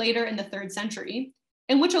dated later in the 3rd century,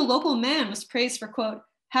 in which a local man was praised for, quote,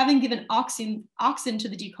 having given oxen to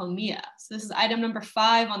the dikomia. So this is item number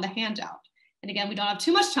 5 on the handout. And again, we don't have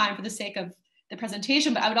too much time for the sake of the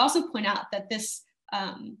presentation, but I would also point out that this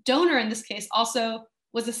donor in this case also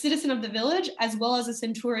was a citizen of the village as well as a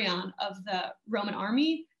centurion of the Roman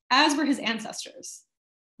army, as were his ancestors.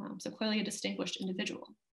 So clearly a distinguished individual.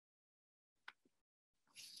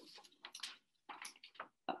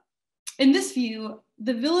 In this view,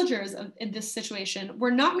 the villagers in this situation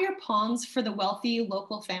were not mere pawns for the wealthy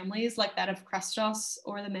local families like that of Christos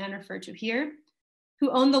or the man referred to here,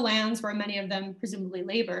 who owned the lands where many of them presumably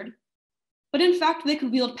labored, but in fact they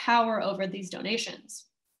could wield power over these donations.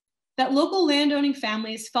 That local landowning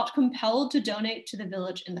families felt compelled to donate to the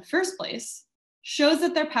village in the first place shows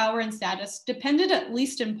that their power and status depended at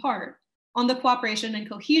least in part on the cooperation and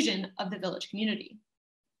cohesion of the village community.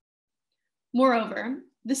 Moreover,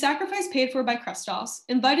 the sacrifice paid for by Christos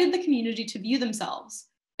invited the community to view themselves,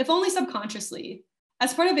 if only subconsciously,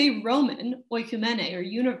 as part of a Roman oikumene or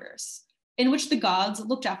universe, in which the gods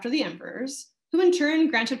looked after the emperors, who in turn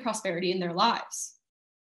granted prosperity in their lives.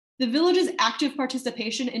 The village's active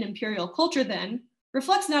participation in imperial culture then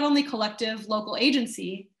reflects not only collective local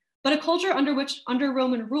agency, but a culture under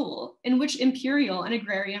Roman rule in which imperial and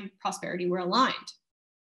agrarian prosperity were aligned.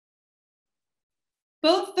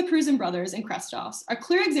 Both the Prusin brothers and Christos are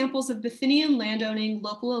clear examples of Bithynian landowning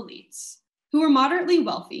local elites who were moderately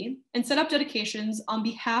wealthy and set up dedications on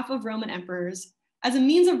behalf of Roman emperors as a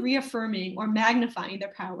means of reaffirming or magnifying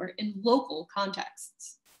their power in local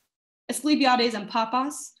contexts. Asclepiades and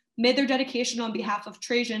Papas made their dedication on behalf of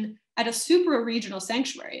Trajan at a supra-regional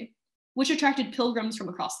sanctuary, which attracted pilgrims from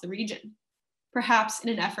across the region, perhaps in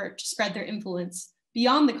an effort to spread their influence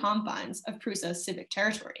beyond the confines of Prusa's civic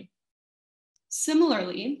territory.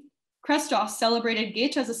 Similarly, Christos celebrated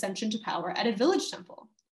Geta's ascension to power at a village temple,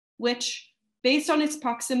 which, based on its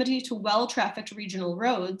proximity to well-trafficked regional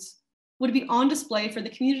roads, would be on display for the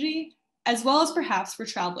community, as well as perhaps for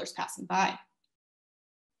travelers passing by.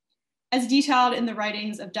 As detailed in the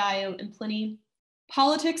writings of Dio and Pliny,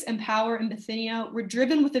 politics and power in Bithynia were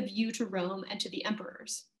driven with a view to Rome and to the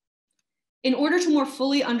emperors. In order to more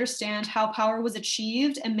fully understand how power was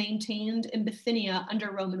achieved and maintained in Bithynia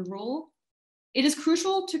under Roman rule, it is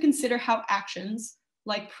crucial to consider how actions,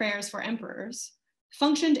 like prayers for emperors,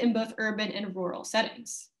 functioned in both urban and rural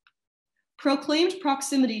settings. Proclaimed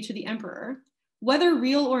proximity to the emperor, whether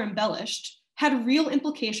real or embellished, had real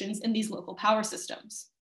implications in these local power systems.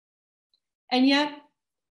 And yet,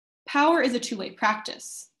 power is a two-way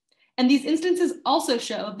practice, and these instances also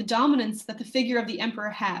show the dominance that the figure of the emperor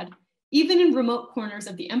had, even in remote corners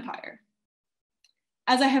of the empire.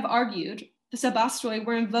 As I have argued, the Sebastoi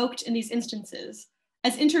were invoked in these instances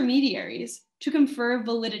as intermediaries to confer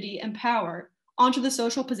validity and power onto the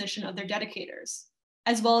social position of their dedicators,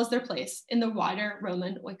 as well as their place in the wider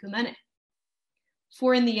Roman oikumene.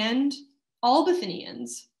 For in the end, all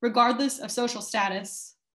Bithynians, regardless of social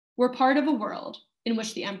status, were part of a world in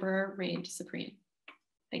which the emperor reigned supreme.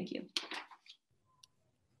 Thank you.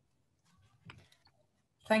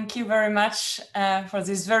 Thank you very much for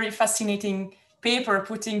this very fascinating paper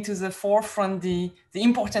putting to the forefront the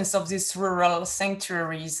importance of these rural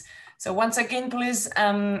sanctuaries. So once again, please,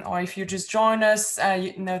 or if you just join us,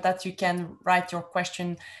 you know that you can write your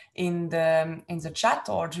question in the chat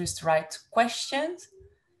or just write questions.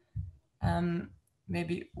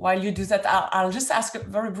 Maybe while you do that, I'll just ask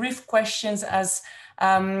very brief questions as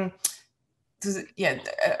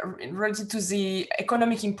related to the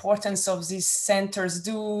economic importance of these centers.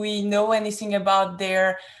 Do we know anything about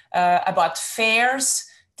their about fairs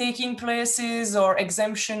taking places or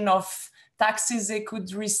exemption of taxes they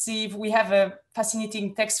could receive? We have a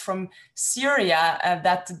fascinating text from Syria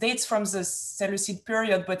that dates from the Seleucid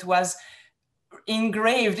period, but was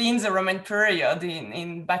engraved in the Roman period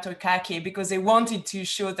in Batokake because they wanted to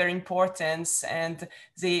show their importance, and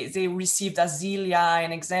they received asilia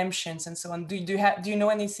and exemptions and so on. Do you know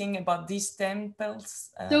anything about these temples?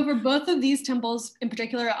 So for both of these temples in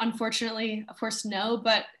particular, unfortunately, of course, no,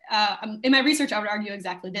 but in my research, I would argue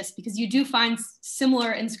exactly this, because you do find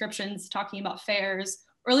similar inscriptions talking about fairs,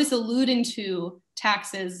 or at least alluding to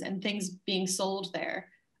taxes and things being sold there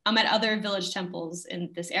at other village temples in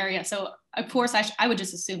this area. So of course, I would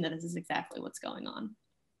just assume that this is exactly what's going on.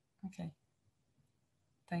 Okay,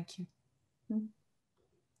 thank you.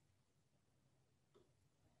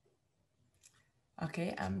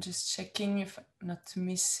 Okay, I'm just checking if I'm not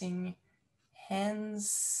missing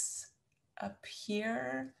hands up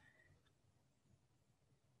here.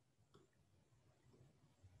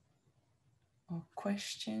 Or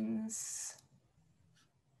questions.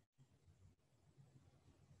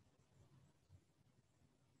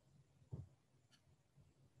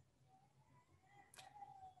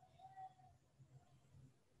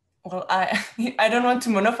 Well, I don't want to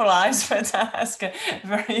monopolize, but I'll ask a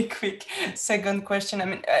very quick second question. I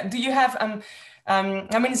mean, do you have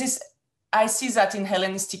I mean, this, I see that in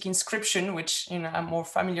Hellenistic inscription, which I'm more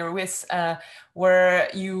familiar with, where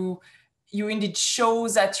you indeed show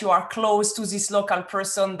that you are close to this local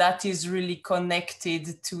person that is really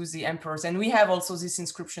connected to the emperors. And we have also these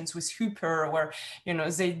inscriptions with Hooper, where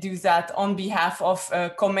they do that on behalf of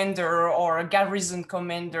a commander or a garrison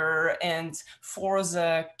commander and for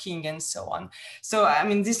the king and so on. So I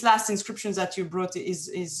mean, this last inscription that you brought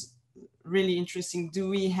is really interesting. Do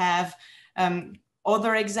we have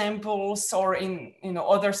other examples, or in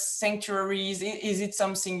other sanctuaries? Is it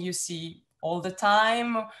something you see all the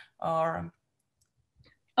time? Or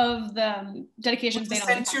of the dedications made on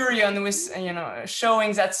the centurion with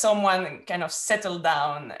showing that someone kind of settled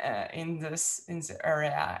down in the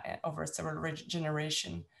area over several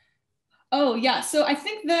generations. Oh yeah, so I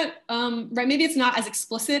think that right, maybe it's not as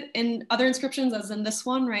explicit in other inscriptions as in this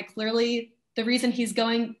one, right? Clearly the reason he's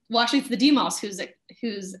going, well, actually it's the Demos who's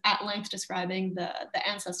at length describing the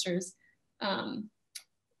ancestors.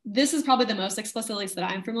 This is probably the most explicit, at least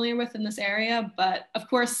that I'm familiar with in this area, but of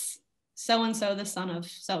course, so-and-so, the son of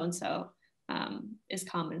so-and-so, is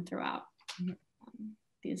common throughout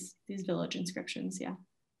these village inscriptions, yeah.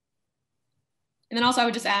 And then also I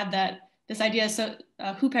would just add that this idea, huper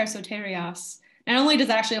soterias, not only does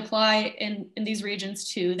that actually apply in these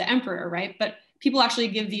regions to the emperor, right? But people actually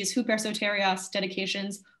give these huper soterias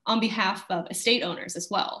dedications on behalf of estate owners as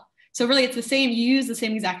well. So really it's the same, you use the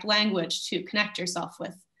same exact language to connect yourself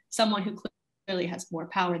with someone who clearly has more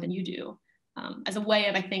power than you do, as a way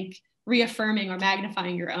of, I think, reaffirming or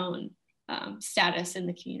magnifying your own status in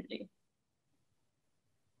the community,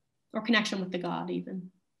 or connection with the god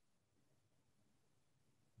even.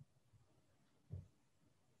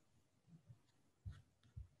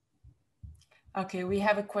 Okay, we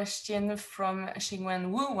have a question from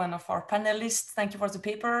Xingwen Wu, one of our panelists. Thank you for the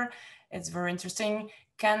paper. It's very interesting.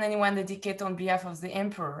 Can anyone dedicate on behalf of the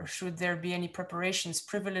emperor? Should there be any preparations,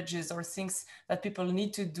 privileges, or things that people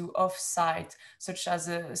need to do off-site, such as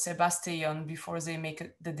a Sebastian, before they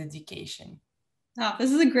make the dedication? Oh,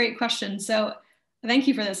 this is a great question. So thank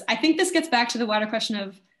you for this. I think this gets back to the wider question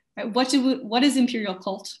of, right, what is imperial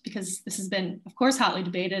cult? Because this has been, of course, hotly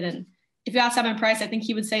debated. And if you ask Simon Price, I think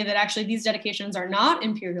he would say that actually these dedications are not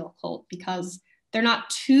imperial cult because they're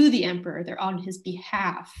not to the emperor, they're on his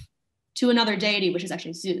behalf, to another deity, which is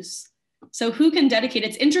actually Zeus. So who can dedicate?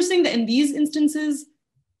 It's interesting that in these instances,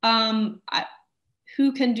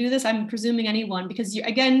 who can do this? I'm presuming anyone, because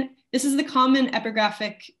again, this is the common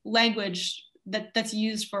epigraphic language that's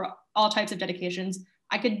used for all types of dedications.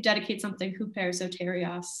 I could dedicate something huper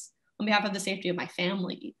soterias on behalf of the safety of my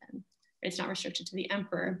family even. It's not restricted to the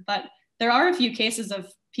emperor, but there are a few cases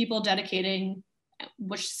of people dedicating,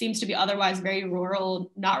 which seems to be otherwise very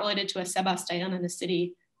rural, not related to a Sebastian in a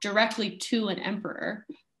city, directly to an emperor.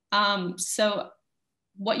 So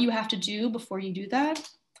what you have to do before you do that,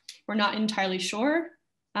 we're not entirely sure.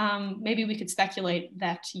 Maybe we could speculate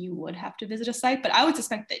that you would have to visit a site, but I would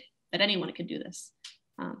suspect that anyone could do this.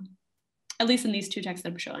 At least in these two texts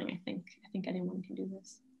that I'm showing, I think anyone can do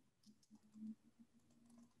this.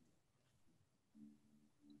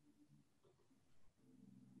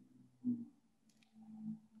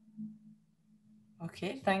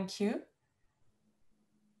 Okay, thank you.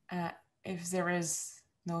 If there is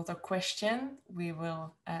no other question, we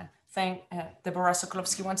will thank Deborah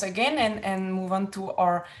Sokolowski once again and move on to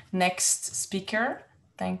our next speaker.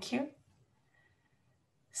 Thank you.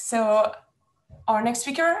 So our next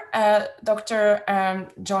speaker, Dr.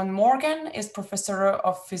 John Morgan, is professor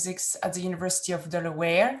of physics at the University of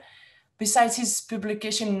Delaware. Besides his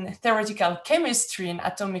publication in theoretical chemistry and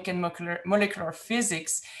atomic and molecular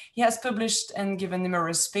physics, he has published and given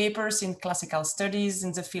numerous papers in classical studies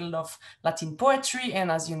in the field of Latin poetry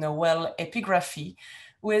and, as you know well, epigraphy,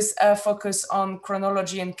 with a focus on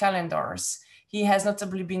chronology and calendars. He has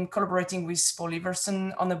notably been collaborating with Paul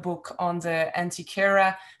Iverson on a book on the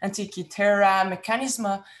Antikythera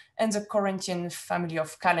mechanisma and the Corinthian family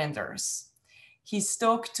of calendars. His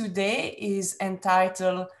talk today is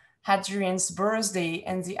entitled Hadrian's Birthday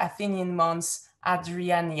and the Athenian Months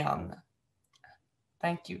Hadrianian.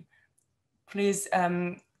 Thank you. Please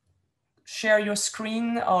share your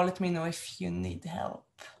screen or let me know if you need help.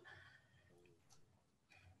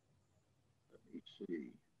 Let me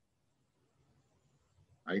see.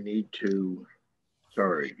 I need to,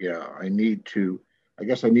 sorry, yeah, I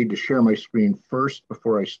guess I need to share my screen first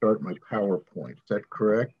before I start my PowerPoint. Is that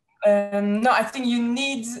correct? No, I think you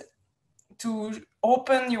need to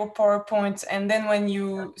open your PowerPoint and then when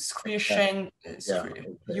you screen share,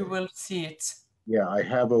 you will see it. Yeah, I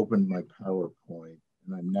have opened my PowerPoint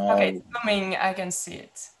and I'm now— Okay, it's coming, I can see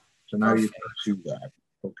it. So now you can see that.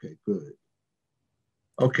 Okay, good.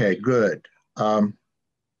 Okay, good. And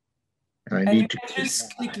I need to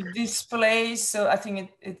just click display, so I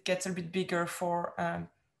think it gets a bit bigger for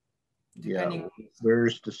depending. Yeah,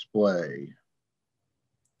 where's display?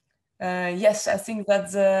 Yes, I think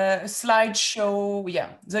that the slideshow,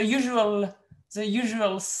 yeah, the usual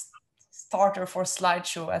starter for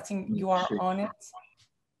slideshow. I think you are on it.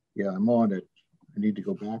 Yeah, I'm on it. I need to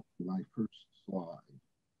go back to my first slide.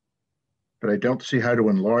 But I don't see how to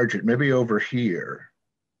enlarge it. Maybe over here.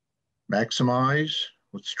 Maximize.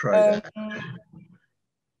 Let's try that.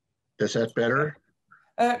 Is that better?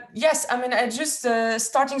 Yes, I mean, I just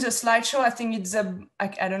starting the slideshow. I think it's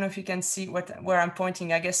I don't know if you can see where I'm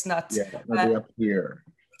pointing. I guess not. Yeah, maybe up here.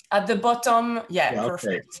 At the bottom, yeah,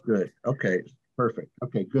 perfect. Okay, good. Okay, perfect.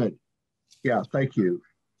 Okay, good. Yeah, thank you.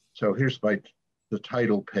 So here's the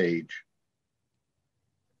title page.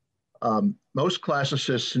 Most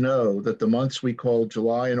classicists know that the months we call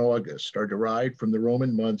July and August are derived from the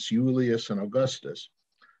Roman months Julius and Augustus,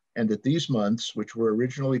 and that these months, which were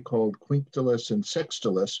originally called Quinctilis and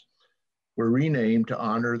Sextilis, were renamed to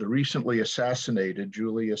honor the recently assassinated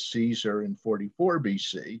Julius Caesar in 44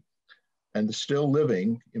 BC and the still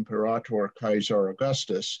living Imperator Kaiser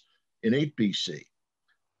Augustus in 8 BC.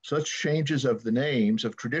 Such changes of the names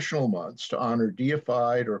of traditional months to honor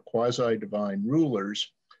deified or quasi-divine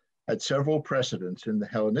rulers had several precedents in the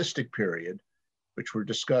Hellenistic period, which were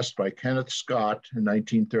discussed by Kenneth Scott in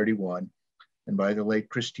 1931 and by the late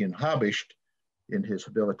Christian Habicht in his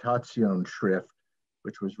Habilitation Schrift,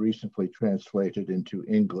 which was recently translated into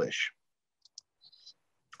English.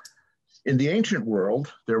 In the ancient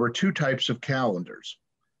world, there were two types of calendars.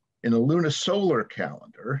 In a lunisolar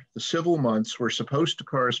calendar, the civil months were supposed to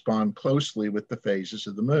correspond closely with the phases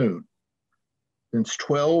of the moon. Since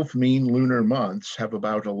 12 mean lunar months have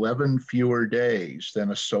about 11 fewer days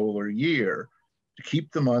than a solar year, to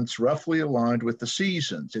keep the months roughly aligned with the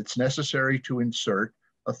seasons, it's necessary to insert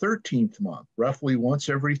a 13th month, roughly once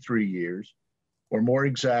every 3 years, or more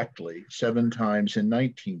exactly, 7 times in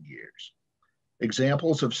 19 years.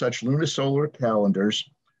 Examples of such lunisolar calendars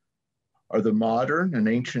are the modern and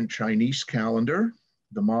ancient Chinese calendar,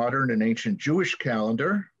 the modern and ancient Jewish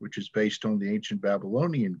calendar, which is based on the ancient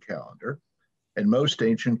Babylonian calendar, and most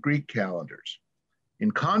ancient Greek calendars.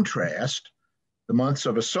 In contrast, the months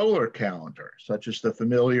of a solar calendar, such as the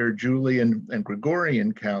familiar Julian and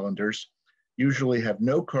Gregorian calendars, usually have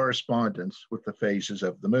no correspondence with the phases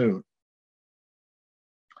of the moon.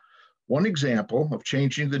 One example of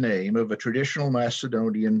changing the name of a traditional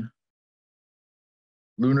Macedonian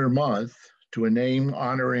lunar month to a name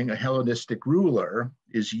honoring a Hellenistic ruler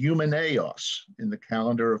is Eumeneos in the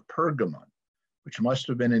calendar of Pergamon, which must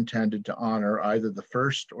have been intended to honor either the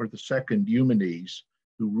first or the second Eumenes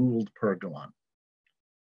who ruled Pergamon.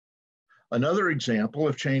 Another example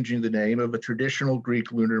of changing the name of a traditional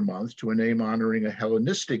Greek lunar month to a name honoring a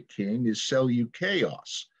Hellenistic king is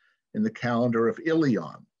Seleukeos in the calendar of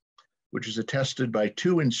Ilion, which is attested by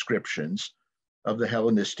two inscriptions of the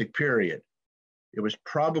Hellenistic period. It was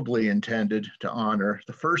probably intended to honor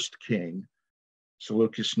the first king,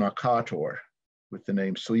 Seleucus Nakator, with the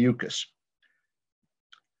name Seleucus.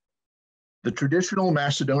 The traditional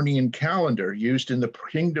Macedonian calendar used in the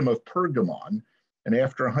kingdom of Pergamon and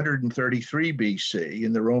after 133 BC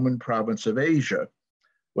in the Roman province of Asia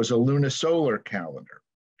was a lunisolar calendar.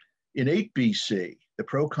 In 8 BC, the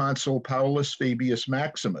proconsul Paulus Fabius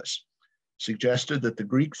Maximus suggested that the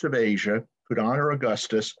Greeks of Asia could honor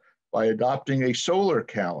Augustus by adopting a solar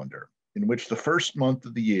calendar in which the first month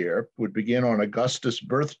of the year would begin on Augustus'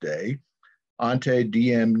 birthday, ante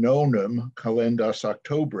diem nonum calendas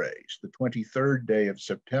Octobres, the 23rd day of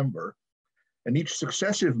September, and each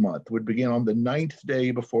successive month would begin on the 9th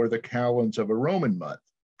day before the calends of a Roman month,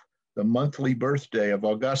 the monthly birthday of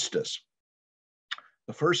Augustus.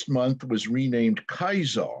 The first month was renamed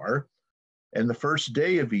Caesar, and the first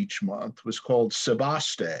day of each month was called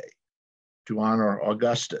Sebaste, to honor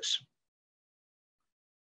Augustus.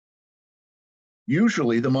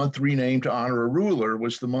 Usually, the month renamed to honor a ruler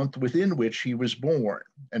was the month within which he was born.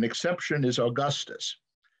 An exception is Augustus,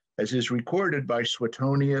 as is recorded by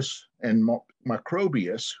Suetonius and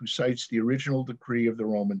Macrobius, who cites the original decree of the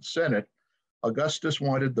Roman Senate. Augustus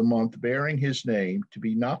wanted the month bearing his name to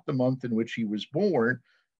be not the month in which he was born,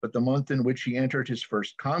 but the month in which he entered his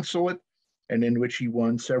first consulate and in which he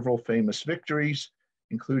won several famous victories,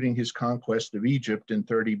 including his conquest of Egypt in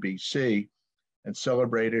 30 BC, and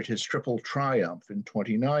celebrated his triple triumph in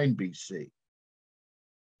 29 BC.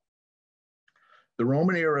 The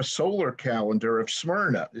Roman-era solar calendar of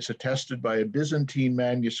Smyrna is attested by a Byzantine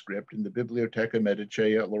manuscript in the Bibliotheca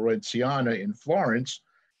Medicea Laurentiana in Florence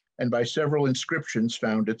and by several inscriptions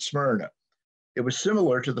found at Smyrna. It was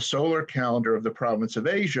similar to the solar calendar of the province of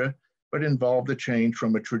Asia, but involved a change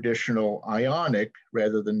from a traditional Ionic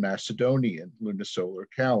rather than Macedonian lunisolar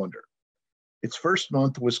calendar. Its first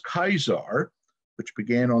month was Caesar, which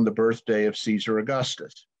began on the birthday of Caesar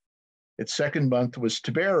Augustus. Its second month was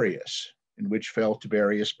Tiberius, in which fell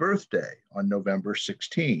Tiberius' birthday on November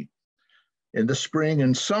 16. In the spring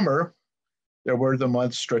and summer, there were the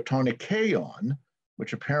months Stratonikeon,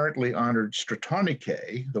 which apparently honored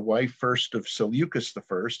Stratonike, the wife first of Seleucus I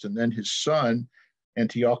and then his son,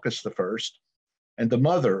 Antiochus I, and the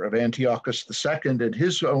mother of Antiochus II and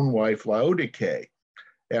his own wife Laodike,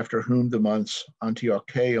 after whom the months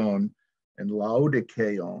Antiocheon and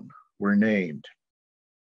Laodikeon were named.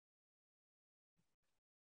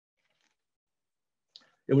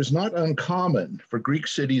 It was not uncommon for Greek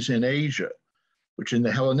cities in Asia, which in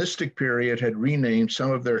the Hellenistic period had renamed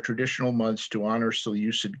some of their traditional months to honor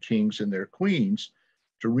Seleucid kings and their queens,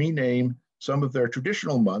 to rename some of their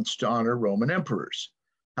traditional months to honor Roman emperors.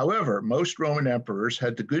 However, most Roman emperors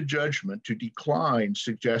had the good judgment to decline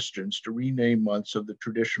suggestions to rename months of the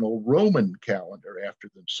traditional Roman calendar after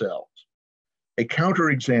themselves. A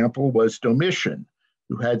counterexample was Domitian,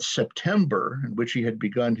 who had September, in which he had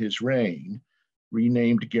begun his reign,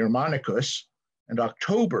 renamed Germanicus, and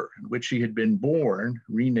October, in which he had been born,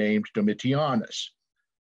 renamed Domitianus.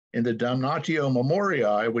 In the Damnatio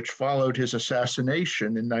Memoriae, which followed his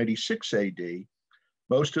assassination in 96 AD,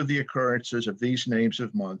 most of the occurrences of these names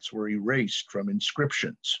of months were erased from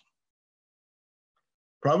inscriptions.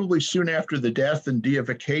 Probably soon after the death and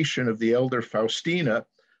deification of the elder Faustina,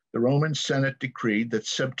 the Roman Senate decreed that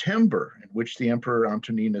September, in which the Emperor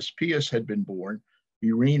Antoninus Pius had been born,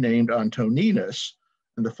 be renamed Antoninus,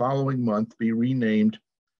 and the following month be renamed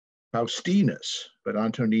Faustinus, but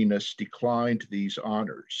Antoninus declined these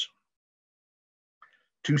honors.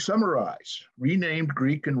 To summarize, renamed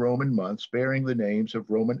Greek and Roman months bearing the names of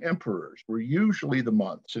Roman emperors were usually the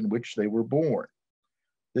months in which they were born.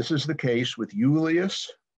 This is the case with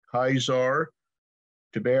Julius, Caesar,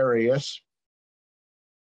 Tiberius,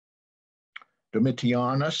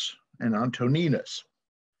 Domitianus, and Antoninus.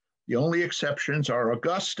 The only exceptions are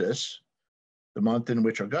Augustus, the month in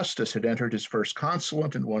which Augustus had entered his first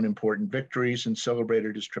consulate and won important victories and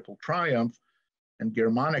celebrated his triple triumph, and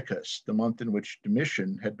Germanicus, the month in which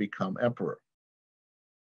Domitian had become emperor.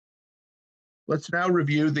 Let's now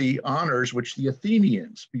review the honors which the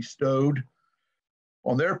Athenians bestowed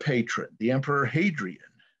on their patron, the Emperor Hadrian,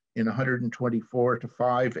 in 124 to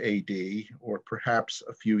 5 AD, or perhaps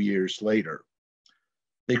a few years later.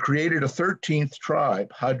 They created a 13th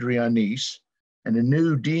tribe, Hadrianese, and a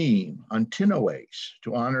new deme, Antinoes,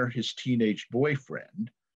 to honor his teenage boyfriend,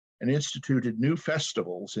 and instituted new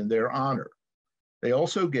festivals in their honor. They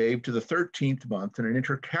also gave to the 13th month an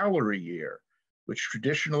intercalary year, which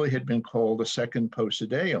traditionally had been called a second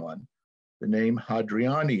Posideion, the name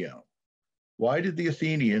Hadrianion. Why did the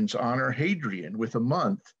Athenians honor Hadrian with a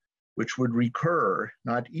month which would recur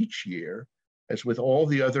not each year, as with all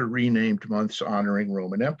the other renamed months honoring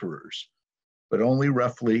Roman emperors, but only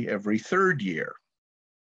roughly every third year?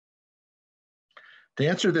 To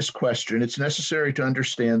answer this question, it's necessary to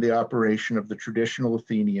understand the operation of the traditional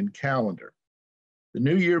Athenian calendar. The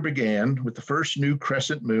new year began with the first new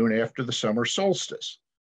crescent moon after the summer solstice,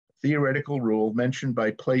 a theoretical rule mentioned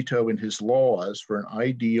by Plato in his Laws for an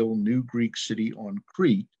ideal new Greek city on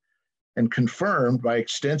Crete, and confirmed by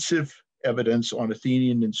extensive evidence on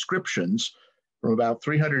Athenian inscriptions from about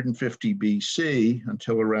 350 BC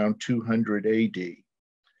until around 200 AD.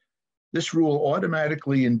 This rule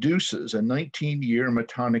automatically induces a 19-year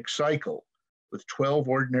Metonic cycle with 12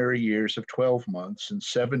 ordinary years of 12 months and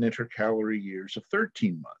 7 intercalary years of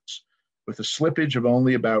 13 months, with a slippage of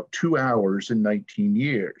only about 2 hours in 19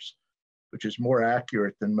 years, which is more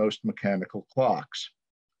accurate than most mechanical clocks.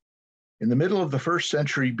 In the middle of the 1st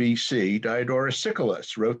century BC, Diodorus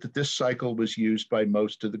Siculus wrote that this cycle was used by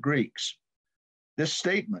most of the Greeks. This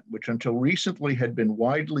statement, which until recently had been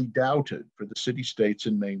widely doubted for the city-states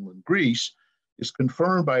in mainland Greece, is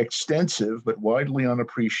confirmed by extensive but widely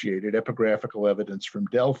unappreciated epigraphical evidence from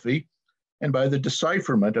Delphi and by the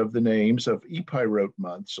decipherment of the names of epirote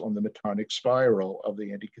months on the Metonic spiral of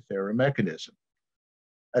the Antikythera mechanism.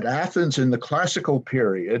 At Athens in the classical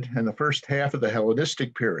period and the first half of the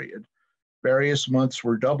Hellenistic period, various months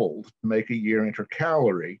were doubled to make a year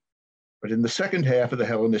intercalary, but in the second half of the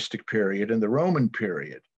Hellenistic period and the Roman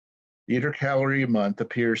period, the intercalary month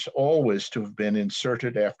appears always to have been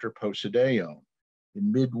inserted after Posideion,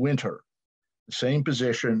 in midwinter, the same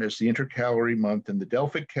position as the intercalary month in the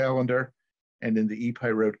Delphic calendar and in the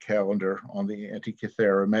epirote calendar on the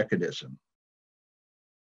Antikythera mechanism.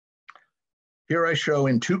 Here I show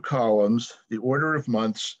in 2 columns the order of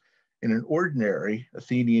months in an ordinary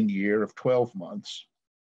Athenian year of 12 months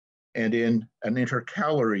and in an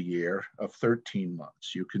intercalary year of 13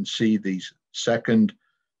 months. You can see the second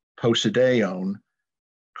Posideion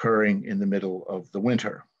occurring in the middle of the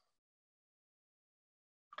winter.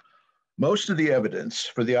 Most of the evidence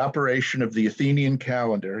for the operation of the Athenian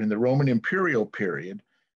calendar in the Roman imperial period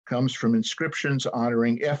comes from inscriptions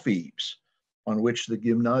honoring ephebes, on which the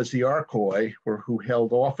gymnasiarchoi, or who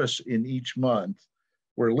held office in each month,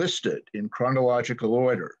 were listed in chronological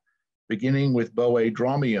order, beginning with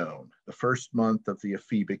Boedromion, the first month of the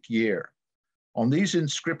ephebic year. On these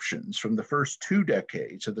inscriptions from the first 2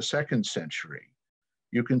 decades of the 2nd century,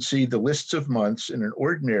 you can see the lists of months in an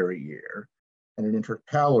ordinary year and an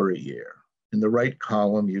intercalary year. In the right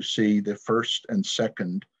column, you see the 1st and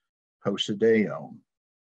 2nd Posideion.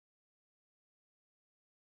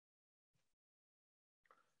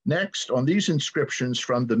 Next, on these inscriptions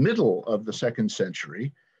from the middle of the 2nd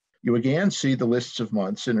century, you again see the lists of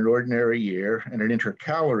months in an ordinary year and an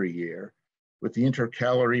intercalary year, with the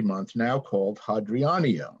intercalary month now called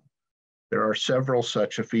Hadrianion. There are several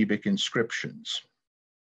such ephebic inscriptions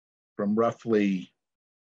from roughly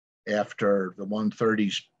after the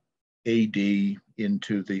 130s AD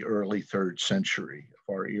into the early 3rd century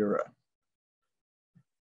of our era.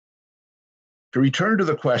 To return to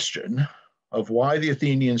the question of why the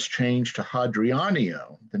Athenians changed to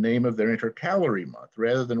Hadrianion, the name of their intercalary month,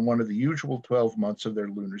 rather than one of the usual 12 months of their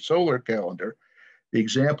lunar solar calendar, the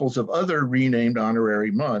examples of other renamed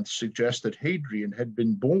honorary months suggest that Hadrian had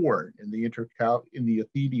been born in the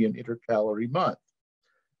Athenian intercalary month.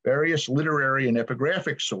 Various literary and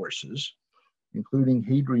epigraphic sources, including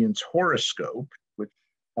Hadrian's horoscope, which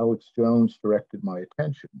Alex Jones directed my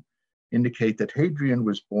attention, indicate that Hadrian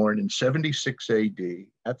was born in 76 AD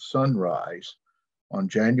at sunrise on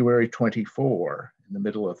January 24 in the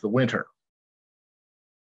middle of the winter.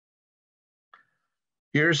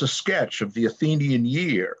 Here's a sketch of the Athenian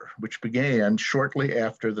year, which began shortly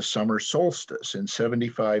after the summer solstice in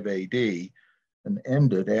 75 AD and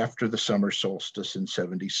ended after the summer solstice in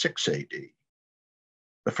 76 AD.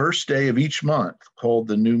 The first day of each month, called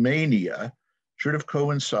the Noumenia, should have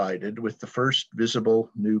coincided with the first visible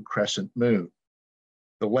new crescent moon.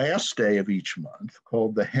 The last day of each month,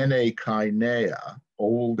 called the Hene Kainea,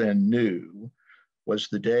 old and new, was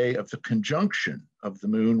the day of the conjunction of the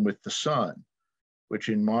moon with the sun, which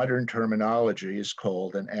in modern terminology is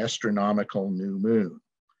called an astronomical new moon.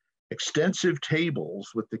 Extensive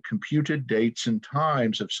tables with the computed dates and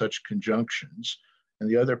times of such conjunctions and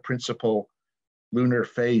the other principal lunar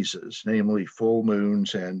phases, namely full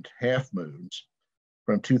moons and half moons,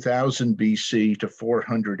 from 2000 BC to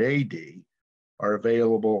 400 AD, are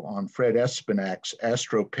available on Fred Espinak's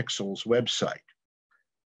AstroPixels website.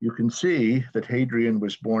 You can see that Hadrian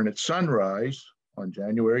was born at sunrise on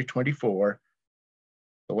January 24,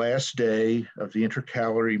 the last day of the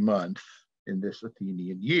intercalary month in this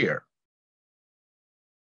Athenian year.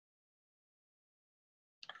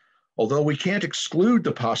 Although we can't exclude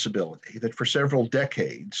the possibility that for several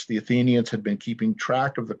decades, the Athenians had been keeping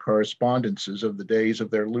track of the correspondences of the days of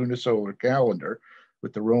their lunisolar calendar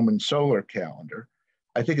with the Roman solar calendar,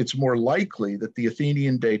 I think it's more likely that the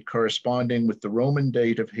Athenian date corresponding with the Roman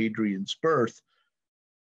date of Hadrian's birth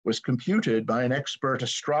was computed by an expert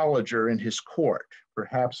astrologer in his court,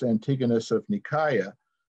 perhaps Antigonus of Nicaea,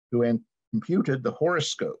 who computed the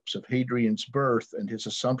horoscopes of Hadrian's birth and his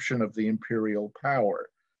assumption of the imperial power.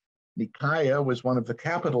 Nicaea was one of the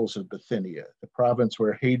capitals of Bithynia, the province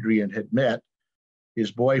where Hadrian had met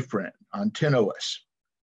his boyfriend, Antinous.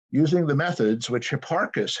 Using the methods which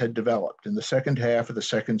Hipparchus had developed in the second half of the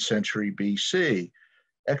 2nd century BC,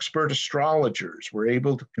 expert astrologers were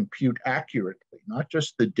able to compute accurately not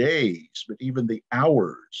just the days, but even the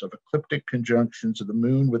hours of ecliptic conjunctions of the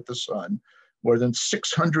moon with the sun more than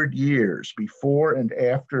 600 years before and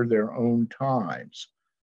after their own times,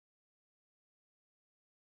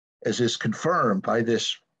 as is confirmed by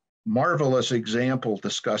this marvelous example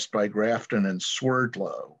discussed by Grafton and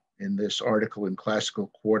Swerdlow in this article in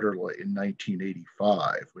Classical Quarterly in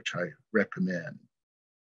 1985, which I recommend.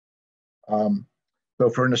 So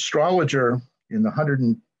for an astrologer in the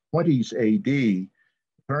 120s AD,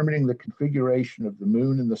 determining the configuration of the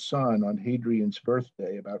moon and the sun on Hadrian's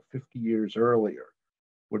birthday about 50 years earlier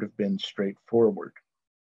would have been straightforward.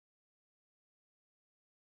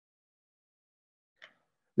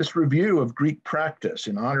 This review of Greek practice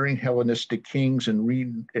in honoring Hellenistic kings and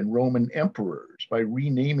Roman emperors by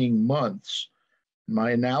renaming months,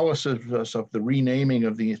 my analysis of the renaming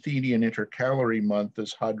of the Athenian intercalary month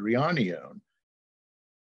as Hadrianion,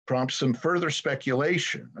 prompts some further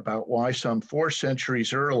speculation about why some 4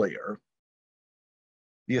 centuries earlier,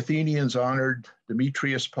 the Athenians honored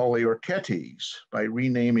Demetrius Poliorcetes by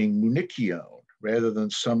renaming Munikion rather than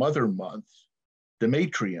some other month,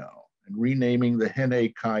 Demetrion, and renaming the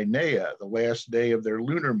Hene Kainea, the last day of their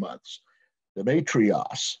lunar months,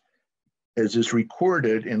 Demetrios, as is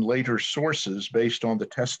recorded in later sources based on the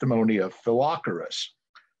testimony of Philochorus,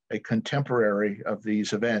 a contemporary of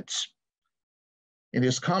these events. In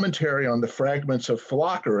his commentary on the fragments of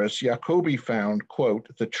Philochorus, Jacobi found, quote,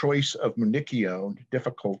 the choice of Munikion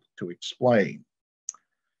difficult to explain.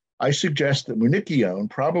 I suggest that Munikion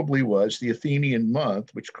probably was the Athenian month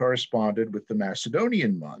which corresponded with the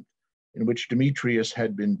Macedonian month in which Demetrius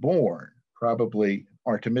had been born, probably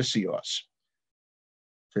Artemisios,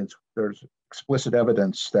 since there's explicit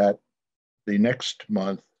evidence that the next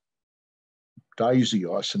month,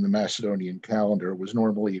 Diesios in the Macedonian calendar, was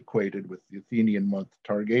normally equated with the Athenian month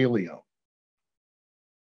Targalion.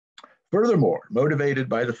 Furthermore, motivated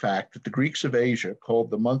by the fact that the Greeks of Asia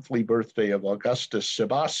called the monthly birthday of Augustus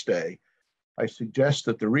Sebaste, I suggest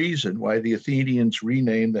that the reason why the Athenians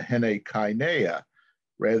renamed the Hene Kainea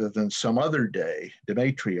rather than some other day,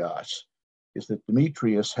 Demetrios, is that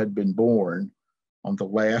Demetrius had been born on the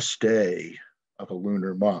last day of a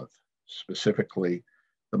lunar month, specifically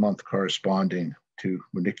the month corresponding to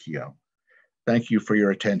Munikion. Thank you for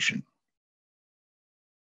your attention.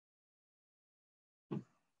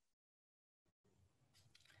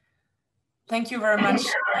 Thank you very much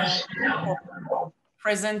for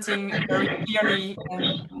presenting very clearly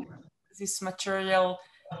this material.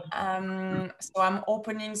 So I'm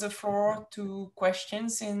opening the floor to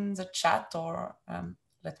questions in the chat, or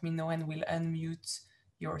let me know and we'll unmute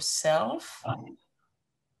yourself.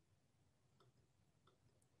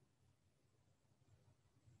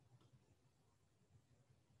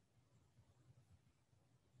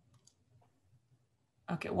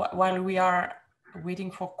 Okay, while we are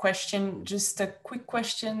waiting for question, just a quick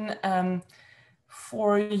question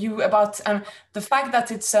for you about the fact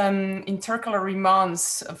that it's intercalary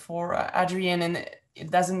months for Hadrian and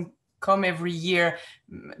it doesn't come every year.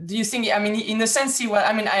 Do you think, I mean, in a sense,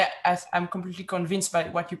 I'm completely convinced by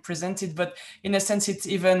what you presented, but in a sense,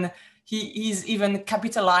 he's even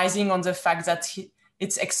capitalizing on the fact that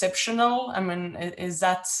it's exceptional. I mean, is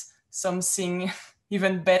that something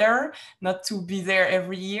even better not to be there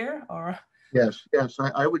every year, or? Yes,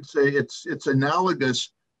 I would say it's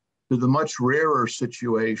analogous to the much rarer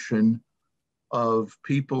situation of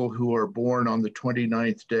people who are born on the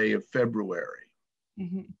 29th day of February.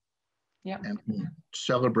 Mm-hmm. Yeah. And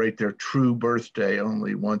celebrate their true birthday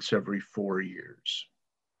only once every 4 years.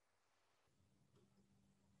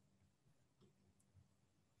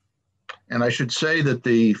 And I should say that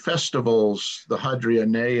the festivals, the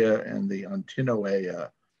Hadrianea and the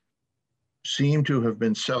Antinoea, seem to have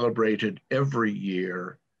been celebrated every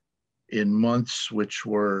year in months which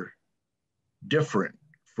were different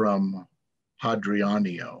from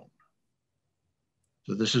Hadrianion.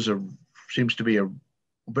 So this is seems to be a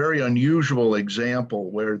very unusual example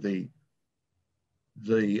where the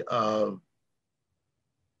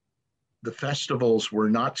festivals were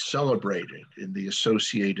not celebrated in the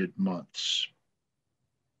associated months.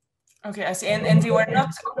 Okay, I see. And they were not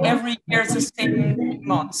every year the same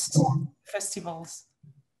months, festivals.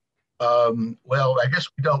 Well, I guess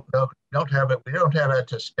we don't know. We don't have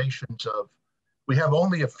attestations of. We have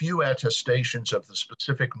only a few attestations of the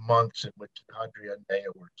specific months in which the Hadrianea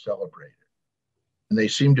were celebrated, and they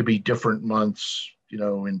seem to be different months,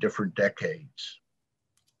 in different decades.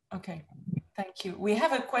 Okay, thank you. We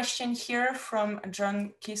have a question here from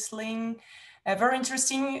John Kisling. Very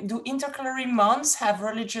interesting. Do intercalary months have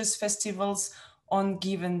religious festivals on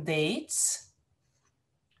given dates?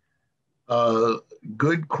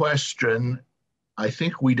 Good question. I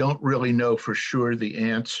think we don't really know for sure the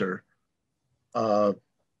answer.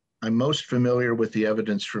 I'm most familiar with the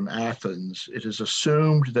evidence from Athens. It is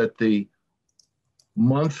assumed that the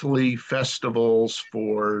monthly festivals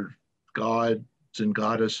for gods and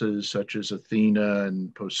goddesses such as Athena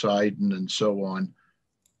and Poseidon and so on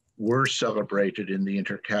were celebrated in the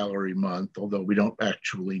intercalary month, although we don't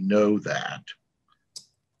actually know that.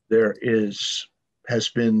 I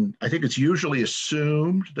think it's usually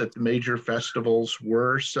assumed that the major festivals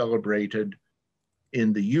were celebrated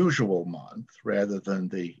in the usual month rather than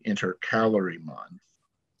the intercalary month.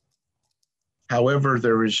 However,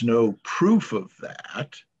 there is no proof of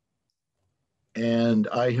that. And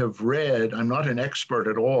I have read, I'm not an expert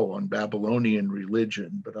at all on Babylonian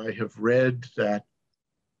religion, but I have read that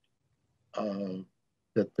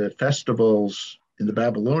the festivals in the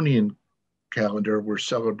Babylonian calendar were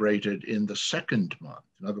celebrated in the second month,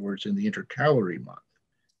 in other words, in the intercalary month,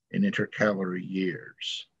 in intercalary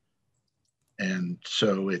years. And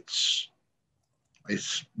so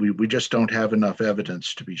we just don't have enough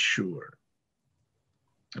evidence to be sure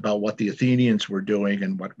about what the Athenians were doing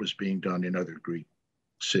and what was being done in other Greek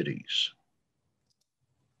cities.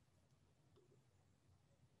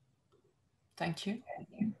 Thank you.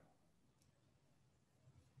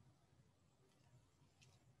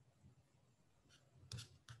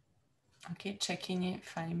 Okay, checking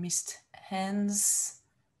if I missed hands.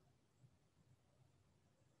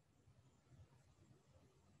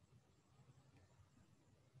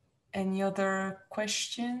 Any other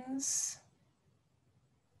questions?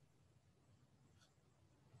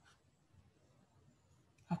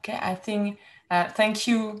 Okay, I think, thank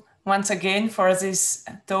you once again for this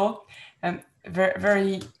talk. Very,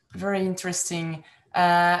 very, very interesting.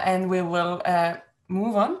 And we will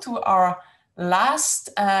move on to our last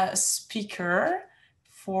speaker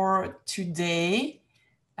for today.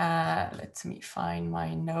 Let me find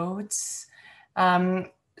my notes.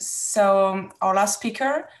 So our last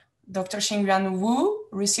speaker, Dr. Xingyuan Wu,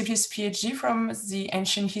 received his PhD from the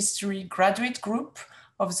Ancient History Graduate Group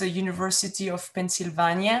of the University of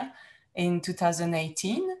Pennsylvania in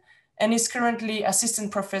 2018, and is currently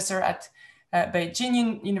assistant professor at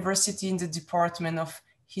Beijing University in the Department of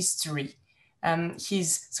History.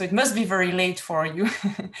 So it must be very late for you.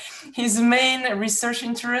 His main research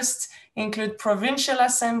interests include provincial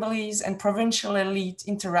assemblies and provincial elite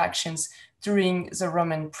interactions during the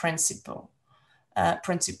Roman Principate.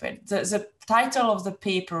 The title of the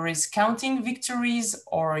paper is Counting Victories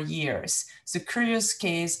or Years, the Curious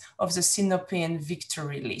Case of the Sinopean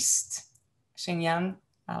Victory List. Xingyuan,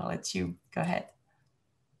 I'll let you go ahead.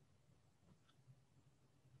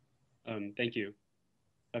 Thank you.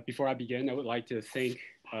 Before I begin, I would like to thank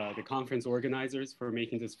the conference organizers for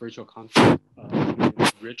making this virtual conference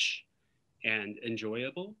rich and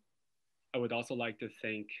enjoyable. I would also like to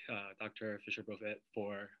thank Dr. Fischer-Beauvais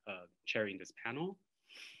for chairing this panel.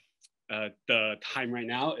 The time right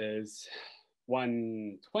now is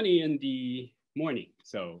 1:20 in the morning.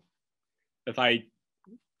 So if I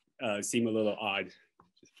seem a little odd,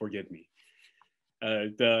 just forgive me.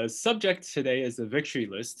 The subject today is a victory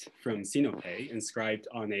list from Sinope inscribed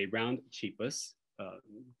on a round chipus,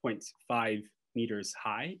 0.5 meters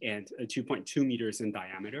high and 2.2 meters in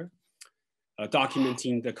diameter,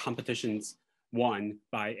 documenting the competitions won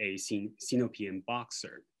by a Sinopean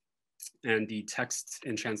boxer. And the text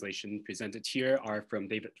and translation presented here are from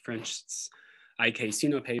David French's IK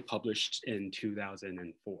Sinope, published in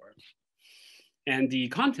 2004. And the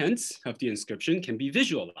contents of the inscription can be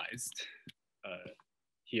visualized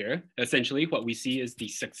here. Essentially, what we see is the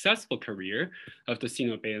successful career of the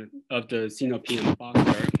Sinopean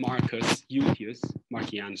boxer Marcus Ulpius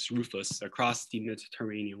Marcianus Rufus across the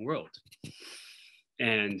Mediterranean world.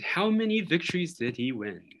 And how many victories did he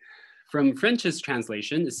win? From French's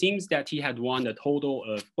translation, it seems that he had won a total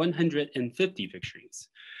of 150 victories.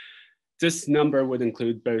 This number would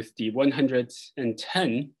include both the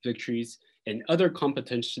 110 victories in other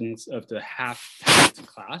competitions of the half-talent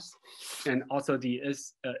class, and also the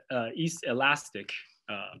East Elastic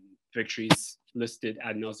victories listed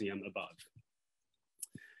ad nauseum above.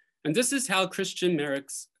 And this is how Christian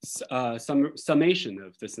Merrick's summation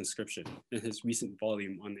of this inscription in his recent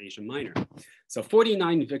volume on Asia Minor. So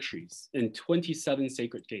 49 victories in 27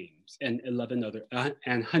 sacred games and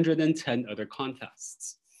 110 other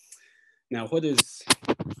contests. Now, what is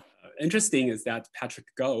interesting is that Patrick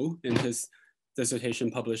Goh, in his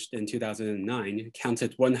dissertation published in 2009,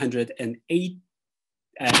 counted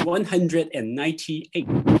 198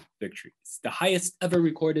 victories, the highest ever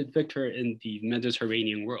recorded victor in the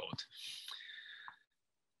Mediterranean world.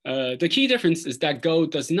 The key difference is that Goh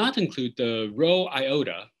does not include the rho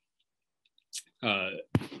iota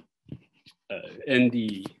in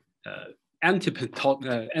the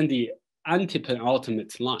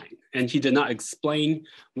antepenultimate line, and he did not explain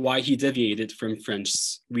why he deviated from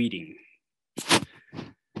French's reading.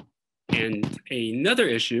 And another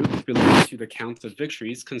issue related to the count of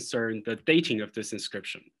victories concerned the dating of this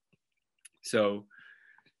inscription. So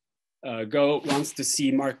Goh wants to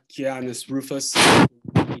see Marcianus Rufus an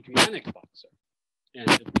Adriatic boxer. And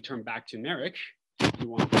if we turn back to Merrick, he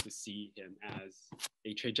wants to see him as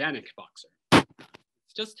a Trajanic boxer.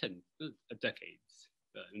 It's just 10 decades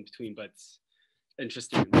in between, but it's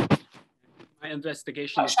interesting. My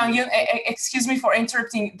investigation. Shang-Yun, excuse me for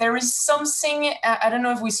interrupting. There is something, I don't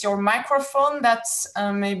know if with your microphone that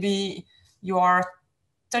maybe you are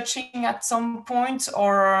touching at some point,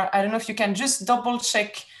 or I don't know if you can just double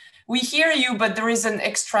check. We hear you, but there is an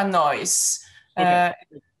extra noise. Okay.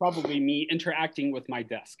 It's probably me interacting with my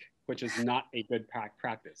desk, which is not a good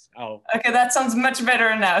practice. Okay, that sounds much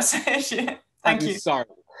better now. Thank you. I'm sorry.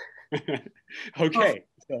 Okay,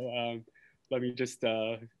 so let me just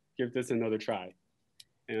give this another try.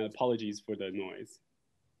 And apologies for the noise.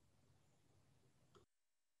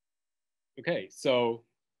 Okay, so,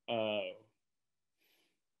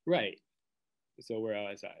 right. So where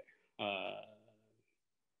was I?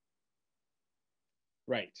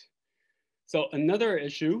 Right. So another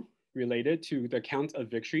issue related to the count of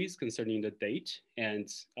victories concerning the date, and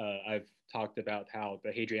I've talked about how the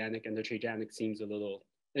Hadrianic and the Trajanic seems a little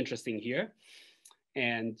interesting here.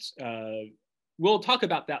 And we'll talk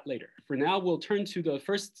about that later. For now, we'll turn to the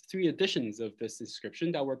first 3 editions of this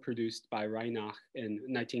inscription that were produced by Reinach in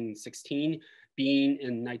 1916, Bean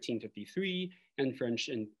in 1953, and French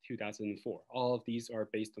in 2004. All of these are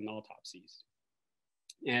based on autopsies.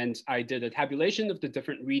 And I did a tabulation of the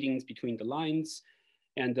different readings between the lines,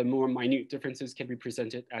 and the more minute differences can be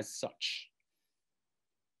presented as such.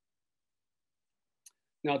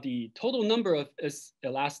 Now, the total number of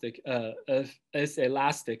elastic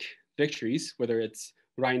victories, whether it's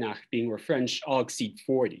Reinach, Bean, or French, all exceed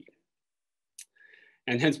 40.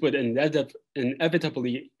 And hence would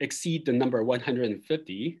inevitably exceed the number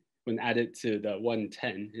 150 when added to the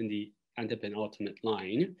 110 in the antepenultimate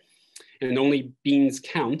line. And only Bean's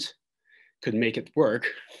count could make it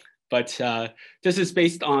work. But this is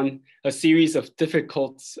based on a series of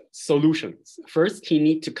difficult solutions. First, he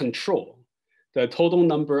needs to control the total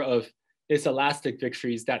number of iselastic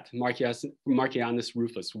victories that Marcianus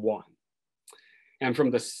Rufus won. And from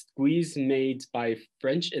the squeeze made by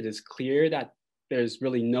French, it is clear that there's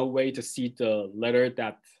really no way to see the letter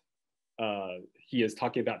that he is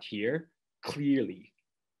talking about here clearly.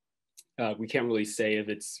 We can't really say if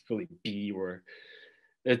it's really B or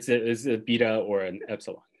it's a beta or an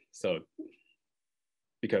epsilon. So,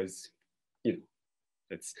 because, you know,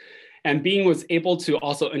 it's, and Bean was able to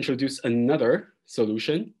also introduce another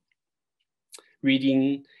solution,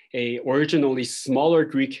 reading a originally smaller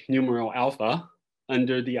Greek numeral alpha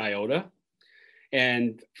under the iota.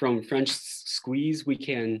 And from French squeeze, we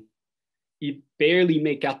can barely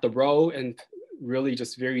make out the rho and really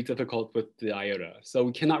just very difficult with the iota. So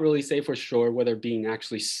we cannot really say for sure whether Bean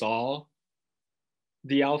actually saw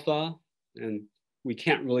the alpha, and we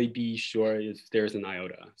can't really be sure if there's an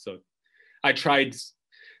iota. So I tried,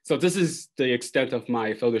 so this is the extent of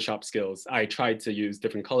my Photoshop skills. I tried to use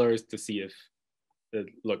different colors to see if it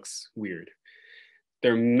looks weird.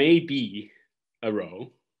 There may be a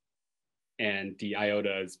rho, and the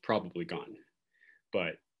iota is probably gone.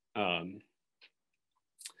 But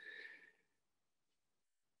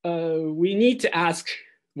we need to ask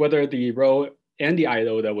whether the rho and the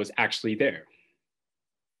iota was actually there,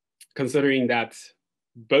 considering that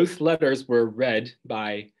both letters were read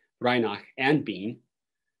by Reinach and Bean,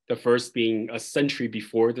 the first being a century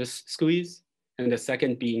before this squeeze, and the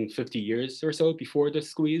second being 50 years or so before the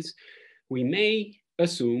squeeze. We may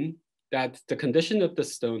assume that the condition of the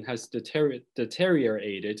stone has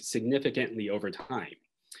deteriorated significantly over time,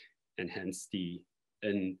 and hence the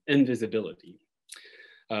invisibility.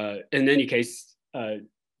 In any case,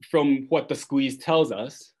 from what the squeeze tells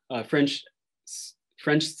us, French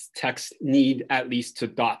texts need at least to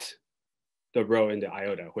dot the rho and the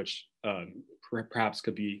iota, which perhaps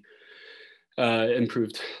could be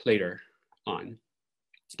improved later on.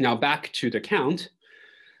 Now back to the count.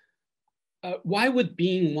 Why would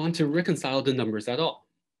Bean want to reconcile the numbers at all?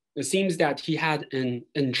 It seems that he had an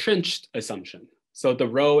entrenched assumption. So the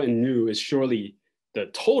rho and nu is surely the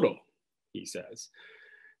total, he says.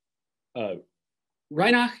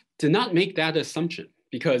 Reinach did not make that assumption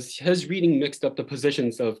because his reading mixed up the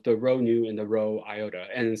positions of the rho nu and the rho iota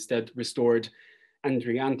and instead restored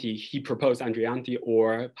Andrianti. He proposed Andrianti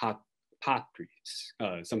or Patris,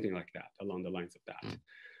 something like that, along the lines of that.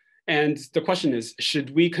 And the question is,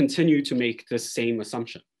 should we continue to make the same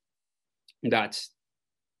assumption that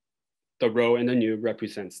the rho and the nu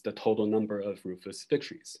represents the total number of Rufus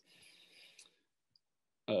victories?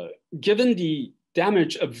 Given the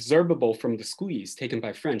damage observable from the squeeze taken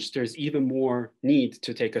by French, there's even more need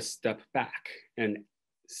to take a step back and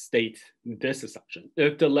state this assumption.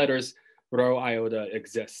 If the letters rho iota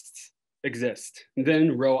exist,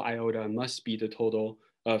 then rho iota must be the total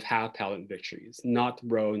of half talent victories, not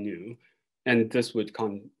rho nu, and this would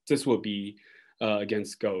be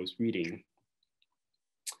against Go's reading.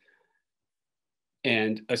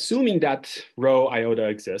 And assuming that rho iota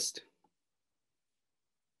exist,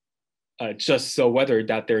 just so whether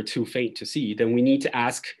that they're too faint to see, then we need to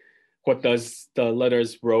ask, what does the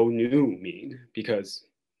letters rho nu mean? Because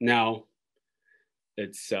now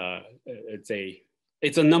it's a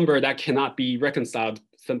number that cannot be reconciled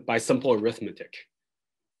by simple arithmetic.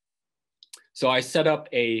 So I set up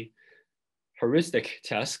a heuristic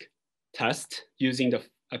test using a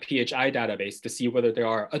PHI database to see whether there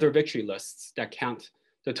are other victory lists that count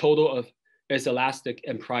the total of iselastic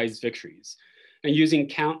and prize victories. And using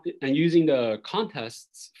the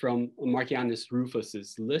contests from Marcianus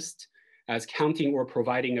Rufus's list as counting or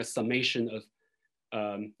providing a summation of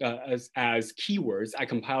as keywords, I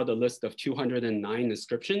compiled a list of 209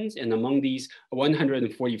 inscriptions, and among these,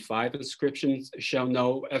 145 inscriptions show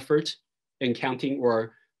no effort in counting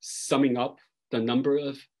or summing up the number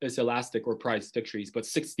of iselastic or prize victories, but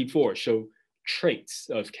 64 show traits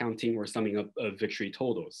of counting or summing up of victory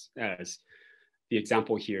totals, as the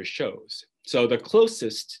example here shows. So the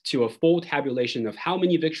closest to a full tabulation of how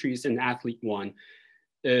many victories an athlete won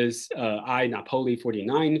is I Napoli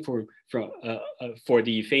 49 for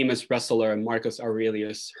the famous wrestler Marcus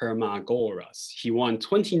Aurelius Hermagoras. He won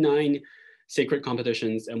 29 sacred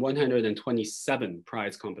competitions and 127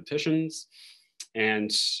 prize competitions.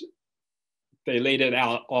 And they laid it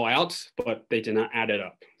all out, but they did not add it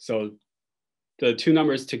up. So the two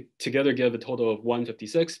numbers together give a total of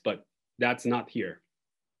 156, but that's not here.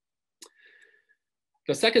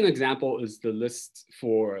 The second example is the list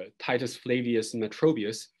for Titus Flavius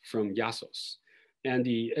Metrobius from Iassos. And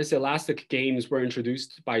the iselastic games were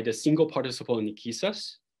introduced by the single participle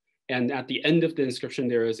Nikisas. And at the end of the inscription,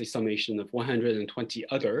 there is a summation of 120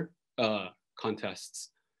 other contests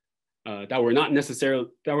that were not necessary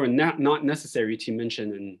to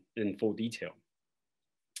mention in full detail.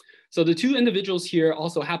 So the two individuals here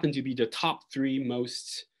also happen to be the top 3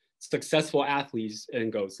 most successful athletes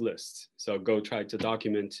in Go's list. So Go tried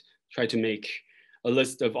to make a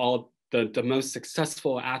list of all the most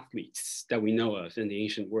successful athletes that we know of in the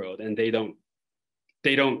ancient world, and they don't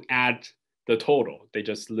add the total, they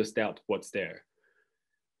just list out what's there.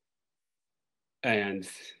 And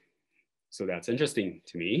so that's interesting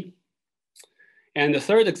to me. And the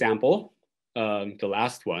third example, the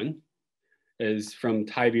last one, is from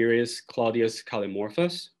Tiberius Claudius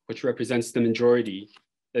Callimorphus, which represents the majority.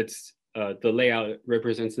 The layout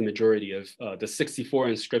represents the majority of the 64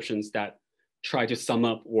 inscriptions that try to sum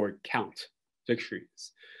up or count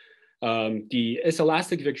victories. The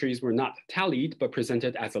iselastic victories were not tallied, but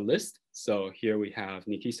presented as a list. So here we have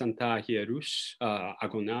Nikisanta, Hierus,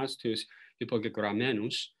 Agonastus,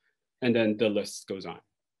 Hypogegramenus, and then the list goes on.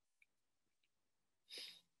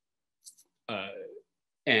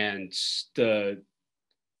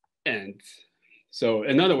 So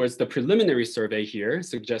in other words, the preliminary survey here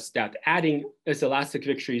suggests that adding iselastic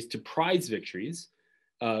victories to prize victories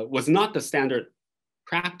was not the standard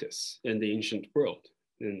practice in the ancient world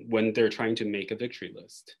and when they're trying to make a victory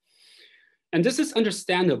list. And this is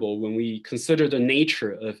understandable when we consider the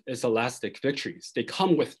nature of iselastic victories. They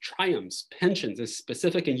come with triumphs, pensions, and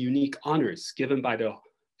specific and unique honors given by the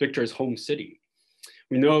victor's home city.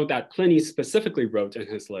 We know that Pliny specifically wrote in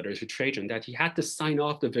his letter to Trajan that he had to sign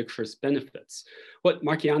off the victor's benefits. What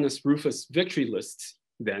Marcianus Rufus' victory list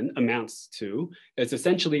then amounts to is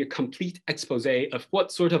essentially a complete expose of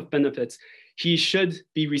what sort of benefits he should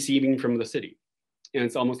be receiving from the city. And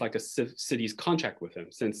it's almost like a city's contract with him,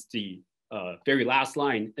 since the very last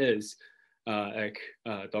line is ek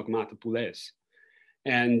dogmata poules.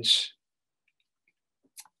 And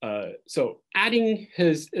so adding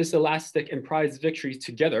his iselastic and prize victories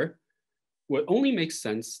together would only make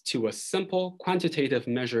sense to a simple quantitative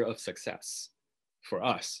measure of success for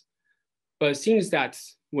us. But it seems that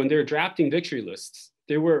when they're drafting victory lists,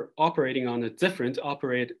 they were operating on a different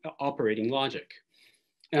operating logic.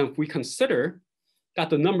 And if we consider that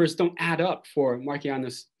the numbers don't add up for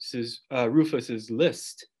Marcianus Rufus's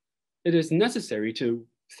list, it is necessary to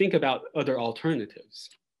think about other alternatives.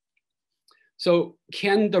 So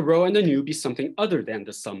can the row and the nu be something other than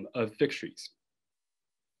the sum of victories?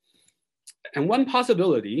 And one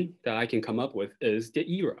possibility that I can come up with is the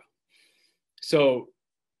era. So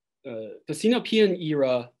the Sinopean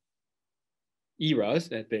eras,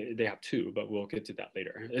 that they have two, but we'll get to that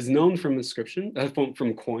later, is known from inscription,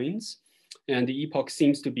 from coins. And the epoch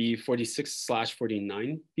seems to be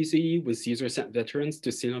 46/49 BCE, when Caesar sent veterans to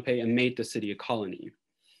Sinope and made the city a colony.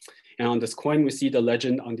 And on this coin, we see the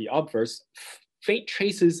legend on the obverse, faint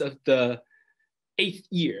traces of the 8th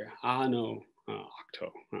year, anno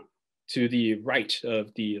octo, to the right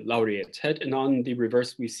of the laureate's head. And on the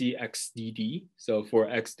reverse, we see XDD, so for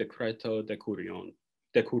ex decreto decurionum.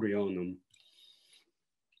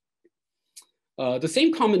 The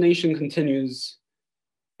same combination continues.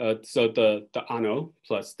 So the anno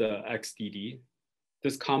plus the XDD,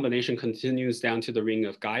 this combination continues down to the reign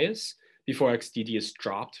of Gaius before XDD is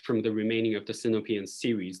dropped from the remaining of the Sinopean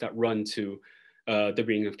series that run to the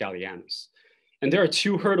reign of Gallienus. And there are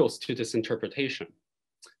two hurdles to this interpretation.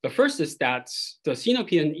 The first is that the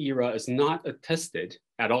Sinopean era is not attested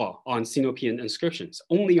at all on Sinopean inscriptions,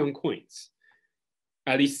 only on coins,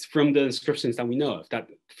 at least from the inscriptions that we know of, that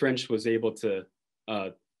French was able to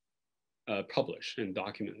publish and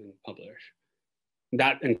document and publish.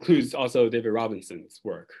 That includes also David Robinson's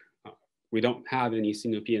work. We don't have any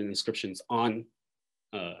Sinopean inscriptions in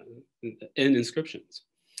inscriptions.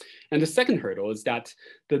 And the second hurdle is that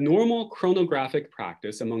the normal chronographic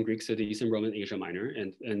practice among Greek cities in Roman Asia Minor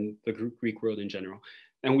and the Greek world in general,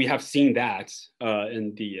 and we have seen that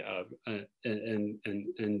in the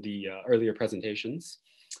earlier presentations,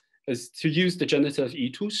 is to use the genitive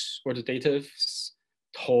itus or the dative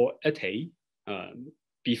to ete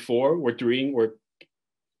before we're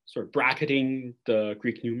sort of bracketing the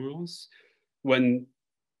Greek numerals when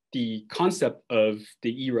the concept of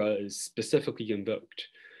the era is specifically invoked.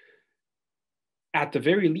 At the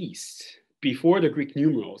very least, before the Greek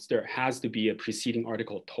numerals, there has to be a preceding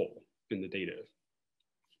article to in the dative.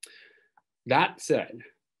 That said,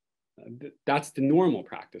 that's the normal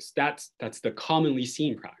practice. That's the commonly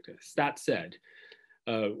seen practice. That said,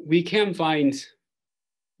 we can find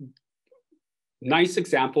nice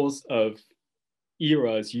examples of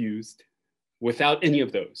eras used without any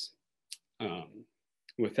of those,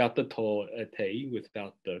 without the to ete,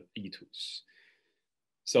 without the itus.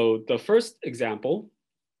 So the first example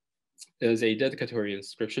is a dedicatory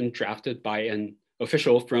inscription drafted by an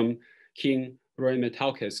official from King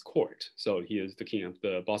Rhoemetalces' court. So he is the king of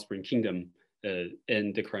the Bosporan kingdom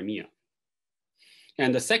in the Crimea.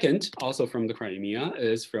 And the second, also from the Crimea,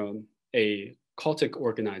 is from a cultic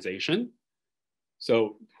organization.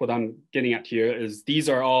 So what I'm getting at here is these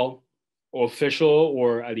are all official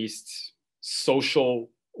or at least social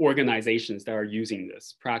organizations that are using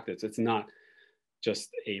this practice. It's not just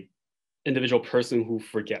a individual person who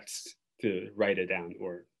forgets to write it down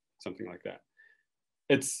or something like that.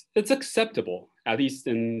 It's acceptable, at least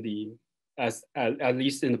in the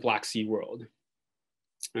Black Sea world.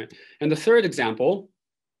 Right? And the third example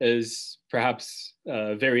is perhaps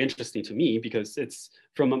very interesting to me because it's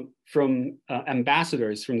from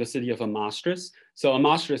ambassadors from the city of Amastris. So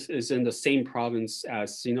Amastris is in the same province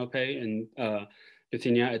as Sinope in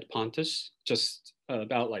Bithynia et Pontus, just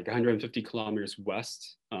about like 150 kilometers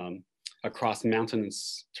west across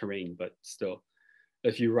mountainous terrain, but still,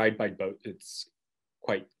 if you ride by boat, it's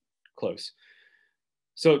quite close.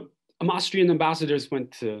 So Amastrian ambassadors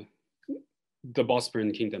went to the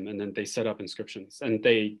Bosporan kingdom and then they set up inscriptions. And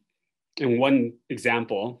they, in one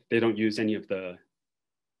example, they don't use any of the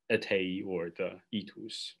Etei or the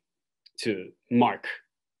Itus to mark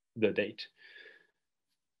the date.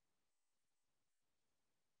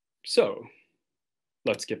 So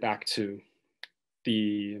let's get back to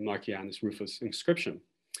the Marcianus Rufus inscription.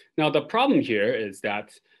 Now the problem here is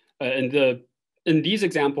that in these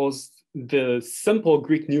examples, the simple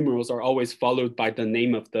Greek numerals are always followed by the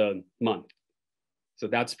name of the month. So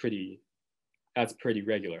that's pretty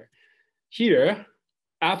regular. Here,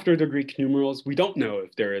 after the Greek numerals, we don't know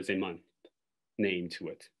if there is a month name to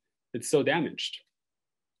it. It's so damaged.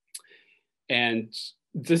 And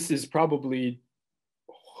this is probably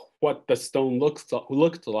what the stone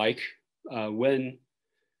looked like when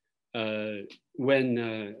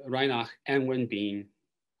Reinach and Wen Bin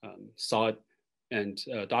saw it and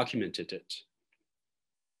documented it.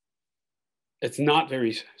 It's not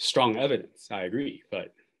very strong evidence, I agree,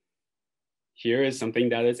 but here is something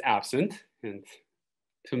that is absent, and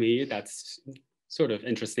to me, that's sort of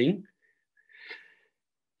interesting.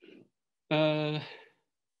 And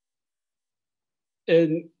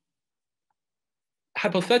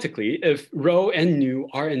hypothetically, if Rho and Nu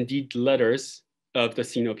are indeed letters of the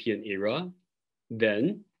Sinopean era,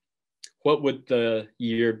 then what would the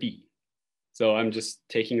year be? So I'm just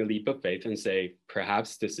taking a leap of faith and say,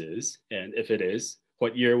 perhaps this is, and if it is,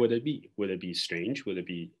 what year would it be? Would it be strange? Would it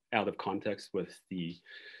be out of context with the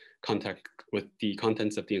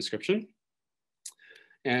contents of the inscription?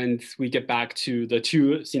 And we get back to the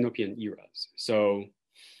two Sinopean eras. So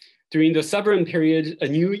during the Severan period, a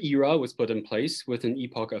new era was put in place with an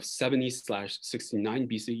epoch of 70/69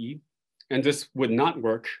 BCE. And this would not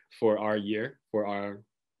work for our year, for our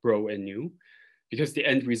Rho and Nu, because the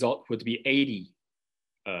end result would be 80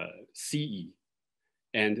 CE.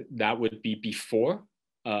 And that would be before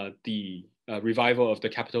the revival of the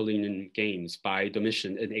Capitolian Games by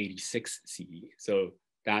Domitian in 86 CE. So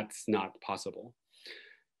that's not possible.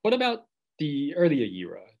 What about the earlier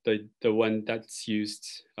era, the one that's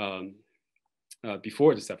used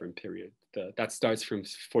before the Severan period, that starts from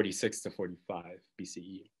 46 to 45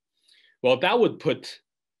 BCE? Well, that would put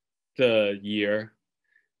the year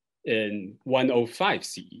in 105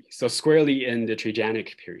 CE, so squarely in the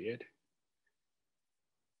Trajanic period,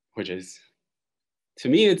 which is, to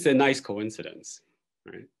me, it's a nice coincidence,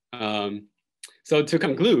 right? So to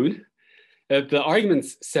conclude, if the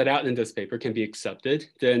arguments set out in this paper can be accepted,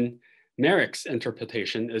 then Merrick's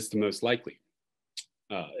interpretation is the most likely.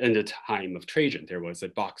 In the time of Trajan, there was a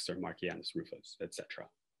Boxer, Marcianus Rufus, etc.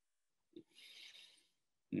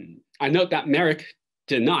 I note that Merrick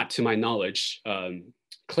did not, to my knowledge,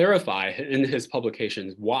 clarify in his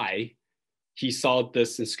publications why he saw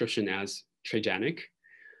this inscription as Trajanic,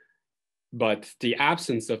 but the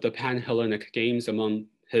absence of the Pan-Hellenic games among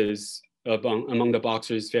the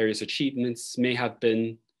Boxer's various achievements may have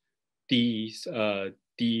been the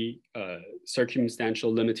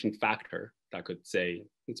circumstantial limiting factor that could say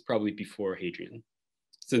it's probably before Hadrian,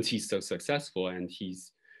 since he's so successful and he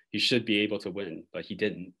should be able to win, but he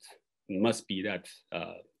didn't. It must be that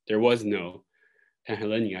there was no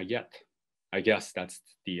Panhellenia yet. I guess that's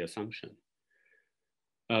the assumption.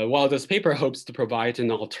 While this paper hopes to provide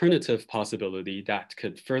an alternative possibility that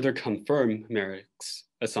could further confirm Merrick's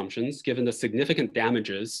assumptions, given the significant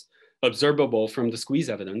damages observable from the squeeze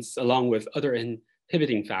evidence, along with other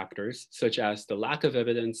inhibiting factors, such as the lack of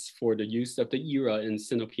evidence for the use of the era in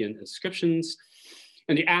Sinopean inscriptions,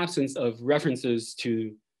 and the absence of references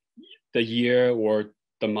to the year or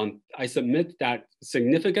the month, I submit that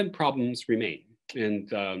significant problems remain, and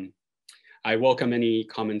I welcome any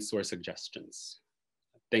comments or suggestions.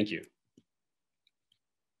 Thank you.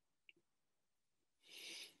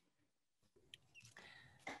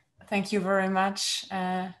 Thank you very much,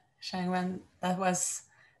 Shangwan. That was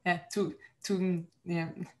to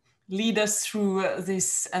lead us through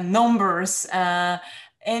these numbers.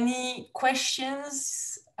 Any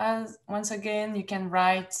questions? Once again, you can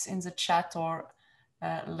write in the chat or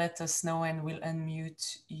let us know and we'll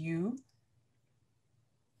unmute you.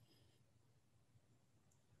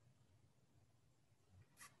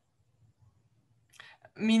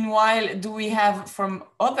 Meanwhile, do we have from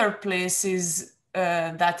other places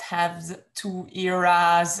that have two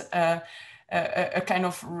eras, a kind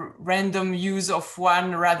of random use of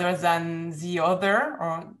one rather than the other?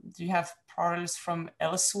 Or do you have parallels from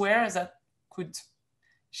elsewhere that could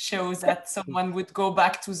show that someone would go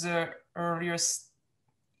back to the earliest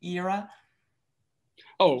era?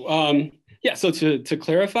 Oh, yeah, so to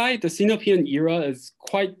clarify, the Sinopean era is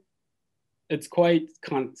quite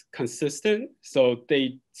consistent. So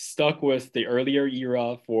they stuck with the earlier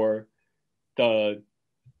era for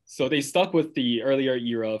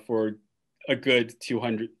a good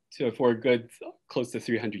 200 for a good close to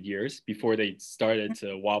 300 years before they started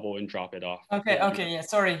to wobble and drop it off. Okay, okay, yeah,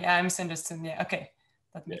 sorry, I misunderstood. Yeah, okay,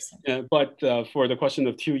 that makes sense. But for the question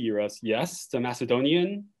of 2 eras, yes, the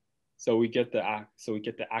Macedonian. So we get the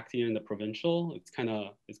Actian and the provincial. It's kind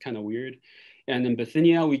of weird. And in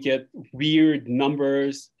Bithynia, we get weird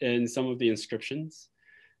numbers in some of the inscriptions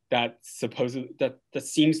that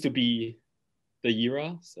seems to be the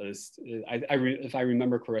era. So if I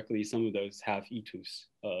remember correctly, some of those have etus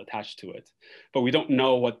attached to it, but we don't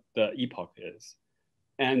know what the epoch is.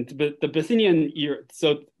 But the Bithynian era.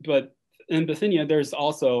 But in Bithynia, there's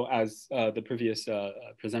also, as the previous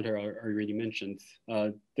presenter already mentioned,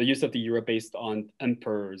 the use of the eura based on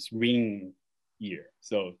emperor's reign year.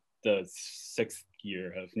 So the 6th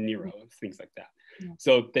year of Nero, things like that. Yeah.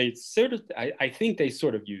 So they sort of, I think they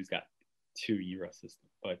sort of use that 2 eura system,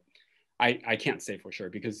 but I can't say for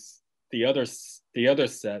sure because the other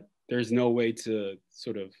set, there's no way to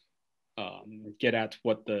sort of get at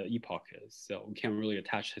what the epoch is. So we can't really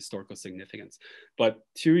attach historical significance. But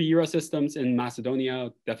 2 era systems in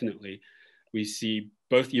Macedonia, definitely. We see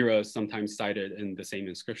both eras sometimes cited in the same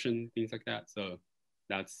inscription, things like that. So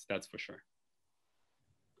that's for sure.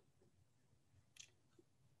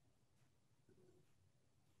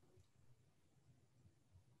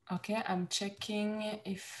 Okay, I'm checking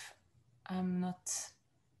if I'm not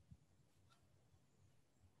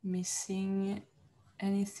missing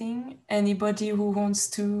anything. Anybody who wants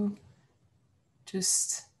to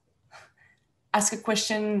just ask a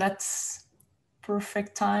question, that's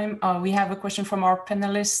perfect time. We have a question from our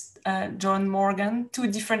panelist, John Morgan. 2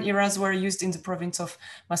 different eras were used in the province of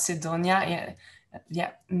Macedonia.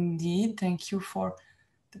 Yeah, indeed. Thank you for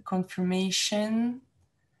the confirmation.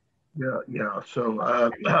 Yeah. So,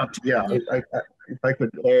 yeah, if I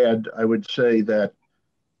could add, I would say that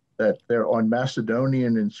there on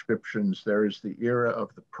Macedonian inscriptions, there is the era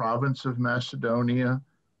of the province of Macedonia.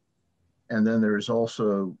 And then there is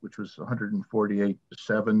also, which was 148 to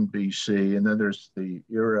 7 BC. And then there's the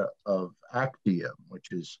era of Actium,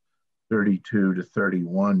 which is 32 to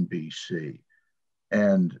 31 BC.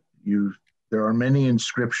 And there are many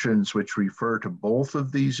inscriptions which refer to both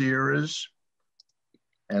of these eras.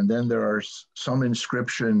 And then there are some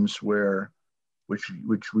inscriptions which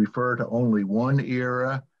refer to only one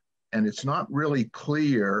era. And it's not really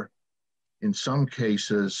clear in some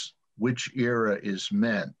cases which era is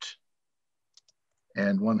meant.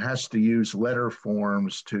 And one has to use letter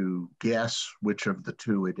forms to guess which of the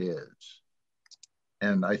 2 it is.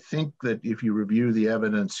 And I think that if you review the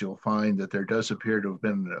evidence, you'll find that there does appear to have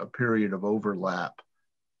been a period of overlap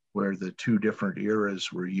where the 2 different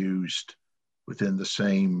eras were used within the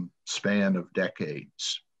same span of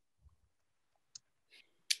decades.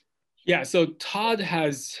 Yeah, so Todd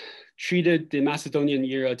has treated the Macedonian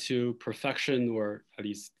era to perfection, or at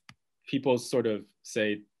least people sort of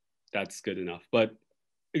say that's good enough. But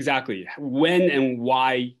exactly when and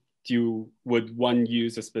why would one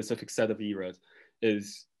use a specific set of eras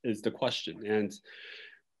is the question. And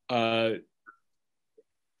I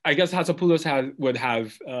guess Hatzopoulos would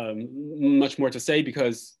have much more to say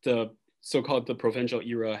because the so-called the provincial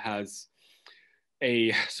era has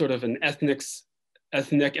a sort of an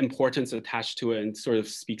ethnic importance attached to it and sort of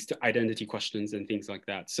speaks to identity questions and things like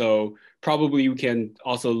that. So probably we can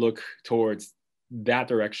also look towards that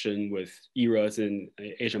direction with eras in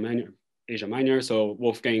Asia Minor. So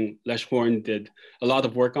Wolfgang Leschhorn did a lot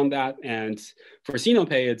of work on that. And for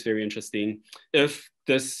Sinope, it's very interesting. If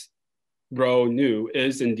this row nu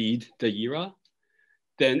is indeed the era,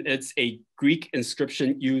 then it's a Greek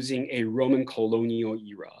inscription using a Roman colonial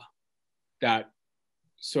era that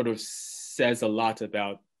sort of says a lot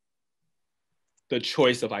about the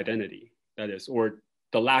choice of identity, that is, or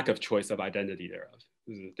the lack of choice of identity thereof.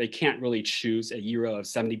 They can't really choose a era of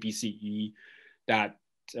 70 BCE that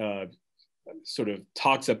sort of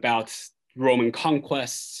talks about Roman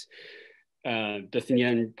conquests,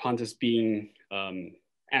 Bithynian Pontus being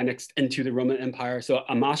annexed into the Roman Empire. So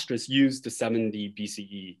Amastris used the 70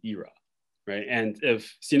 BCE era, right? And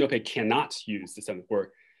if Sinope cannot use the 70,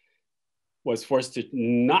 or was forced to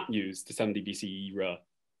not use the 70 BCE era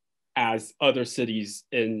as other cities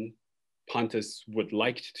in Pontus would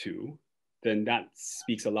like to, then that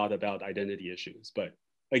speaks a lot about identity issues. But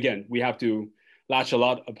again, we have to latch a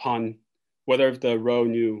lot upon whether the row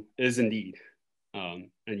nu is indeed an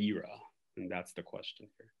era, and that's the question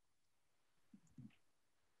here.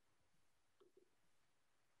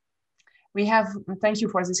 We have, thank you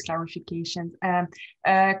for this clarification.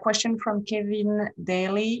 A question from Kevin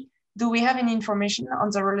Daly. Do we have any information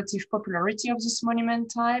on the relative popularity of this monument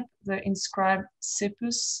type, the inscribed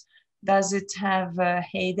Cepus? Does it have a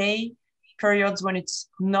heyday periods when it's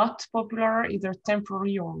not popular, either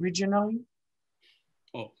temporally or regionally?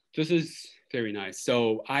 Oh, this is very nice.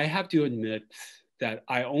 So I have to admit that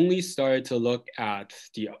I only started to look at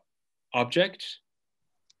the object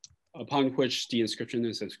upon which the inscription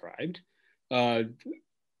is inscribed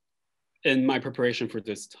in my preparation for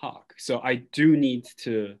this talk. So I do need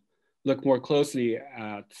to look more closely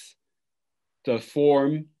at the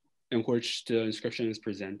form in which the inscription is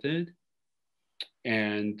presented.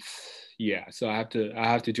 And yeah, so I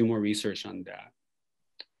have to do more research on that.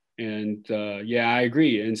 And yeah, I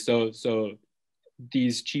agree. And so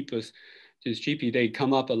these cheapy, they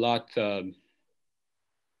come up a lot.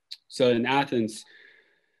 So in Athens,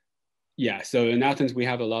 yeah, so in Athens we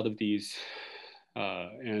have a lot of these,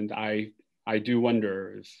 and I do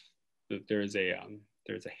wonder if there's a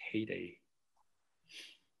heyday.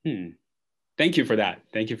 Thank you for that.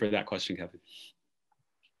 Thank you for that question, Kevin.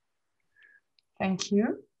 Thank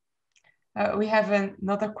you. We have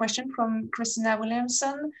another question from Christina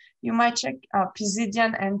Williamson. You might check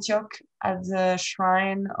Pisidian Antioch at the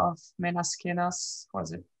shrine of Menaskenos,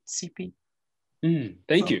 was it CP?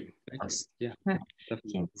 Thank you. Yeah,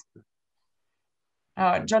 definitely.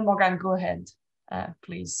 John Morgan, go ahead,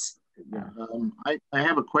 please. I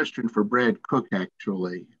have a question for Brad Cook,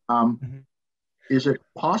 actually. Is it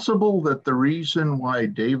possible that the reason why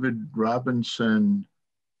David Robinson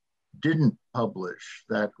didn't publish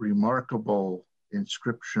that remarkable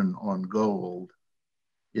inscription on gold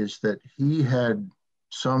is that he had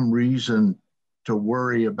some reason to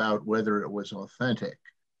worry about whether it was authentic,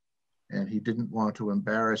 and he didn't want to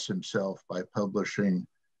embarrass himself by publishing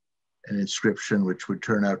an inscription which would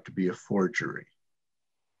turn out to be a forgery?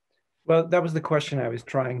 Well, that was the question I was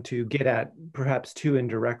trying to get at, perhaps too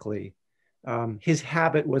indirectly. His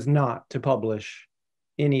habit was not to publish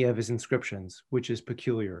any of his inscriptions, which is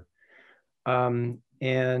peculiar.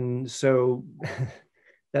 And so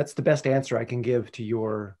that's the best answer I can give to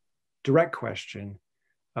your direct question.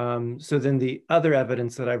 So then the other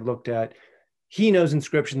evidence that I've looked at, he knows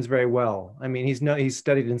inscriptions very well. I mean, he's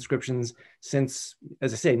studied inscriptions since,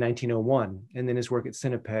 as I say, 1901, and then his work at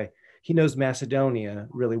Sinope. He knows Macedonia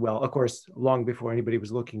really well, of course, long before anybody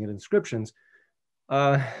was looking at inscriptions.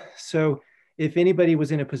 So if anybody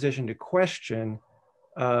was in a position to question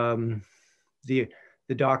the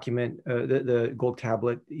document, the gold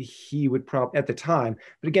tablet, he would probably, at the time,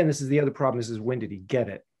 but again, this is the other problem, is when did he get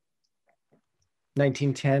it?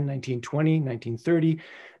 1910, 1920, 1930,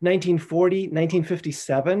 1940,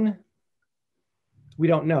 1957? We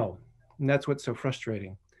don't know, and that's what's so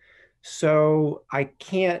frustrating. So I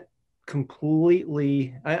can't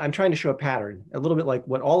completely, I'm trying to show a pattern, a little bit like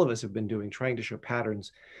what all of us have been doing, trying to show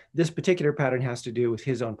patterns. This particular pattern has to do with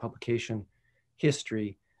his own publication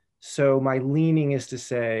history. So my leaning is to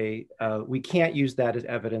say, we can't use that as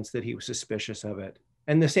evidence that he was suspicious of it.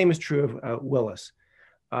 And the same is true of Willis.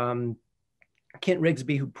 Kent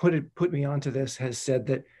Rigsby, who put me onto this, has said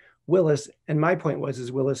that Willis, and my point was, is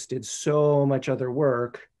Willis did so much other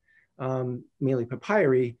work, mainly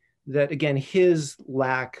papyri, that again, his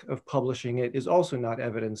lack of publishing it is also not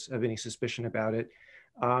evidence of any suspicion about it,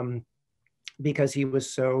 because he was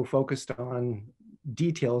so focused on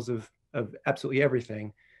details of absolutely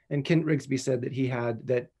everything. And Kent Rigsby said that he had,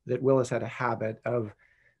 that Willis had a habit of,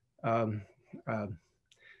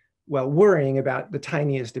 well, worrying about the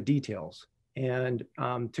tiniest of details. And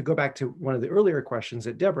to go back to one of the earlier questions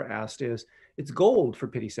that Deborah asked is, it's gold, for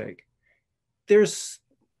pity's sake. There's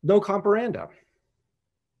no comparanda.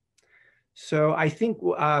 So I think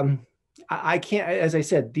I can't, as I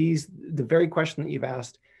said, the very question that you've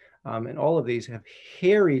asked and all of these have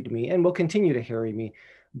harried me and will continue to harry me.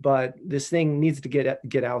 But this thing needs to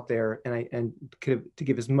get out there and to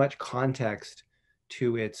give as much context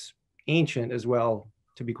to its ancient as well,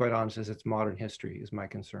 to be quite honest, as its modern history is my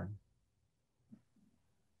concern.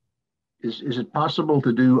 Is it possible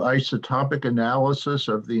to do isotopic analysis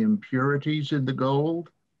of the impurities in the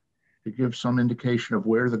gold to give some indication of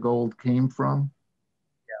where the gold came from?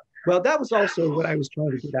 Yeah. Well, that was also what I was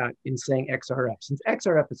trying to get at in saying XRF. Since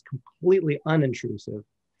XRF is completely unintrusive,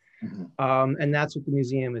 and that's what the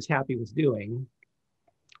museum is happy with doing,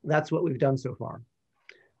 that's what we've done so far.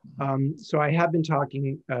 So I have been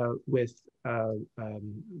talking with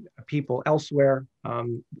people elsewhere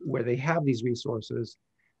where they have these resources,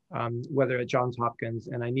 whether at Johns Hopkins,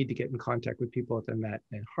 and I need to get in contact with people at them at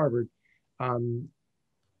Harvard.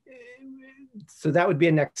 So that would be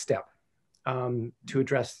a next step to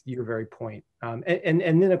address your very point. And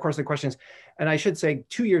then of course the question is, and I should say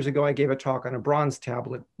 2 years ago, I gave a talk on a bronze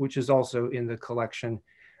tablet, which is also in the collection.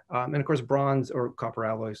 And of course, bronze or copper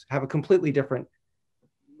alloys have a completely different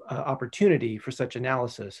opportunity for such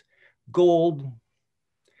analysis. gold,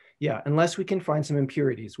 yeah, unless we can find some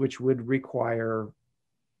impurities, which would require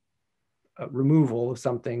removal of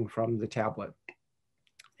something from the tablet.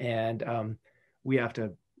 And we have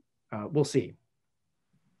to, we'll see.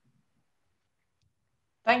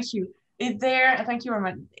 Thank you. Thank you very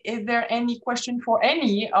much. Is there any question for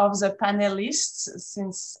any of the panelists?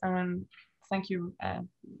 Since, thank you,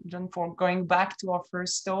 John, for going back to our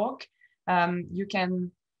first talk. You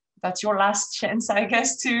can, that's your last chance, I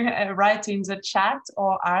guess, to write in the chat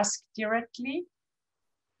or ask directly.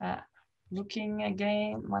 Looking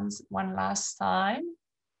again one last time.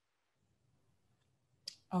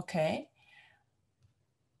 Okay.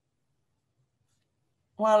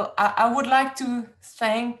 Well, I would like to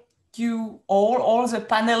thank you all the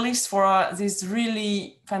panelists for this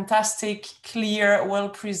really fantastic, clear,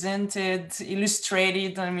 well-presented,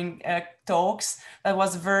 illustrated, talks. That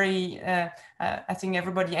was very, I think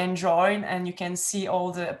everybody enjoyed, and you can see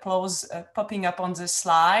all the applause popping up on the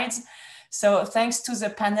slides. So thanks to the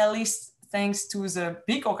panelists, thanks to the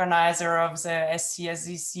big organizer of the SCS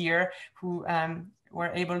this year, who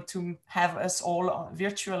were able to have us all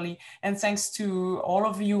virtually. And thanks to all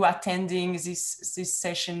of you attending this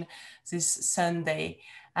session this Sunday.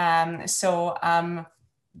 I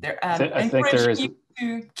encourage you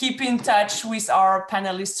to keep in touch with our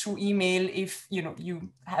panelists through email if you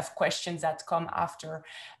have questions that come after.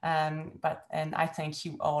 And I thank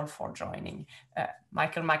you all for joining.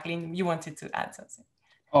 Michael McLean, you wanted to add something?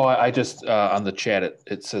 Oh, I just, on the chat,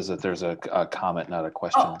 it says that there's a comment, not a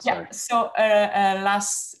question. Oh, yeah. Sorry. So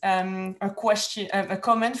last, a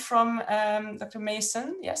comment from Dr.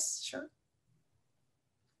 Mason. Yes, sure.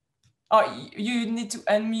 Oh, you need to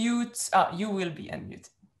unmute. Oh, you will be unmuted.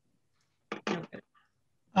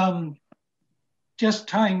 Just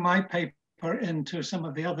tying my paper into some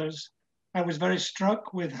of the others, I was very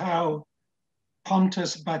struck with how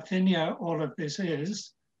Pontus, Bithynia, all of this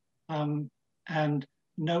is, and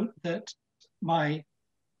note that my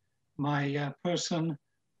person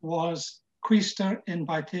was quaestor in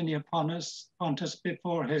Bithynia Pontus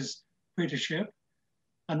before his praetorship.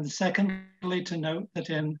 And secondly, to note that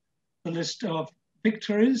in the list of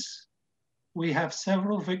victories, we have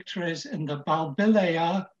several victories in the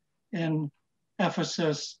Balbileia in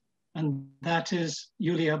Ephesus, and that is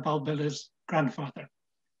Julia Balbila's grandfather,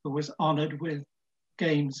 who was honored with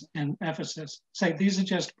games in Ephesus. So these are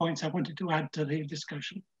just points I wanted to add to the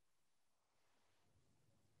discussion.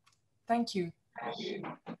 Thank you.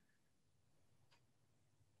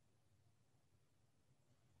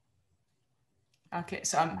 Okay,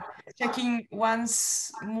 so I'm checking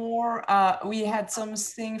once more. We had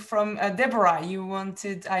something from Deborah. You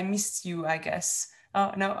wanted, I missed you, I guess.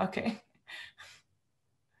 Oh, no, okay.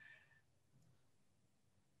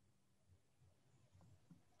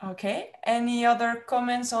 Okay, any other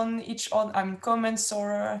comments on each other, comments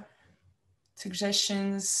or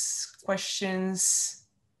suggestions, questions?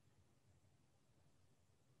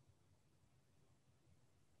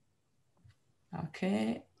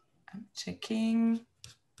 Okay, I'm checking.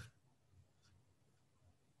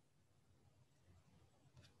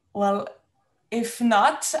 Well, if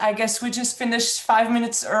not, I guess we just finished 5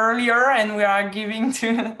 minutes earlier and we are giving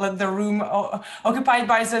to let the room occupied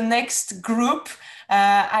by the next group.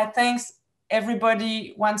 I thank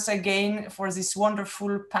everybody once again for this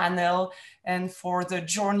wonderful panel and for the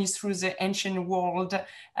journey through the ancient world.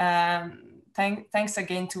 Thanks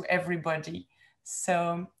again to everybody.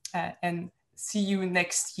 So, and see you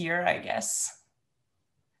next year, I guess.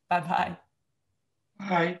 Bye-bye.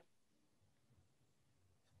 Bye.